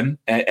season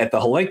at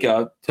the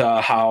Hlinka to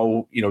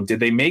how,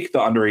 did they make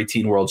the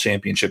under-18 World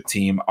Championship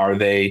team? Were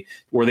they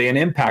an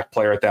impact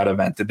player at that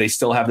event? Did they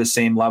still have the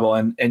same level?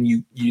 And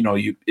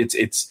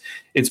it's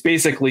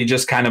basically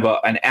just kind of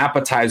an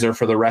appetizer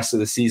for the rest of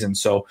the season.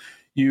 So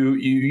you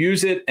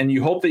use it and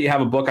you hope that you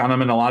have a book on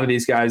them. And a lot of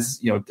these guys,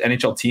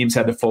 NHL teams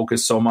had to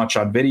focus so much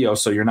on video,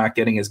 so you're not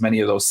getting as many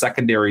of those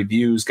secondary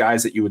views,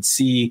 guys that you would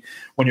see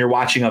when you're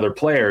watching other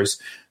players.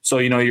 So,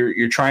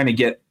 you're trying to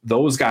get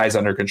those guys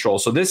under control.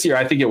 So this year,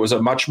 I think it was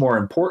a much more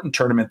important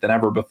tournament than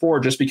ever before,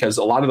 just because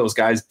a lot of those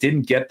guys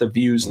didn't get the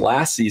views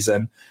last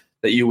season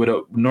that you would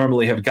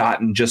normally have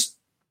gotten just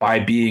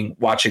by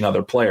watching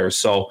other players.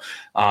 So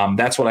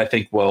that's what I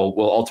think will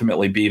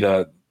ultimately be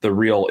the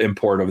real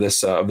import of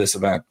this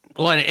event.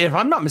 Well, and if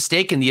I'm not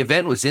mistaken, the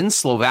event was in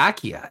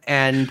Slovakia,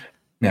 and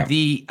yeah.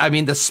 the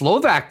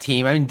Slovak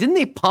team, didn't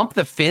they pump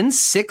the Finns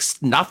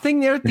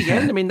 6-0 there at the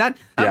end? That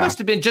must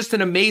have been just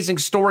an amazing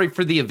story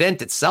for the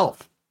event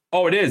itself.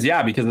 Oh, it is,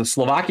 yeah, because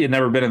Slovakia had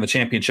never been in the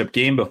championship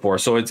game before.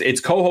 So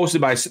it's co-hosted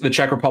by the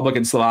Czech Republic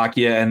and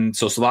Slovakia, and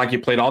so Slovakia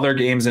played all their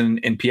games in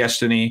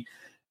Piešťany,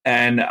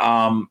 and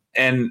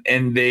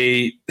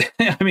they,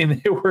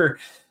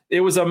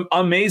 it was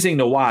amazing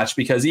to watch,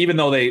 because even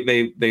though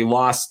they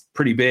lost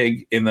pretty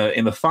big in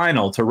the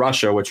final to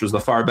Russia, which was the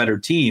far better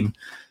team,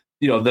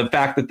 the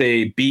fact that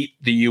they beat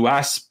the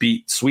US,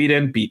 beat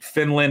Sweden, beat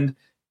Finland,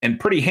 and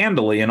pretty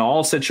handily in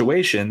all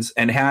situations,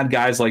 and had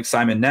guys like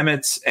Simon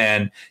Nemec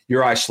and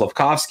Juraj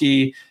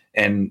Slafkovský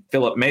and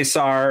Filip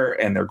Mesar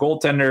and their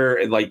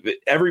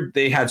goaltender,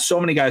 they had so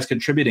many guys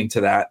contributing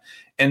to that.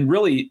 And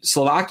really,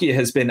 Slovakia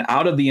has been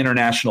out of the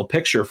international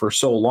picture for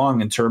so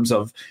long in terms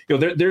of,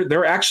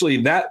 they're actually,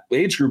 that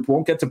age group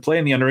won't get to play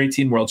in the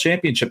Under-18 World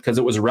Championship because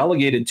it was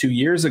relegated 2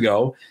 years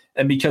ago.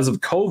 And because of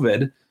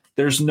COVID,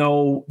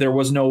 there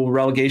was no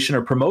relegation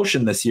or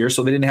promotion this year,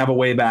 so they didn't have a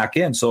way back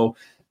in. So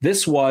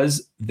this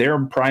was their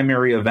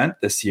primary event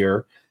this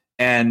year,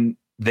 and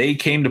they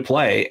came to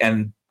play.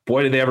 And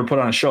boy, did they ever put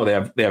on a show.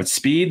 They have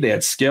speed, they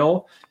had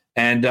skill,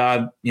 and they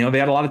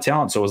had a lot of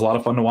talent. So it was a lot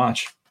of fun to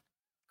watch.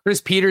 Chris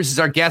Peters is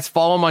our guest.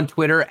 Follow him on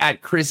Twitter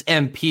at Chris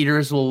M.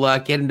 Peters. We'll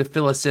get him to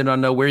fill us in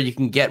on where you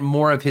can get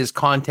more of his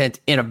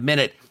content in a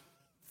minute.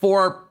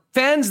 For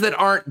fans that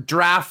aren't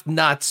draft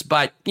nuts,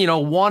 but,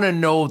 want to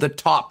know the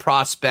top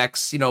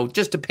prospects,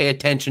 just to pay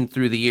attention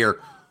through the year.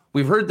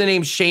 We've heard the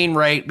name Shane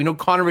Wright. We know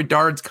Connor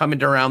Bedard's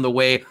coming around the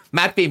way.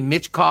 Matvei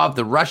Michkov,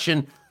 the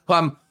Russian.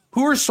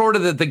 Who are sort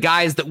of the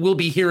guys that we'll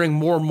be hearing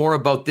more and more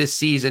about this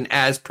season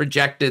as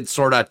projected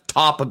sort of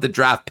top of the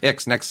draft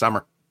picks next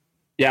summer?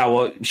 Yeah,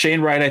 well,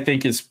 Shane Wright, I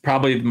think, is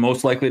probably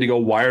most likely to go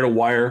wire to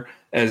wire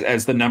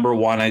as the number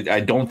one. I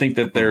don't think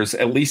that there's,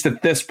 at least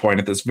at this point,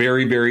 at this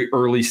very, very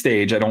early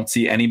stage, I don't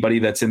see anybody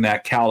that's in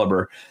that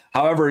caliber.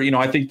 However,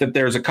 I think that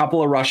there's a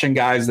couple of Russian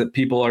guys that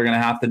people are going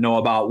to have to know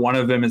about. One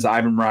of them is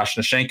Ivan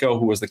Miroshnichenko,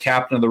 who was the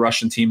captain of the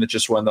Russian team that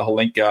just won the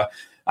Holinka.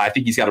 I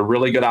think he's got a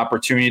really good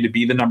opportunity to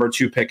be the number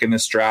 2 pick in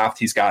this draft.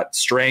 He's got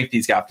strength,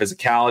 he's got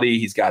physicality,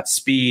 he's got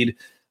speed,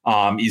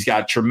 he's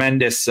got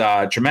tremendous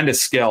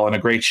skill and a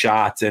great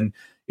shot. And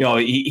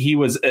he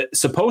was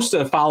supposed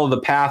to follow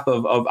the path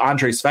of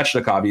Andrei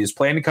Svechnikov. He was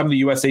planning to come to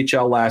the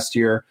USHL last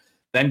year,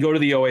 then go to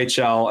the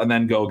OHL, and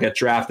then go get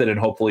drafted and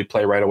hopefully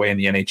play right away in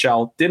the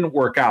NHL. Didn't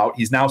work out.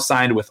 He's now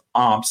signed with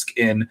Omsk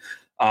in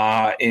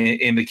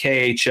the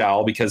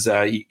KHL because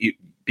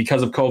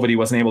of COVID, he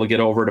wasn't able to get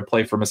over to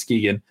play for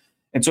Muskegon.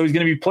 And so he's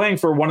going to be playing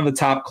for one of the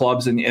top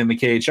clubs in the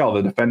KHL,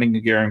 the defending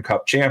Gagarin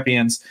Cup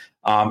champions.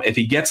 If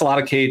he gets a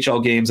lot of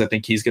KHL games, I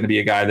think he's going to be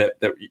a guy that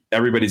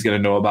everybody's going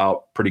to know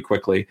about pretty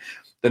quickly.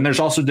 Then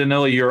there's also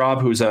Danila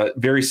Yurov, who's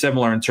very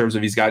similar in terms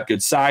of he's got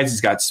good size,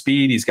 he's got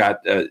speed, he's got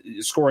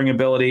scoring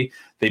ability.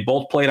 They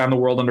both played on the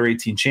World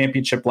Under-18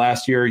 Championship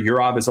last year.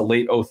 Yurov is a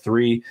late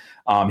 03.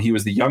 He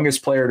was the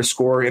youngest player to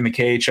score in the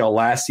KHL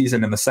last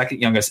season and the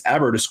second youngest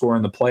ever to score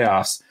in the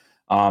playoffs.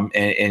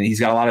 And he's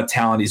got a lot of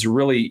talent. He's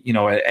really,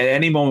 at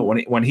any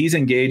moment when he's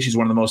engaged, he's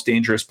one of the most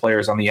dangerous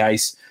players on the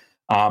ice.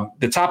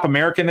 The top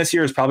American this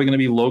year is probably going to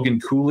be Logan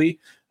Cooley,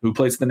 who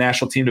plays the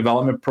National Team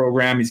Development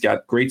Program. He's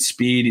got great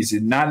speed. He's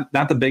not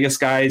the biggest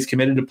guy. He's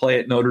committed to play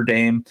at Notre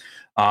Dame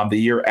the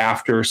year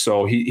after.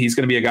 So he's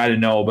going to be a guy to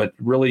know, but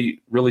really,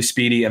 really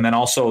speedy. And then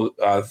also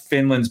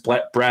Finland's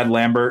Brad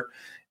Lambert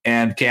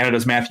and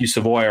Canada's Matthew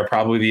Savoy are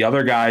probably the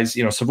other guys.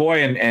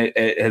 Savoy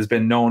has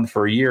been known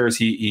for years.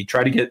 He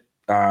tried to get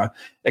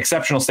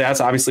exceptional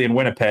stats, obviously in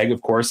Winnipeg,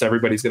 of course,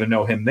 everybody's going to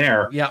know him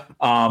there. Yeah.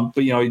 But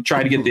he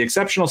tried to get the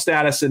exceptional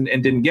status and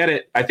didn't get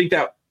it. I think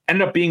that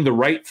ended up being the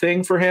right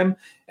thing for him.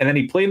 And then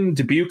he played in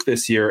Dubuque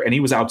this year, and he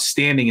was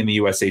outstanding in the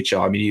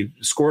USHL. He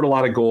scored a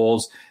lot of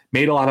goals,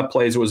 made a lot of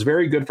plays. It was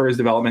very good for his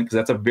development because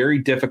that's a very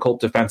difficult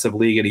defensive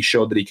league, and he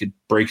showed that he could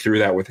break through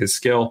that with his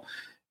skill.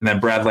 And then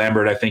Brad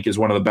Lambert, I think, is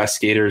one of the best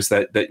skaters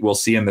that we'll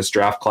see in this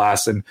draft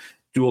class, and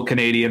dual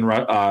Canadian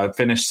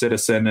Finnish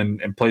citizen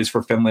and plays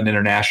for Finland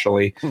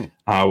internationally.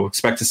 We'll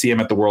expect to see him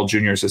at the World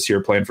Juniors this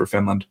year playing for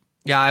Finland.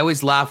 Yeah, I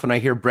always laugh when I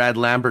hear Brad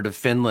Lambert of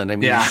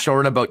Finland. He's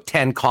short about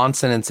 10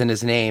 consonants in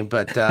his name,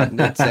 but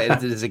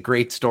it is a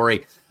great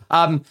story.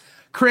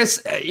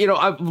 Chris,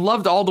 I've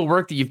loved all the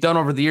work that you've done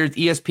over the years,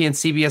 ESPN,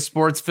 CBS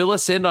Sports. Fill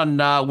us in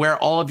on where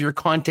all of your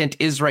content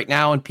is right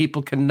now and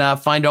people can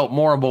find out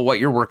more about what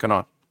you're working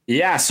on.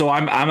 Yeah, so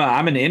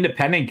I'm an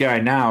independent guy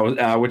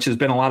now, which has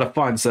been a lot of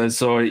fun.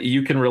 So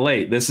you can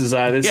relate. This is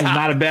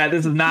not a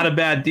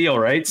bad deal,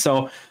 right?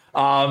 So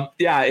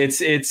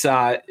it's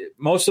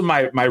most of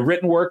my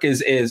written work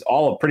is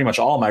pretty much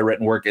all of my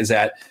written work is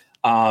at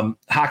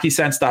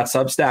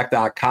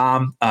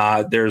hockeysense.substack.com.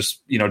 There's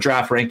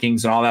draft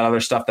rankings and all that other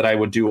stuff that I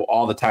would do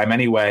all the time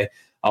anyway.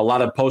 A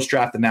lot of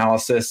post-draft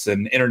analysis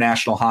and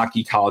international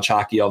hockey, college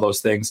hockey, all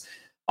those things.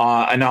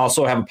 And I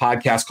also have a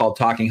podcast called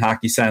Talking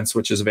Hockey Sense,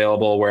 which is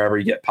available wherever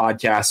you get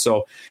podcasts.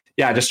 So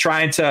yeah, just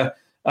trying to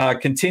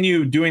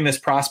continue doing this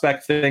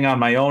prospect thing on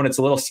my own. It's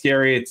a little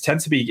scary.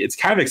 It's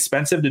kind of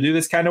expensive to do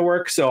this kind of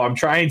work. So I'm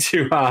trying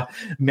to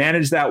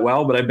manage that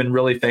well, but I've been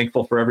really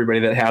thankful for everybody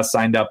that has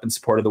signed up and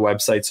supported the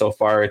website so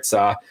far. It's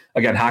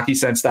again,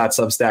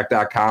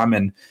 hockeysense.substack.com.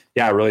 And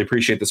yeah, I really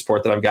appreciate the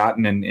support that I've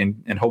gotten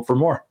and hope for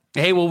more.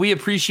 Hey, well, we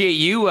appreciate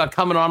you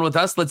coming on with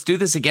us. Let's do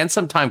this again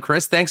sometime,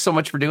 Chris. Thanks so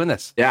much for doing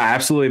this. Yeah,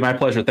 absolutely. My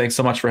pleasure. Thanks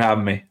so much for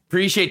having me.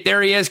 Appreciate.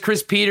 There he is,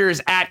 Chris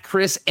Peters at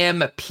Chris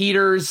M.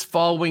 Peters,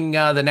 following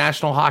the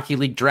National Hockey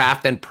League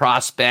draft and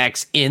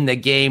prospects in the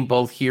game,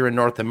 both here in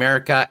North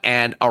America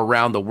and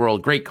around the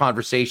world. Great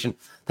conversation.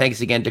 Thanks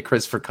again to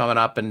Chris for coming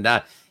up. And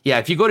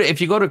if you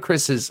go to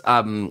Chris's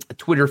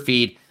Twitter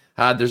feed,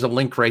 there's a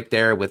link right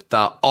there with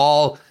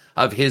all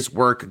of his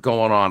work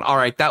going on. All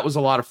right, that was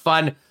a lot of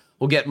fun.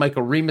 We'll get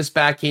Michael Remis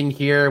back in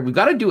here. We've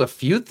got to do a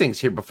few things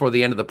here before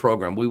the end of the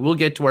program. We will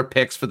get to our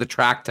picks for the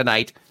track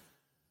tonight.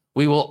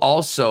 We will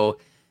also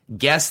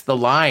guess the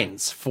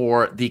lines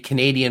for the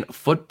Canadian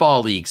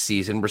Football League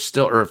season.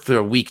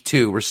 For week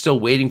 2. We're still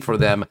waiting for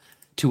them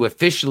to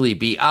officially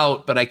be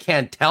out, but I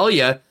can't tell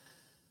you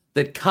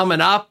that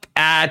coming up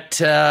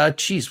at,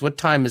 what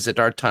time is it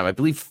our time? I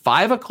believe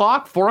 5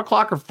 o'clock, 4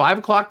 o'clock or 5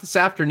 o'clock this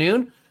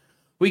afternoon.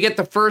 We get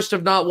the first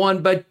of not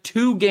one, but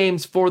 2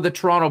 games for the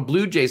Toronto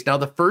Blue Jays. Now,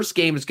 the first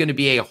game is going to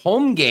be a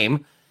home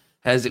game,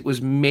 as it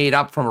was made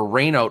up from a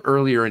rainout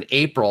earlier in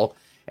April.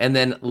 And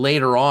then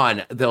later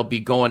on, they'll be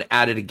going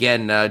at it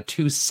again,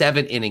 2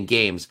 7-inning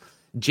games.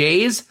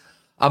 Jays,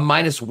 a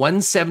minus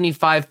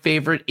 175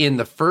 favorite in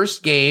the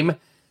first game,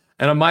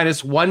 and a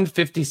minus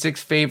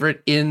 156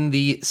 favorite in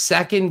the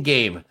second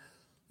game.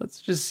 Let's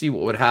just see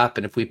what would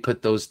happen if we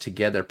put those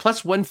together.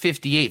 Plus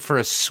 158 for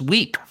a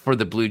sweep for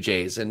the Blue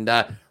Jays. And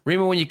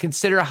Rima, when you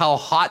consider how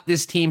hot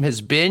this team has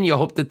been, you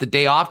hope that the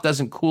day off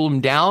doesn't cool them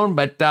down.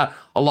 But a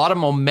lot of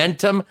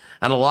momentum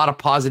and a lot of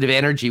positive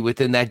energy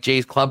within that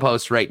Jays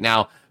clubhouse right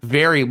now.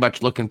 Very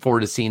much looking forward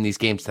to seeing these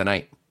games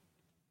tonight.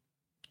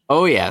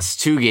 Oh, yes,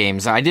 2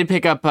 games. I did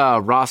pick up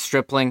Ross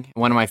Stripling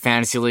in one of my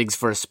fantasy leagues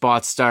for a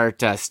spot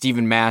start.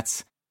 Steven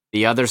Matz,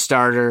 the other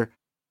starter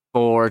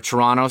for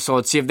Toronto. So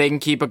let's see if they can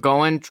keep it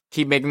going,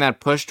 keep making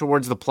that push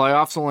towards the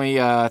playoffs. Only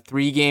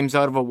 3 games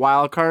out of a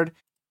wild card.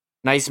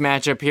 Nice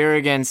matchup here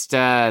against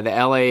the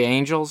LA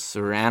Angels,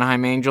 or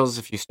Anaheim Angels,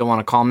 if you still want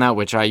to call them that,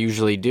 which I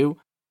usually do.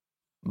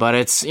 But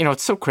it's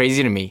so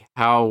crazy to me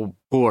how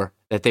poor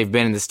that they've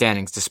been in the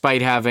standings,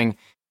 despite having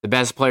the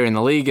best player in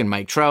the league in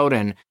Mike Trout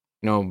and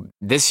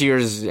this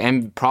year's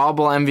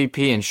probable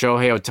MVP in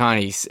Shohei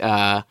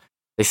Ohtani.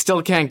 They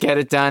still can't get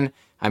it done.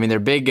 I mean, their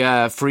big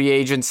free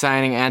agent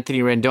signing, Anthony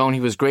Rendon, he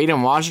was great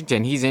in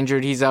Washington. He's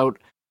injured. He's out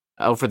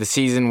for the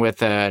season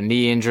with a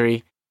knee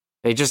injury.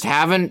 They just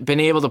haven't been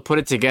able to put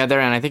it together,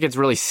 and I think it's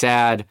really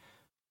sad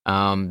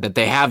that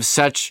they have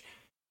such,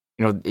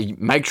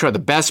 Mike Trout, the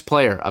best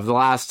player of the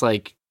last,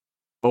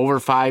 over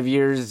 5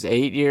 years,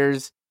 8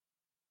 years,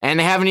 and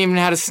they haven't even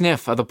had a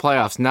sniff of the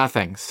playoffs,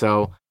 nothing.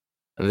 So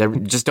they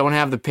just don't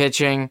have the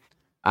pitching.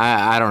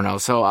 I don't know.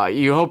 So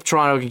you hope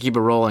Toronto can keep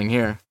it rolling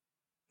here.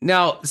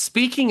 Now,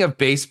 speaking of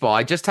baseball,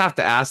 I just have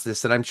to ask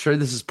this, and I'm sure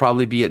this has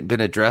probably been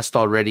addressed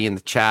already in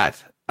the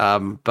chat.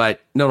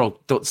 But no,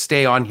 don't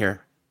stay on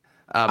here.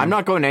 I'm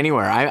not going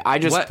anywhere. I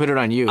just put it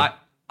on you.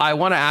 I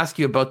want to ask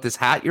you about this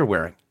hat you're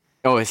wearing.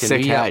 Oh, a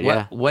sick hat,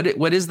 yeah.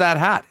 What is that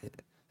hat?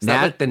 Is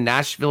that like the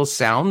Nashville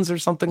Sounds or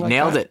something like that?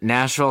 Nailed it.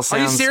 Nashville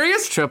Sounds. Are you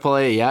serious?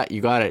 AAA, yeah,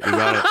 you got it.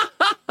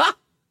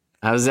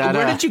 I was at,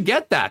 where did you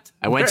get that?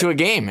 I went to a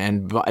game,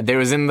 and they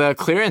was in the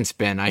clearance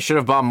bin. I should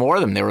have bought more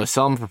of them. They were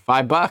selling them for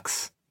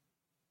 $5.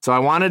 So I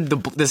wanted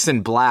this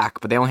in black,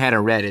 but they only had it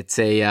in red. It's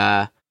a,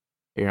 I'll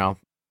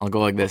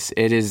go like this.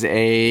 It is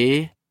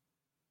a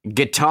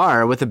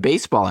guitar with a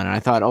baseball in it.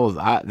 I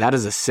thought, that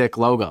is a sick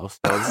logo. So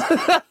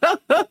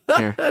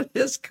that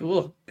is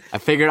cool. I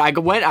figured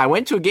I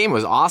went to a game. It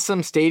was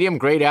awesome stadium,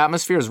 great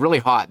atmosphere. It was really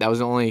hot. That was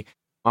my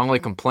only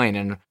complaint.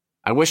 And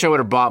I wish I would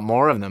have bought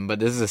more of them, but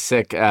this is a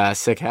sick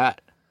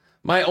hat.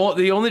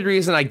 The only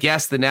reason I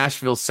guessed the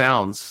Nashville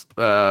Sounds,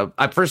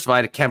 first of all,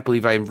 I can't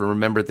believe I even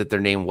remembered that their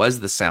name was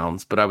the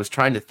Sounds, but I was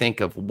trying to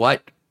think of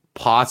what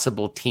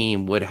possible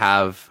team would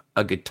have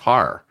a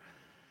guitar.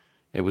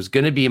 It was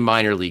going to be a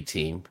minor league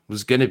team. It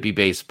was going to be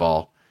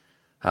baseball.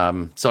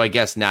 So I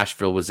guess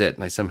Nashville was it,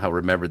 and I somehow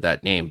remembered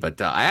that name. But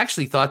I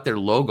actually thought their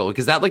logo,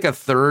 is that like a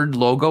third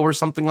logo or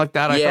something like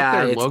that? I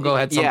thought their logo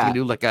had something to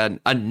do like a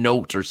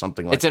note or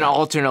something like that. It's an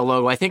alternate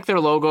logo. I think their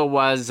logo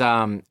was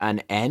an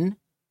N.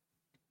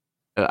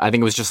 I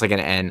think it was just like an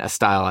N, a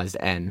stylized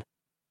N.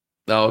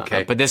 Oh,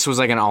 okay. But this was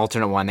like an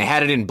alternate one. They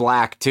had it in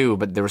black too,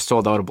 but they were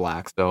sold out of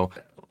black. So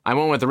I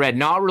went with the red.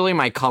 Not really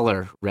my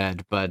color,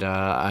 red, but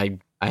I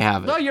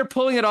have it. No, you're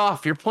pulling it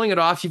off.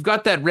 You've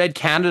got that red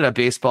Canada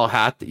baseball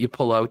hat that you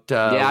pull out once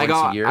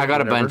a year. I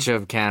got a bunch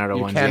of Canada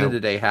ones. Canada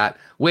Day hat.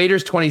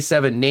 Waiters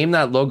 27. Name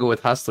that logo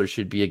with Hustler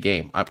should be a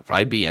game.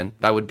 I'd be in.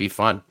 That would be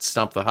fun.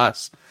 Stump the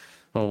Huss.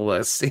 Well,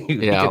 let's see. We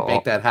could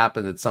make that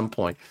happen at some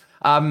point.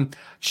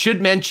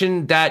 Should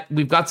mention that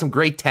we've got some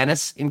great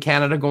tennis in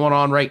Canada going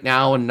on right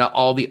now, and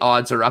all the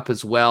odds are up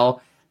as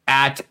well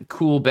at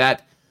CoolBet.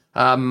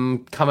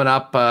 Coming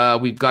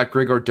up, we've got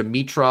Grigor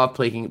Dimitrov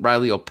playing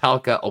Riley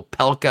Opelka.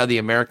 Opelka, the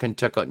American,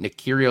 took out Nick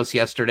Kyrgios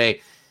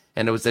yesterday,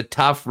 and it was a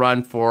tough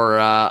run for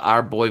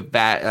our boy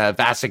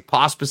Vasek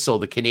Pospisil,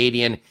 the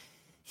Canadian.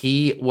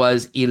 He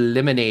was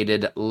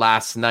eliminated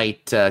last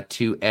night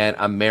to an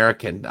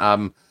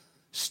American.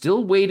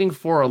 Still waiting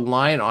for a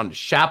line on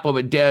Shapo,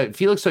 but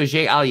Felix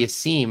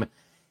Auger-Aliassime,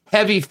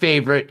 heavy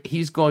favorite.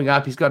 He's going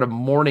up. He's got a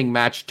morning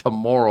match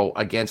tomorrow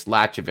against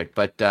Lajovic,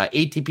 but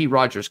ATP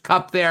Rogers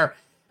Cup there.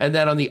 And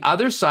then on the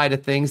other side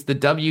of things, the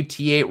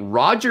WTA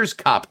Rogers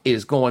Cup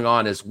is going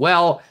on as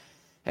well.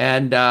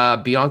 And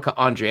Bianca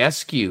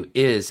Andreescu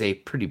is a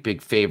pretty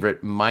big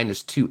favorite,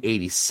 minus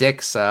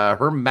 286.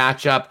 Her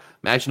matchup,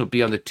 imagine it'll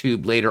be on the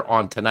tube later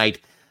on tonight,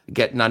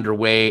 getting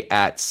underway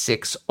at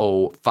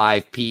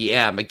 6:05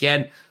 p.m.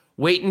 Again,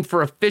 waiting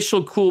for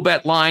official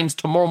CoolBet lines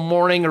tomorrow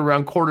morning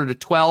around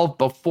 11:45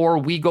 before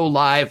we go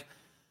live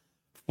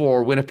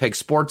for Winnipeg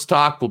Sports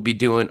Talk. We'll be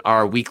doing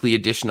our weekly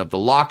edition of the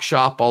Lock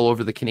Shop all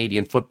over the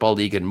Canadian Football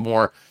League and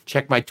more.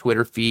 Check my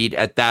Twitter feed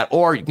at that,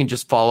 or you can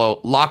just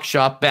follow Lock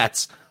Shop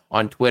Bets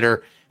on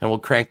Twitter, and we'll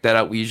crank that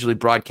out. We usually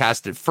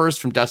broadcast it first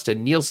from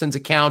Dustin Nielsen's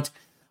account,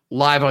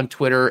 live on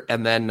Twitter,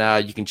 and then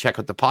you can check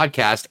out the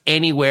podcast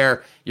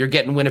anywhere you're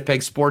getting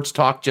Winnipeg Sports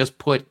Talk. Just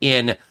put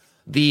in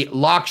the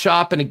Lock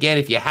Shop. And again,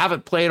 if you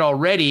haven't played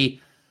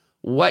already,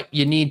 what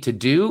you need to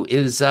do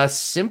is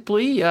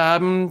simply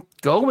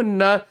go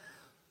and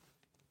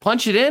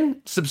punch it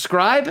in,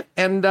 subscribe,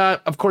 and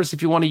of course,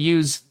 if you want to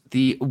use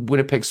the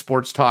Winnipeg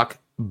Sports Talk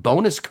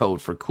bonus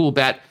code for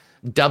CoolBet,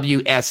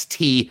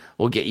 WST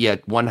will get you a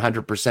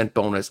 100%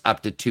 bonus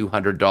up to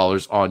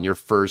 $200 on your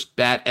first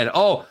bet. And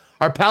our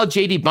pal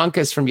JD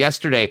Bunkus from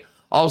yesterday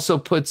also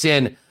puts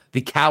in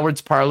the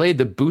Cowards Parlay,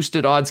 the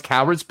boosted odds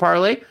Cowards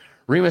Parlay.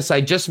 Remus,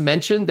 I just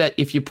mentioned that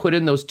if you put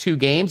in those two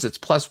games, it's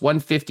plus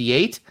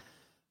 158,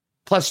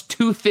 plus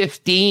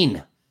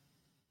 215.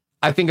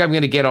 I think I'm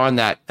going to get on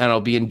that, and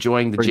I'll be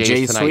enjoying the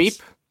Jays tonight. Sweep?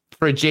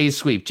 For a Jays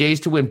sweep. Jays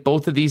to win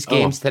both of these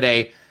games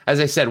today. As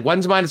I said,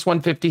 one's minus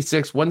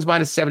 156, one's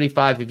minus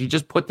 75. If you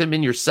just put them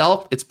in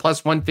yourself, it's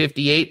plus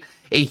 158.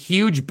 A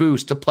huge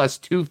boost to plus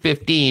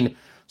 215.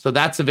 So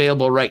that's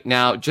available right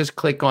now. Just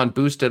click on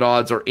boosted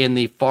odds or in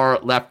the far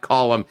left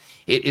column.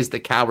 It is the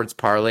Cowards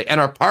Parlay. And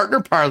our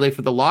partner parlay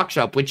for the Lock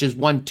Shop, which is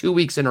won 2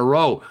 weeks in a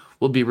row,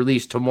 will be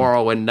released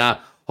tomorrow. And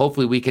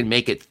hopefully we can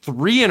make it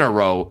 3 in a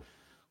row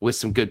with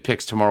some good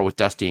picks tomorrow with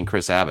Dusty and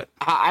Chris Abbott.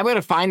 I'm going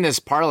to find this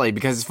parlay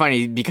because it's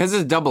funny. Because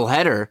it's a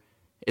doubleheader,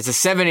 it's a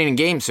 7-inning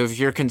game. So if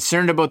you're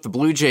concerned about the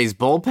Blue Jays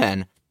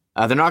bullpen,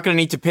 they're not going to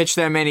need to pitch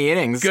that many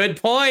innings.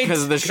 Good point.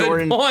 Because of the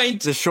shortened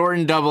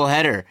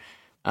doubleheader.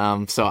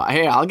 So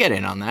hey, I'll get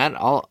in on that.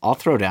 I'll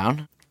throw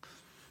down.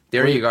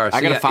 There you go. So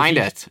I gotta find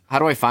it. How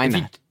do I find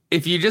that?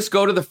 If you just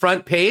go to the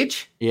front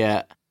page,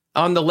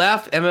 on the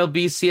left,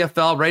 MLB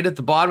CFL, right at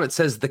the bottom, it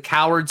says the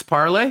Cowards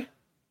Parlay.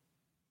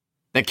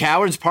 The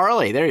Cowards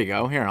Parlay. There you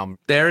go.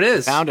 There it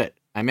is. Found it.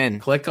 I'm in.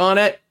 Click on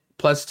it.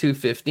 Plus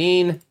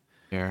 215.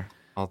 Here,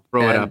 I'll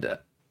throw it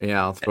up.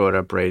 I'll throw it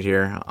up right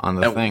here on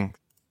the thing.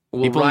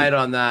 We'll ride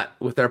on that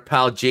with our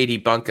pal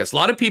JD Bunkus. A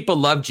lot of people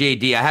love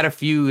JD. I had a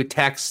few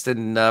texts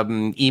and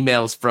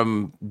emails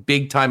from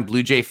big-time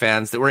Blue Jay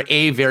fans that were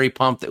very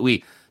pumped that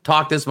we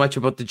talked as much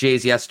about the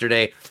Jays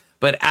yesterday,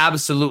 but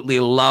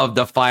absolutely loved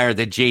the fire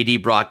that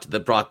JD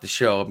brought the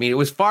show. I mean, it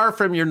was far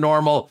from your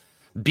normal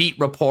beat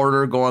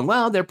reporter going,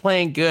 well, they're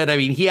playing good. I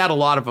mean, he had a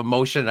lot of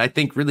emotion, and I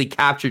think really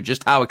captured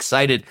just how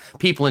excited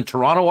people in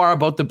Toronto are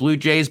about the Blue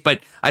Jays, but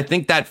I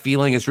think that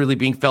feeling is really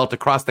being felt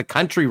across the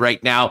country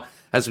right now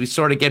as we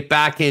sort of get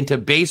back into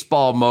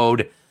baseball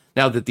mode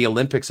now that the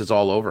Olympics is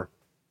all over.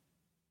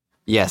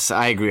 Yes,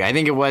 I agree. I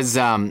think it was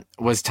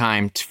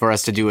time for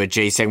us to do a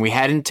Jays segment. We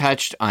hadn't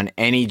touched on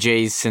any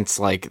Jays since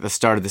like the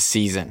start of the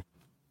season.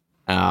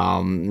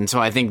 And so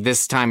I think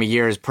this time of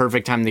year is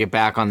perfect time to get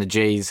back on the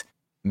Jays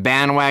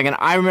bandwagon.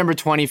 I remember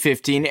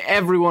 2015.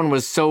 Everyone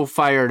was so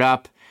fired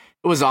up.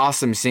 It was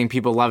awesome seeing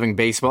people loving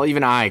baseball.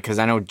 Even because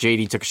I know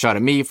JD took a shot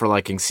at me for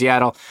liking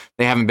Seattle.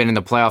 They haven't been in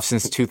the playoffs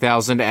since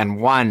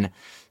 2001.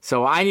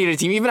 So I need a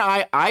team. Even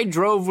I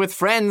drove with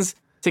friends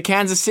to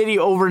Kansas City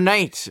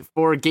overnight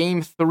for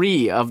Game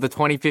 3 of the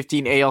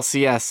 2015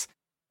 ALCS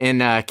in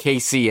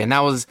KC. And that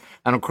was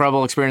an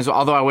incredible experience,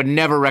 although I would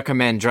never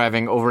recommend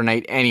driving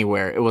overnight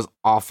anywhere. It was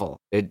awful.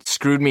 It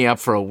screwed me up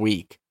for a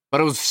week. But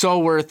it was so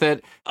worth it.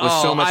 It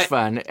was so much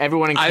fun.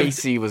 Everyone in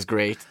KC was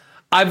great.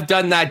 I've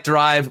done that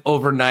drive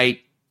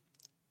overnight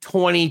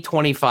 20,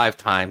 25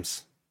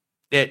 times.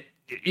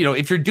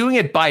 if you're doing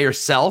it by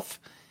yourself,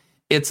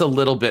 it's a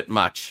little bit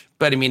much.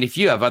 But I mean, if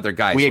you have other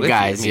guys,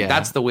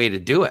 that's the way to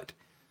do it.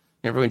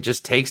 Everyone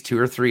just takes 2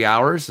 or 3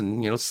 hours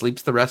and,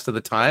 sleeps the rest of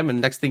the time.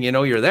 And next thing you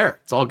know, you're there.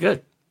 It's all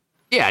good.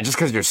 Yeah, just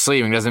because you're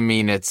sleeping doesn't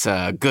mean it's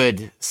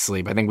good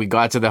sleep. I think we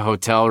got to the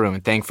hotel room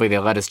and thankfully they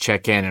let us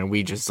check in and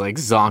we just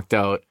zonked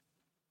out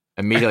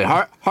immediately.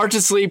 Hard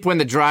to sleep when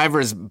the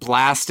driver's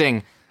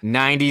blasting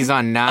 90s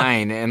on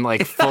 9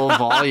 and full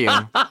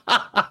volume.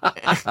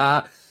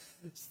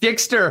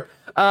 Stickster,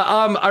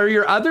 are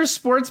your other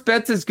sports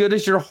bets as good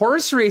as your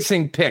horse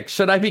racing picks?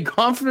 Should I be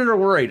confident or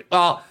worried?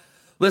 Well,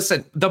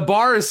 listen, the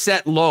bar is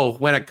set low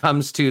when it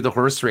comes to the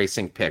horse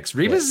racing picks.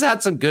 Remus has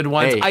had some good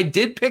ones. Hey. I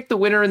did pick the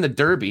winner in the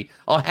Derby.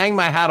 I'll hang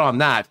my hat on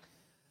that.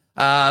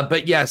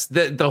 But yes,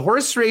 the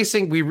horse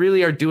racing we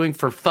really are doing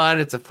for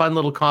fun. It's a fun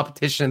little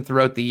competition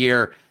throughout the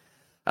year.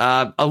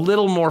 A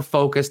little more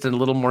focused and a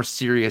little more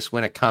serious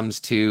when it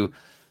comes to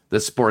the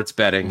sports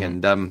betting.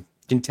 And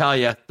can tell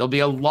you, there'll be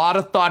a lot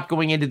of thought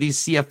going into these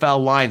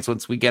CFL lines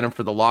once we get them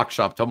for the lock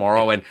shop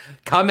tomorrow. And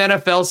come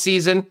NFL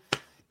season,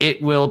 it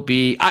will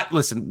be,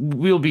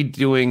 we'll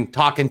be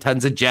talking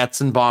tons of Jets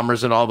and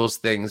Bombers and all those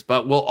things,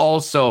 but we'll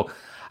also,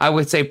 I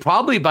would say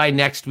probably by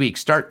next week,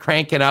 start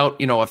cranking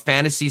out, a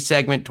fantasy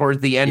segment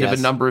towards the end of a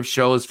number of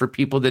shows for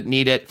people that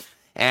need it,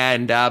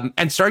 and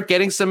start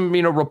getting some,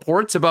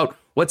 reports about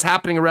what's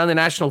happening around the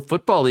National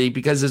Football League,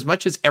 because as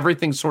much as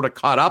everything's sort of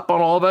caught up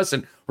on all of us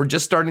and we're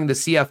just starting the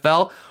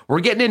CFL, we're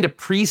getting into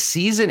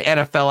preseason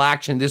NFL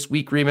action this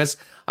week, Remus.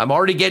 I'm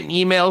already getting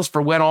emails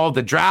for when all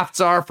the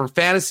drafts are for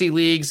fantasy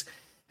leagues.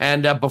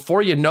 And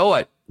before you know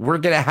it, we're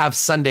going to have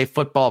Sunday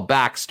football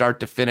back start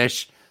to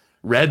finish,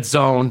 red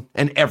zone,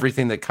 and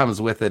everything that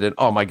comes with it. And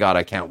oh my God,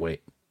 I can't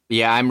wait.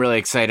 Yeah, I'm really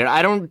excited.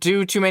 I don't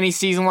do too many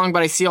season long,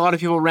 but I see a lot of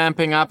people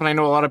ramping up, and I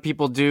know a lot of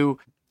people do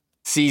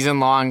season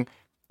long.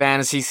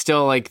 Fantasy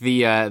still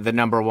the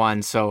number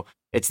one. So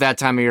it's that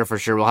time of year for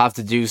sure. We'll have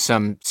to do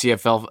some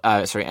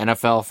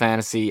NFL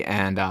fantasy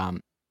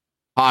and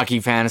hockey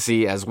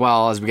fantasy as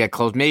well as we get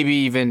close. Maybe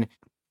even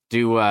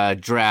do a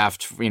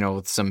draft,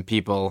 with some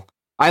people.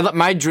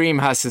 My dream,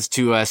 Huss, is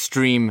to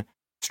stream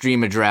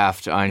a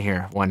draft on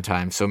here one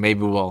time. So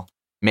maybe we'll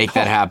make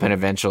that happen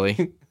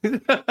eventually.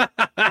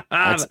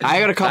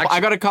 I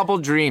got a couple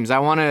dreams. I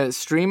want to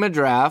stream a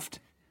draft,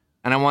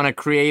 and I want to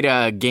create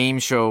a game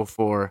show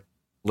for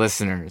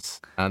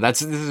listeners.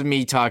 This is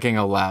me talking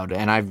aloud,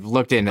 and I've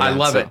looked into that. I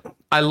love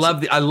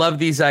it. I love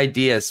these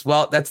ideas.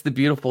 Well, that's the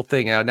beautiful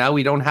thing. Now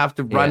we don't have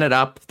to run it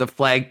up the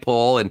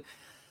flagpole and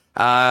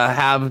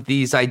have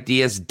these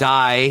ideas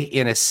die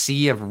in a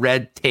sea of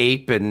red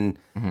tape and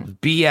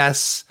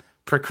BS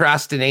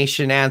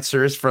procrastination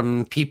answers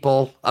from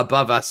people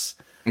above us.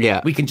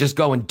 Yeah, we can just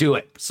go and do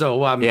it.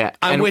 So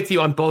I'm with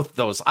you on both of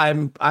those.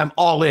 I'm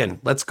all in.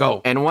 Let's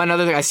go. And one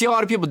other thing, I see a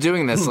lot of people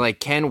doing this. Like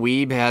Ken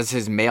Weeb has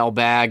his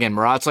mailbag, and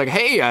Murat's like,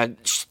 "Hey,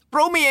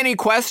 throw me any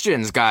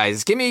questions,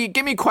 guys. Give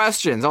me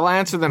questions. I'll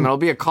answer them. It'll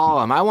be a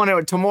column. I want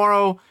to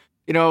tomorrow.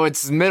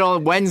 It's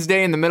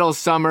Wednesday in the middle of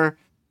summer.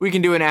 We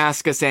can do an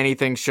Ask Us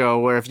Anything show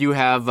where if you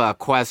have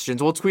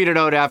questions, we'll tweet it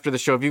out after the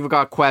show. If you've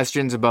got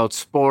questions about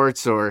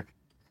sports or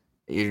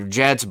your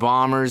Jets,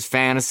 Bombers,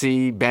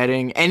 fantasy,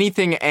 betting,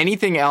 anything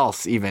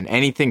else, even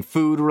anything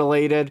food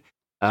related,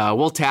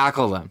 we'll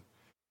tackle them.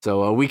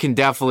 So we can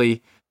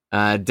definitely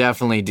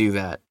do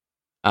that.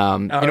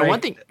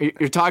 One thing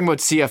you're talking about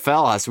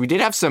CFL, so we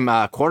did have some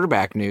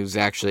quarterback news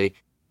actually.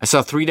 I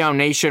saw 3 Down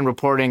Nation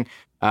reporting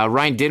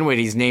Ryan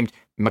Dinwiddie's named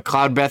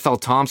McLeod Bethel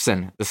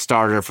Thompson, the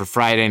starter for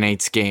Friday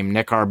night's game.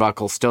 Nick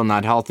Arbuckle still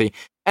not healthy.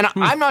 And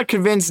I'm not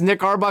convinced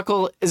Nick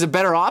Arbuckle is a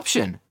better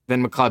option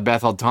than McLeod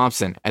Bethel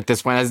Thompson at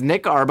this point. Has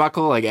Nick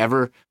Arbuckle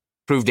ever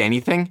proved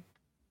anything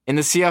in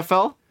the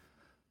CFL?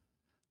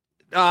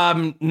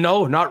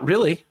 No, not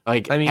really.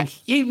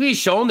 He's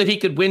shown that he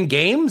could win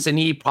games, and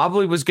he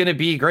probably was going to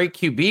be a great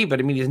QB, but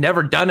he's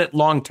never done it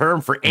long term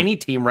for any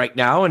team right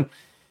now. And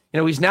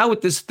he's now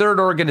with this third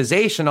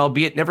organization,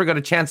 albeit never got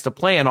a chance to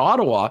play in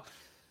Ottawa.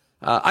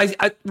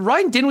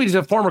 Ryan Dinwiddie is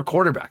a former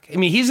quarterback.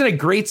 He's in a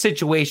great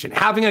situation,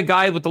 having a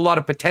guy with a lot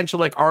of potential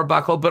like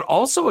Arbuckle, but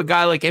also a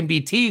guy like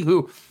MBT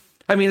who,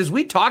 as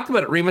we talked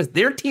about it, Remus,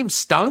 their team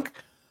stunk,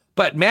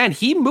 but man,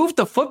 he moved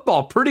the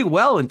football pretty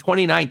well in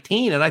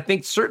 2019, and I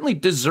think certainly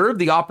deserved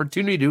the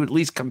opportunity to at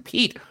least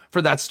compete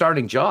for that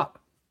starting job.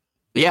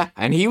 Yeah,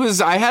 and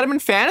I had him in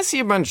fantasy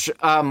a bunch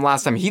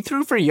last time. He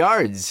threw for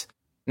yards.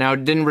 Now,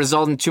 it didn't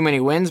result in too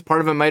many wins.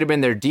 Part of it might have been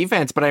their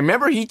defense, but I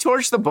remember he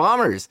torched the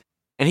Bombers.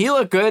 And he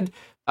looked good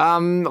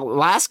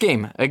last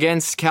game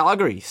against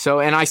Calgary. So,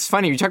 and it's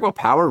funny, you talk about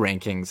power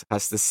rankings. The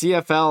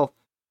CFL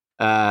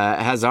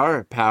has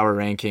our power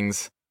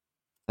rankings,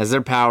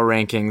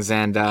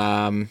 and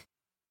I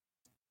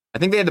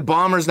think they had the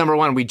Bombers number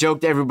 1. We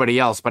joked everybody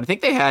else, but I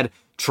think they had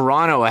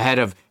Toronto ahead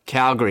of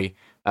Calgary,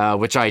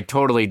 which I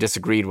totally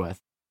disagreed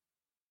with.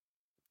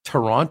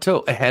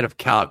 Toronto ahead of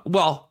Calgary.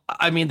 Well,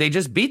 they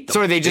just beat them.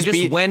 Sorry, they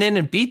just went in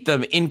and beat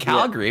them in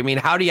Calgary. Yeah.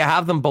 How do you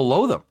have them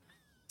below them?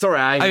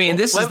 Sorry,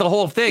 this is the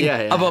whole thing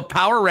about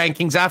power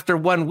rankings after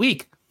 1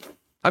 week.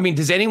 I mean,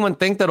 does anyone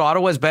think that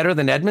Ottawa is better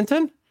than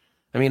Edmonton?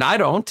 I mean, I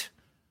don't.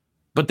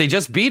 But they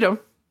just beat them.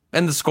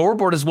 And the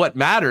scoreboard is what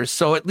matters.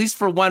 So at least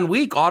for 1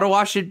 week,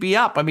 Ottawa should be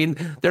up. I mean,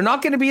 they're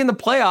not going to be in the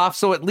playoffs,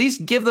 so at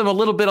least give them a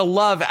little bit of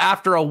love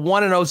after a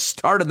 1-0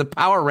 start in the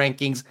power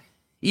rankings,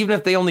 even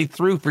if they only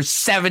threw for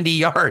 70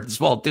 yards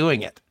while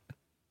doing it.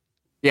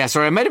 Yeah,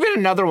 sorry, it might have been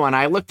another one.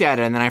 I looked at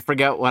it and then I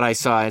forget what I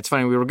saw. It's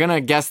funny, we were going to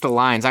guess the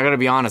lines. I got to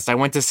be honest. I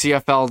went to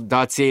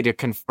CFL.ca to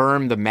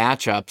confirm the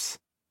matchups,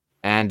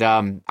 and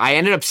I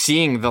ended up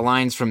seeing the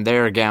lines from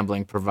their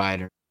gambling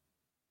provider.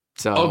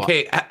 So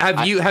okay,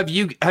 have you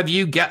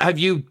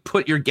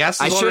put your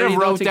guesses? I should have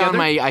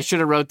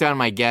wrote down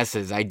my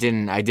guesses. I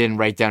didn't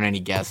write down any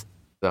guesses.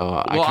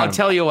 So I'll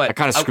tell you what. I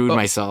kind of screwed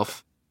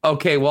myself.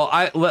 Okay,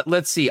 well,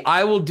 let's see.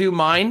 I will do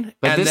mine,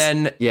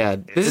 this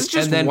is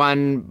just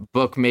one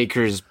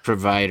bookmaker's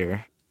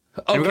provider.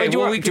 Okay, we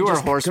can do our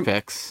horse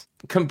picks.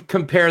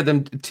 Compare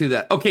them to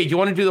that. Okay, do you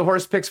want to do the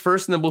horse picks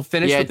first, and then we'll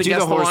finish with the guess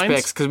the lines? Yeah, do the horse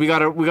picks because we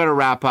gotta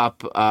wrap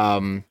up.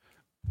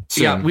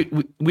 Soon.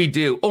 Yeah, we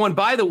do. Oh, and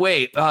by the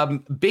way,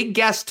 big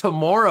guest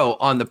tomorrow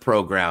on the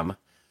program.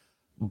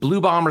 Blue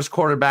Bombers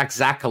quarterback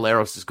Zach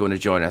Collaros is going to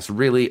join us.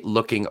 Really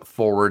looking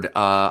forward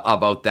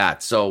about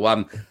that. So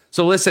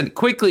listen,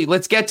 quickly,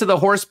 let's get to the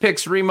horse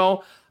picks,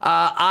 Remo.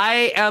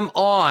 I am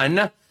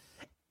on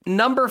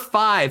number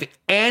 5,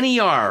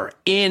 Aniar,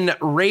 in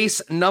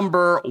race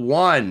number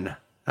 1.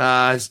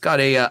 It's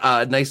got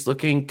a nice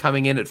looking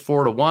coming in at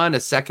 4-1, a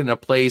second in a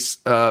place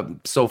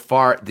so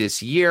far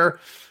this year.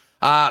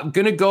 I'm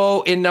going to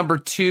go in number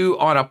 2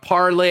 on a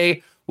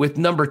parlay with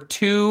number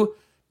 2,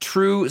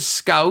 True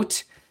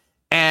Scout,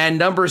 and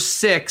number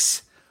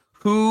 6,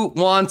 Who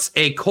Wants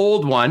a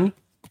Cold One?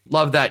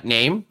 Love that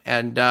name.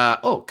 And,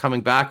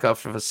 coming back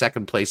from a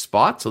second place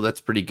spot, so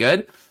that's pretty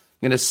good.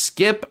 I'm going to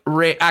skip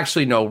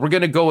actually, no, we're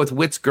going to go with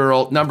Wits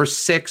Girl, number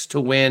 6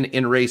 to win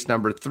in race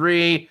number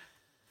 3.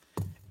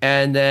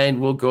 And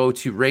then we'll go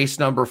to race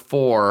number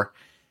 4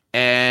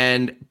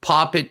 and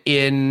pop it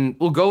in.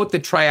 We'll go with the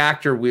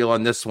triactor wheel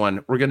on this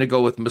one. We're going to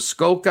go with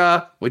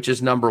Muskoka, which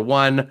is number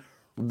 1,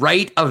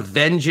 Right of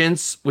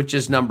Vengeance, which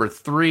is number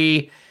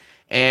 3,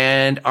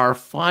 and our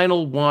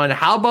final one,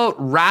 how about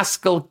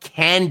Rascal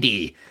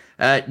Candy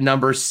at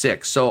number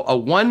 6? So a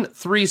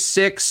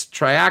 1-3-6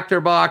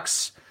 triactor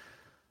box.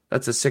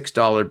 That's a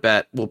 $6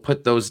 bet. We'll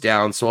put those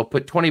down. So I'll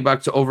put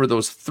 $20 over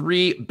those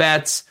 3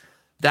 bets.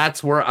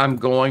 That's where I'm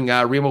going.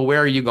 Remo,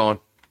 where are you going?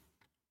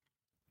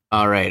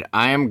 All right,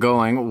 I am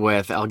going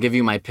with, I'll give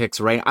you my picks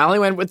right. I only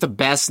went with the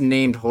best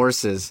named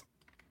horses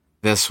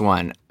this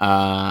one.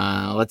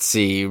 Let's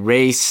see,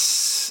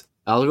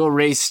 I'll go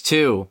race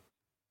 2.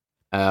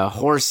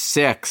 Horse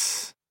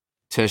 6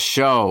 to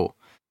show.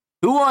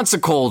 Who Wants a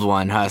Cold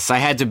One, Huss? I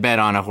had to bet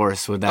on a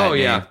horse with that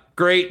name. Yeah,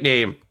 great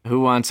name.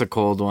 Who Wants a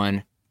Cold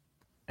One?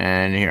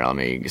 And here, let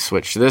me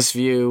switch to this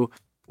view.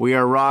 We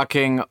are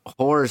rocking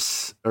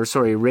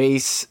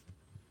race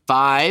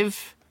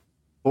 5,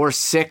 horse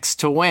 6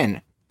 to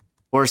win.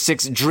 Horse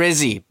 6,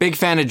 Drizzy. Big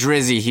fan of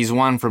Drizzy. He's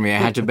won for me. I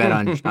had to bet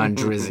on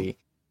Drizzy.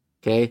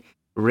 Okay.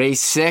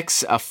 Race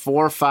 6, a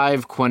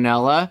 4-5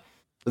 Quinella.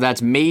 So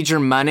that's Major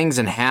Munnings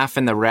and Half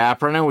in the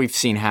Wrapper. I know we've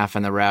seen Half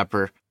in the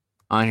Wrapper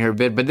on here a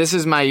bit, but this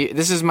is my lock.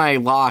 This is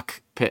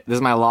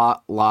my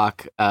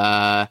lock.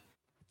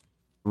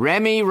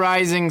 Remy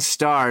Rising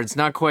Star. It's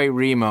not quite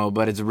Remo,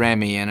 but it's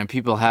Remy, and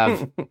people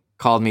have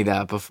called me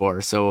that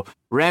before. So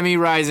Remy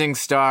Rising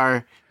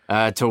Star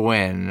to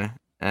win.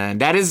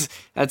 And that is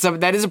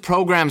a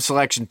program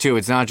selection too.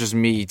 It's not just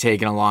me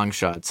taking a long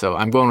shot. So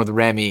I'm going with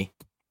Remy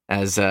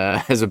as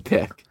a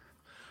pick.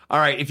 All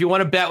right. If you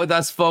want to bet with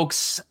us,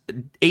 folks,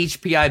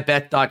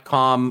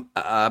 hpibet.com.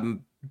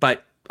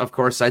 But of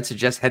course, I'd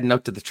suggest heading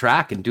out to the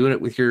track and doing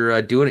it with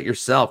doing it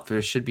yourself.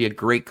 There should be a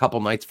great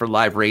couple nights for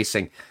live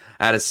racing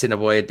at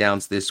Assiniboia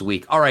Downs this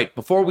week. All right.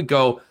 Before we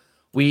go,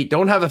 we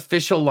don't have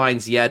official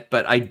lines yet,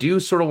 but I do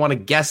sort of want to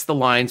guess the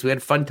lines. We had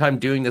a fun time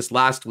doing this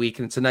last week,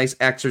 and it's a nice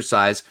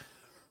exercise.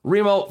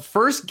 Remo,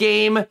 first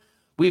game,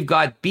 we've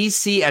got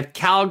BC at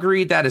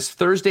Calgary. That is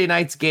Thursday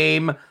night's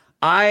game.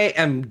 I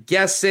am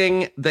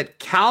guessing that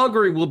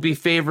Calgary will be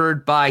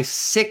favored by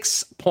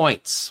 6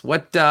 points.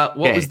 What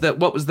was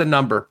the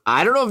number?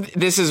 I don't know if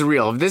this is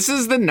real. If this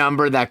is the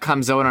number that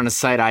comes out on a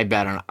site I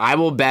bet on, I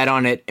will bet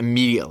on it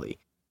immediately.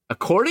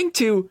 According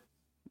to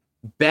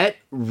Bet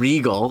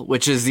Regal,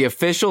 which is the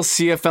official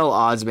CFL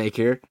odds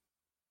maker,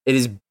 it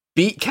is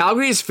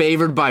Calgary is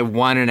favored by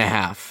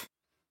 1.5.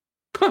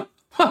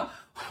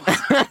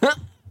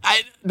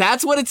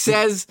 That's what it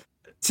says.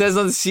 It says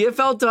on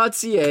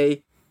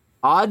CFL.ca.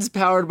 Odds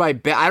powered by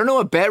Bet. I don't know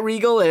what Bet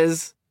Regal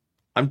is.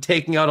 I'm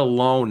taking out a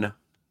loan.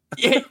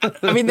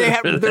 I mean,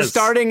 they're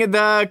starting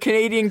the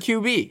Canadian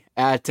QB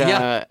at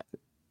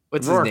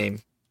what's Rourke. His name?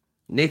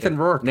 Nathan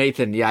Rourke.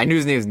 Nathan. Yeah, I knew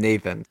his name was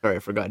Nathan. Sorry, I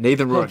forgot.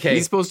 Nathan Rourke. Okay.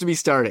 He's supposed to be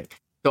starting.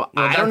 So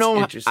I don't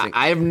know.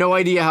 I have no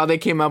idea how they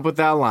came up with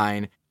that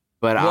line,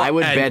 but I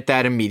would bet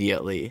that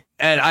immediately.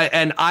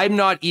 And I'm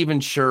not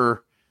even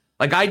sure.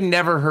 Like, I'd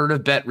never heard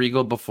of Bet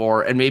Regal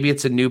before, and maybe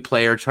it's a new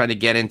player trying to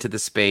get into the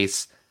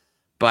space.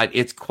 But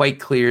it's quite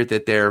clear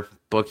that they're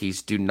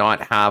bookies do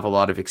not have a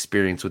lot of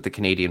experience with the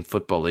Canadian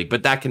Football League,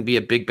 but that can be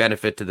a big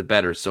benefit to the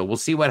bettors. So we'll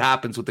see what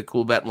happens with the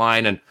Coolbet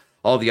line and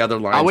all the other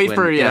lines. I'll wait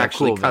for it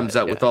actually comes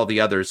out yeah. with all the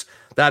others.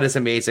 That is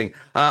amazing.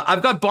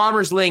 I've got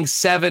Bombers laying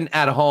 7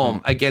 at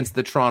home against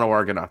the Toronto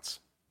Argonauts.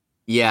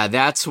 Yeah,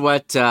 that's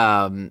what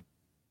they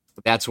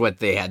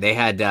had. They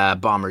had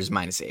Bombers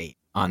 -8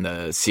 on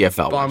the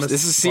CFL.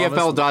 This is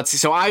CFL.ca.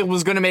 So I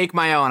was going to make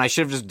my own. I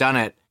should have just done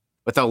it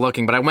without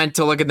looking, but I went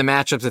to look at the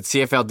matchups at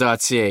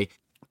CFL.ca,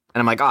 and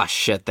I'm like, oh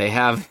shit, they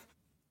have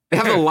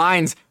the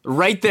lines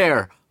right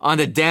there on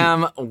the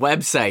damn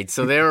website.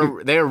 So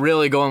they're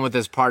really going with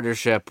this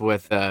partnership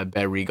with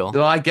BetRegal.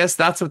 Well, I guess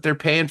that's what they're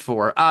paying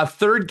for.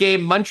 Third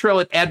game,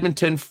 Montreal at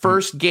Edmonton.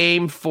 First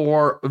game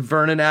for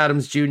Vernon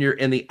Adams Jr.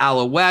 in the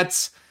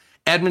Alouettes.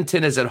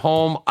 Edmonton is at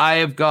home. I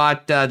have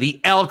got the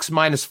Elks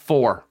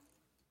 -4.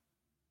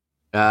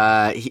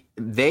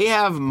 They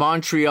have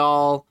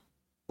Montreal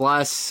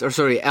Elks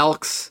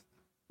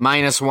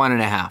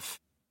 -1.5.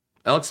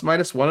 Elks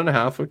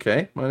 -1.5.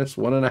 Okay,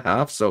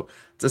 -1.5. So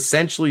it's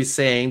essentially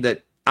saying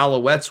that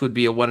Alouettes would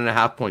be a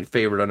 1.5 point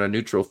favorite on a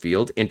neutral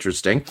field.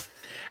 Interesting.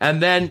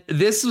 And then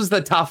this was the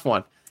tough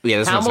one.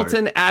 Yeah,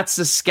 Hamilton at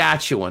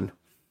Saskatchewan.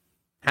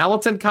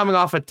 Hamilton coming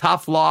off a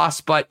tough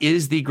loss, but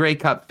is the Grey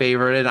Cup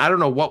favorite. And I don't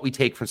know what we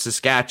take from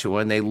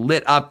Saskatchewan. They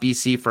lit up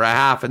BC for a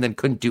half and then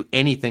couldn't do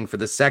anything for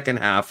the second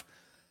half.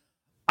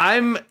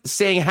 I'm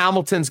saying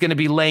Hamilton's going to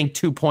be laying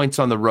 2 points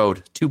on the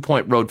road.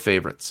 2-point road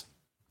favorites.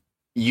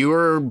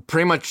 You're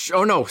pretty much...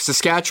 Oh, no.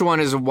 Saskatchewan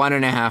is a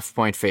 1.5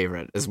 point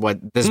favorite, is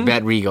what this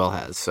BetRegal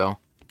has. So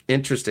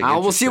Interesting.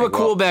 We'll see what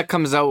Coolbet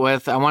comes out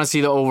with. I want to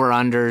see the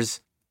over-unders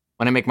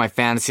when I make my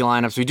fantasy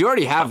lineups. We do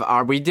already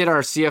have we did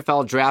our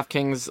CFL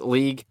DraftKings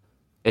League.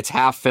 It's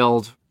half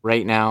filled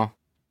right now.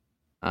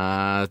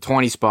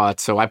 20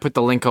 spots. So I put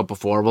the link out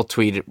before. We'll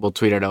tweet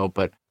it out.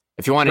 But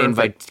if you want to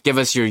invite, give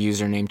us your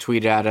username,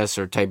 tweet at us,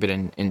 or type it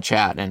in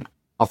chat, and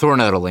I'll throw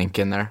another link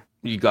in there.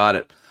 You got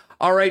it.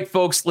 All right,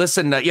 folks,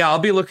 listen, I'll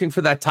be looking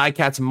for that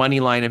Ticats money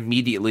line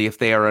immediately if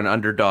they are an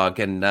underdog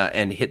and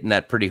hitting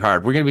that pretty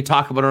hard. We're going to be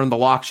talking about it on the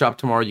Lock Shop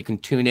tomorrow. You can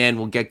tune in.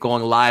 We'll get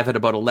going live at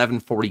about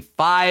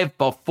 11:45.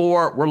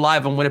 Before we're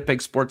live on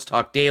Winnipeg Sports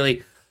Talk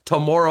Daily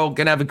tomorrow,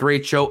 going to have a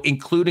great show,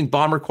 including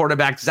Bomber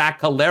quarterback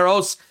Zach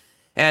Collaros.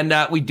 And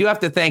we do have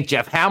to thank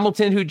Jeff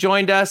Hamilton, who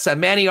joined us,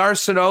 Manny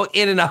Arsenault,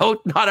 in and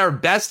out. Not our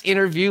best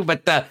interview,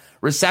 but the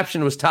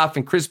reception was tough,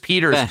 and Chris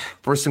Peters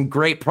for some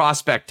great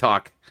prospect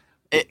talk.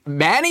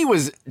 Manny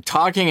was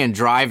talking and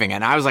driving,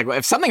 and I was like,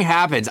 if something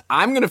happens,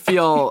 I'm going to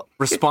feel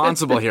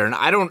responsible here. And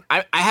I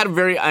had a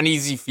very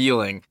uneasy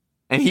feeling.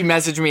 And he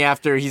messaged me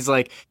after. He's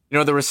like,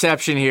 the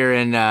reception here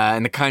in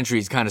the country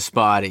is kind of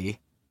spotty.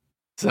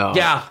 So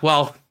yeah,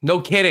 well, no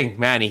kidding,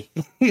 Manny.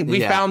 We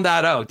found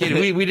that out.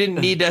 We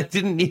didn't need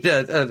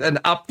an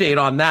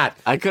update on that.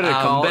 I could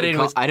have called. But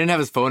anyways, I didn't have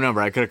his phone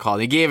number. I could have called.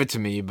 He gave it to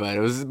me,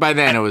 but by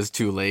then it was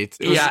too late.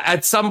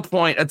 At some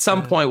point,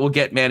 we'll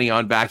get Manny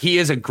on back. He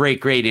is a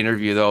great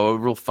interview, though. A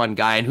real fun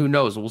guy, and who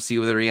knows? We'll see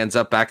whether he ends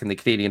up back in the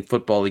Canadian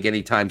Football League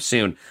anytime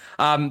soon.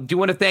 Do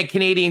want to thank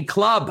Canadian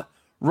Club,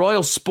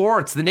 Royal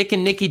Sports, the Nick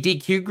and Nicky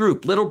DQ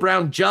Group, Little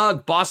Brown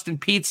Jug, Boston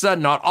Pizza,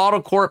 Not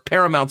Autocorp,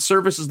 Paramount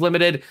Services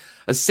Limited,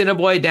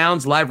 Assiniboia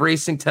Downs live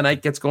racing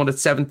tonight gets going at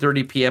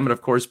 7:30 p.m. And,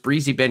 of course,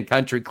 Breezy Bend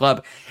Country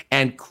Club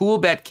and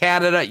Coolbet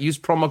Canada. Use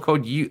promo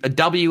code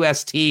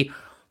WST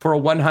for a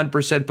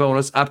 100%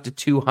 bonus up to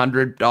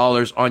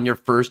 $200 on your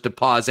first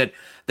deposit.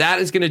 That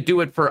is going to do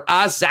it for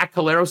us. Zach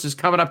Collaros is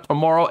coming up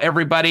tomorrow.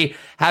 Everybody,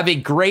 have a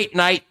great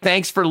night.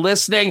 Thanks for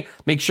listening.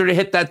 Make sure to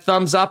hit that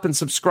thumbs up and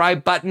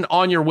subscribe button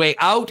on your way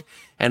out.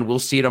 And we'll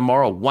see you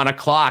tomorrow, 1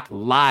 o'clock,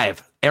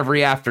 live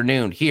every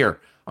afternoon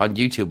here on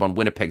YouTube on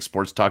Winnipeg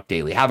Sports Talk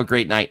Daily. Have a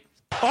great night.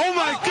 Oh,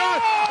 my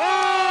God.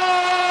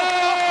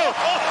 Oh!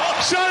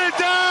 Shut it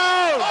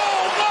down.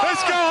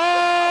 Let's go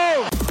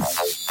home.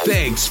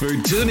 Thanks for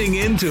tuning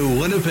in to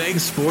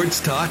Winnipeg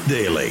Sports Talk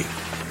Daily.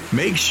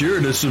 Make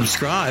sure to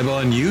subscribe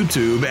on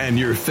YouTube and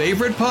your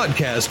favorite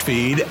podcast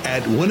feed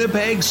at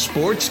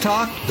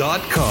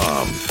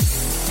winnipegsportstalk.com.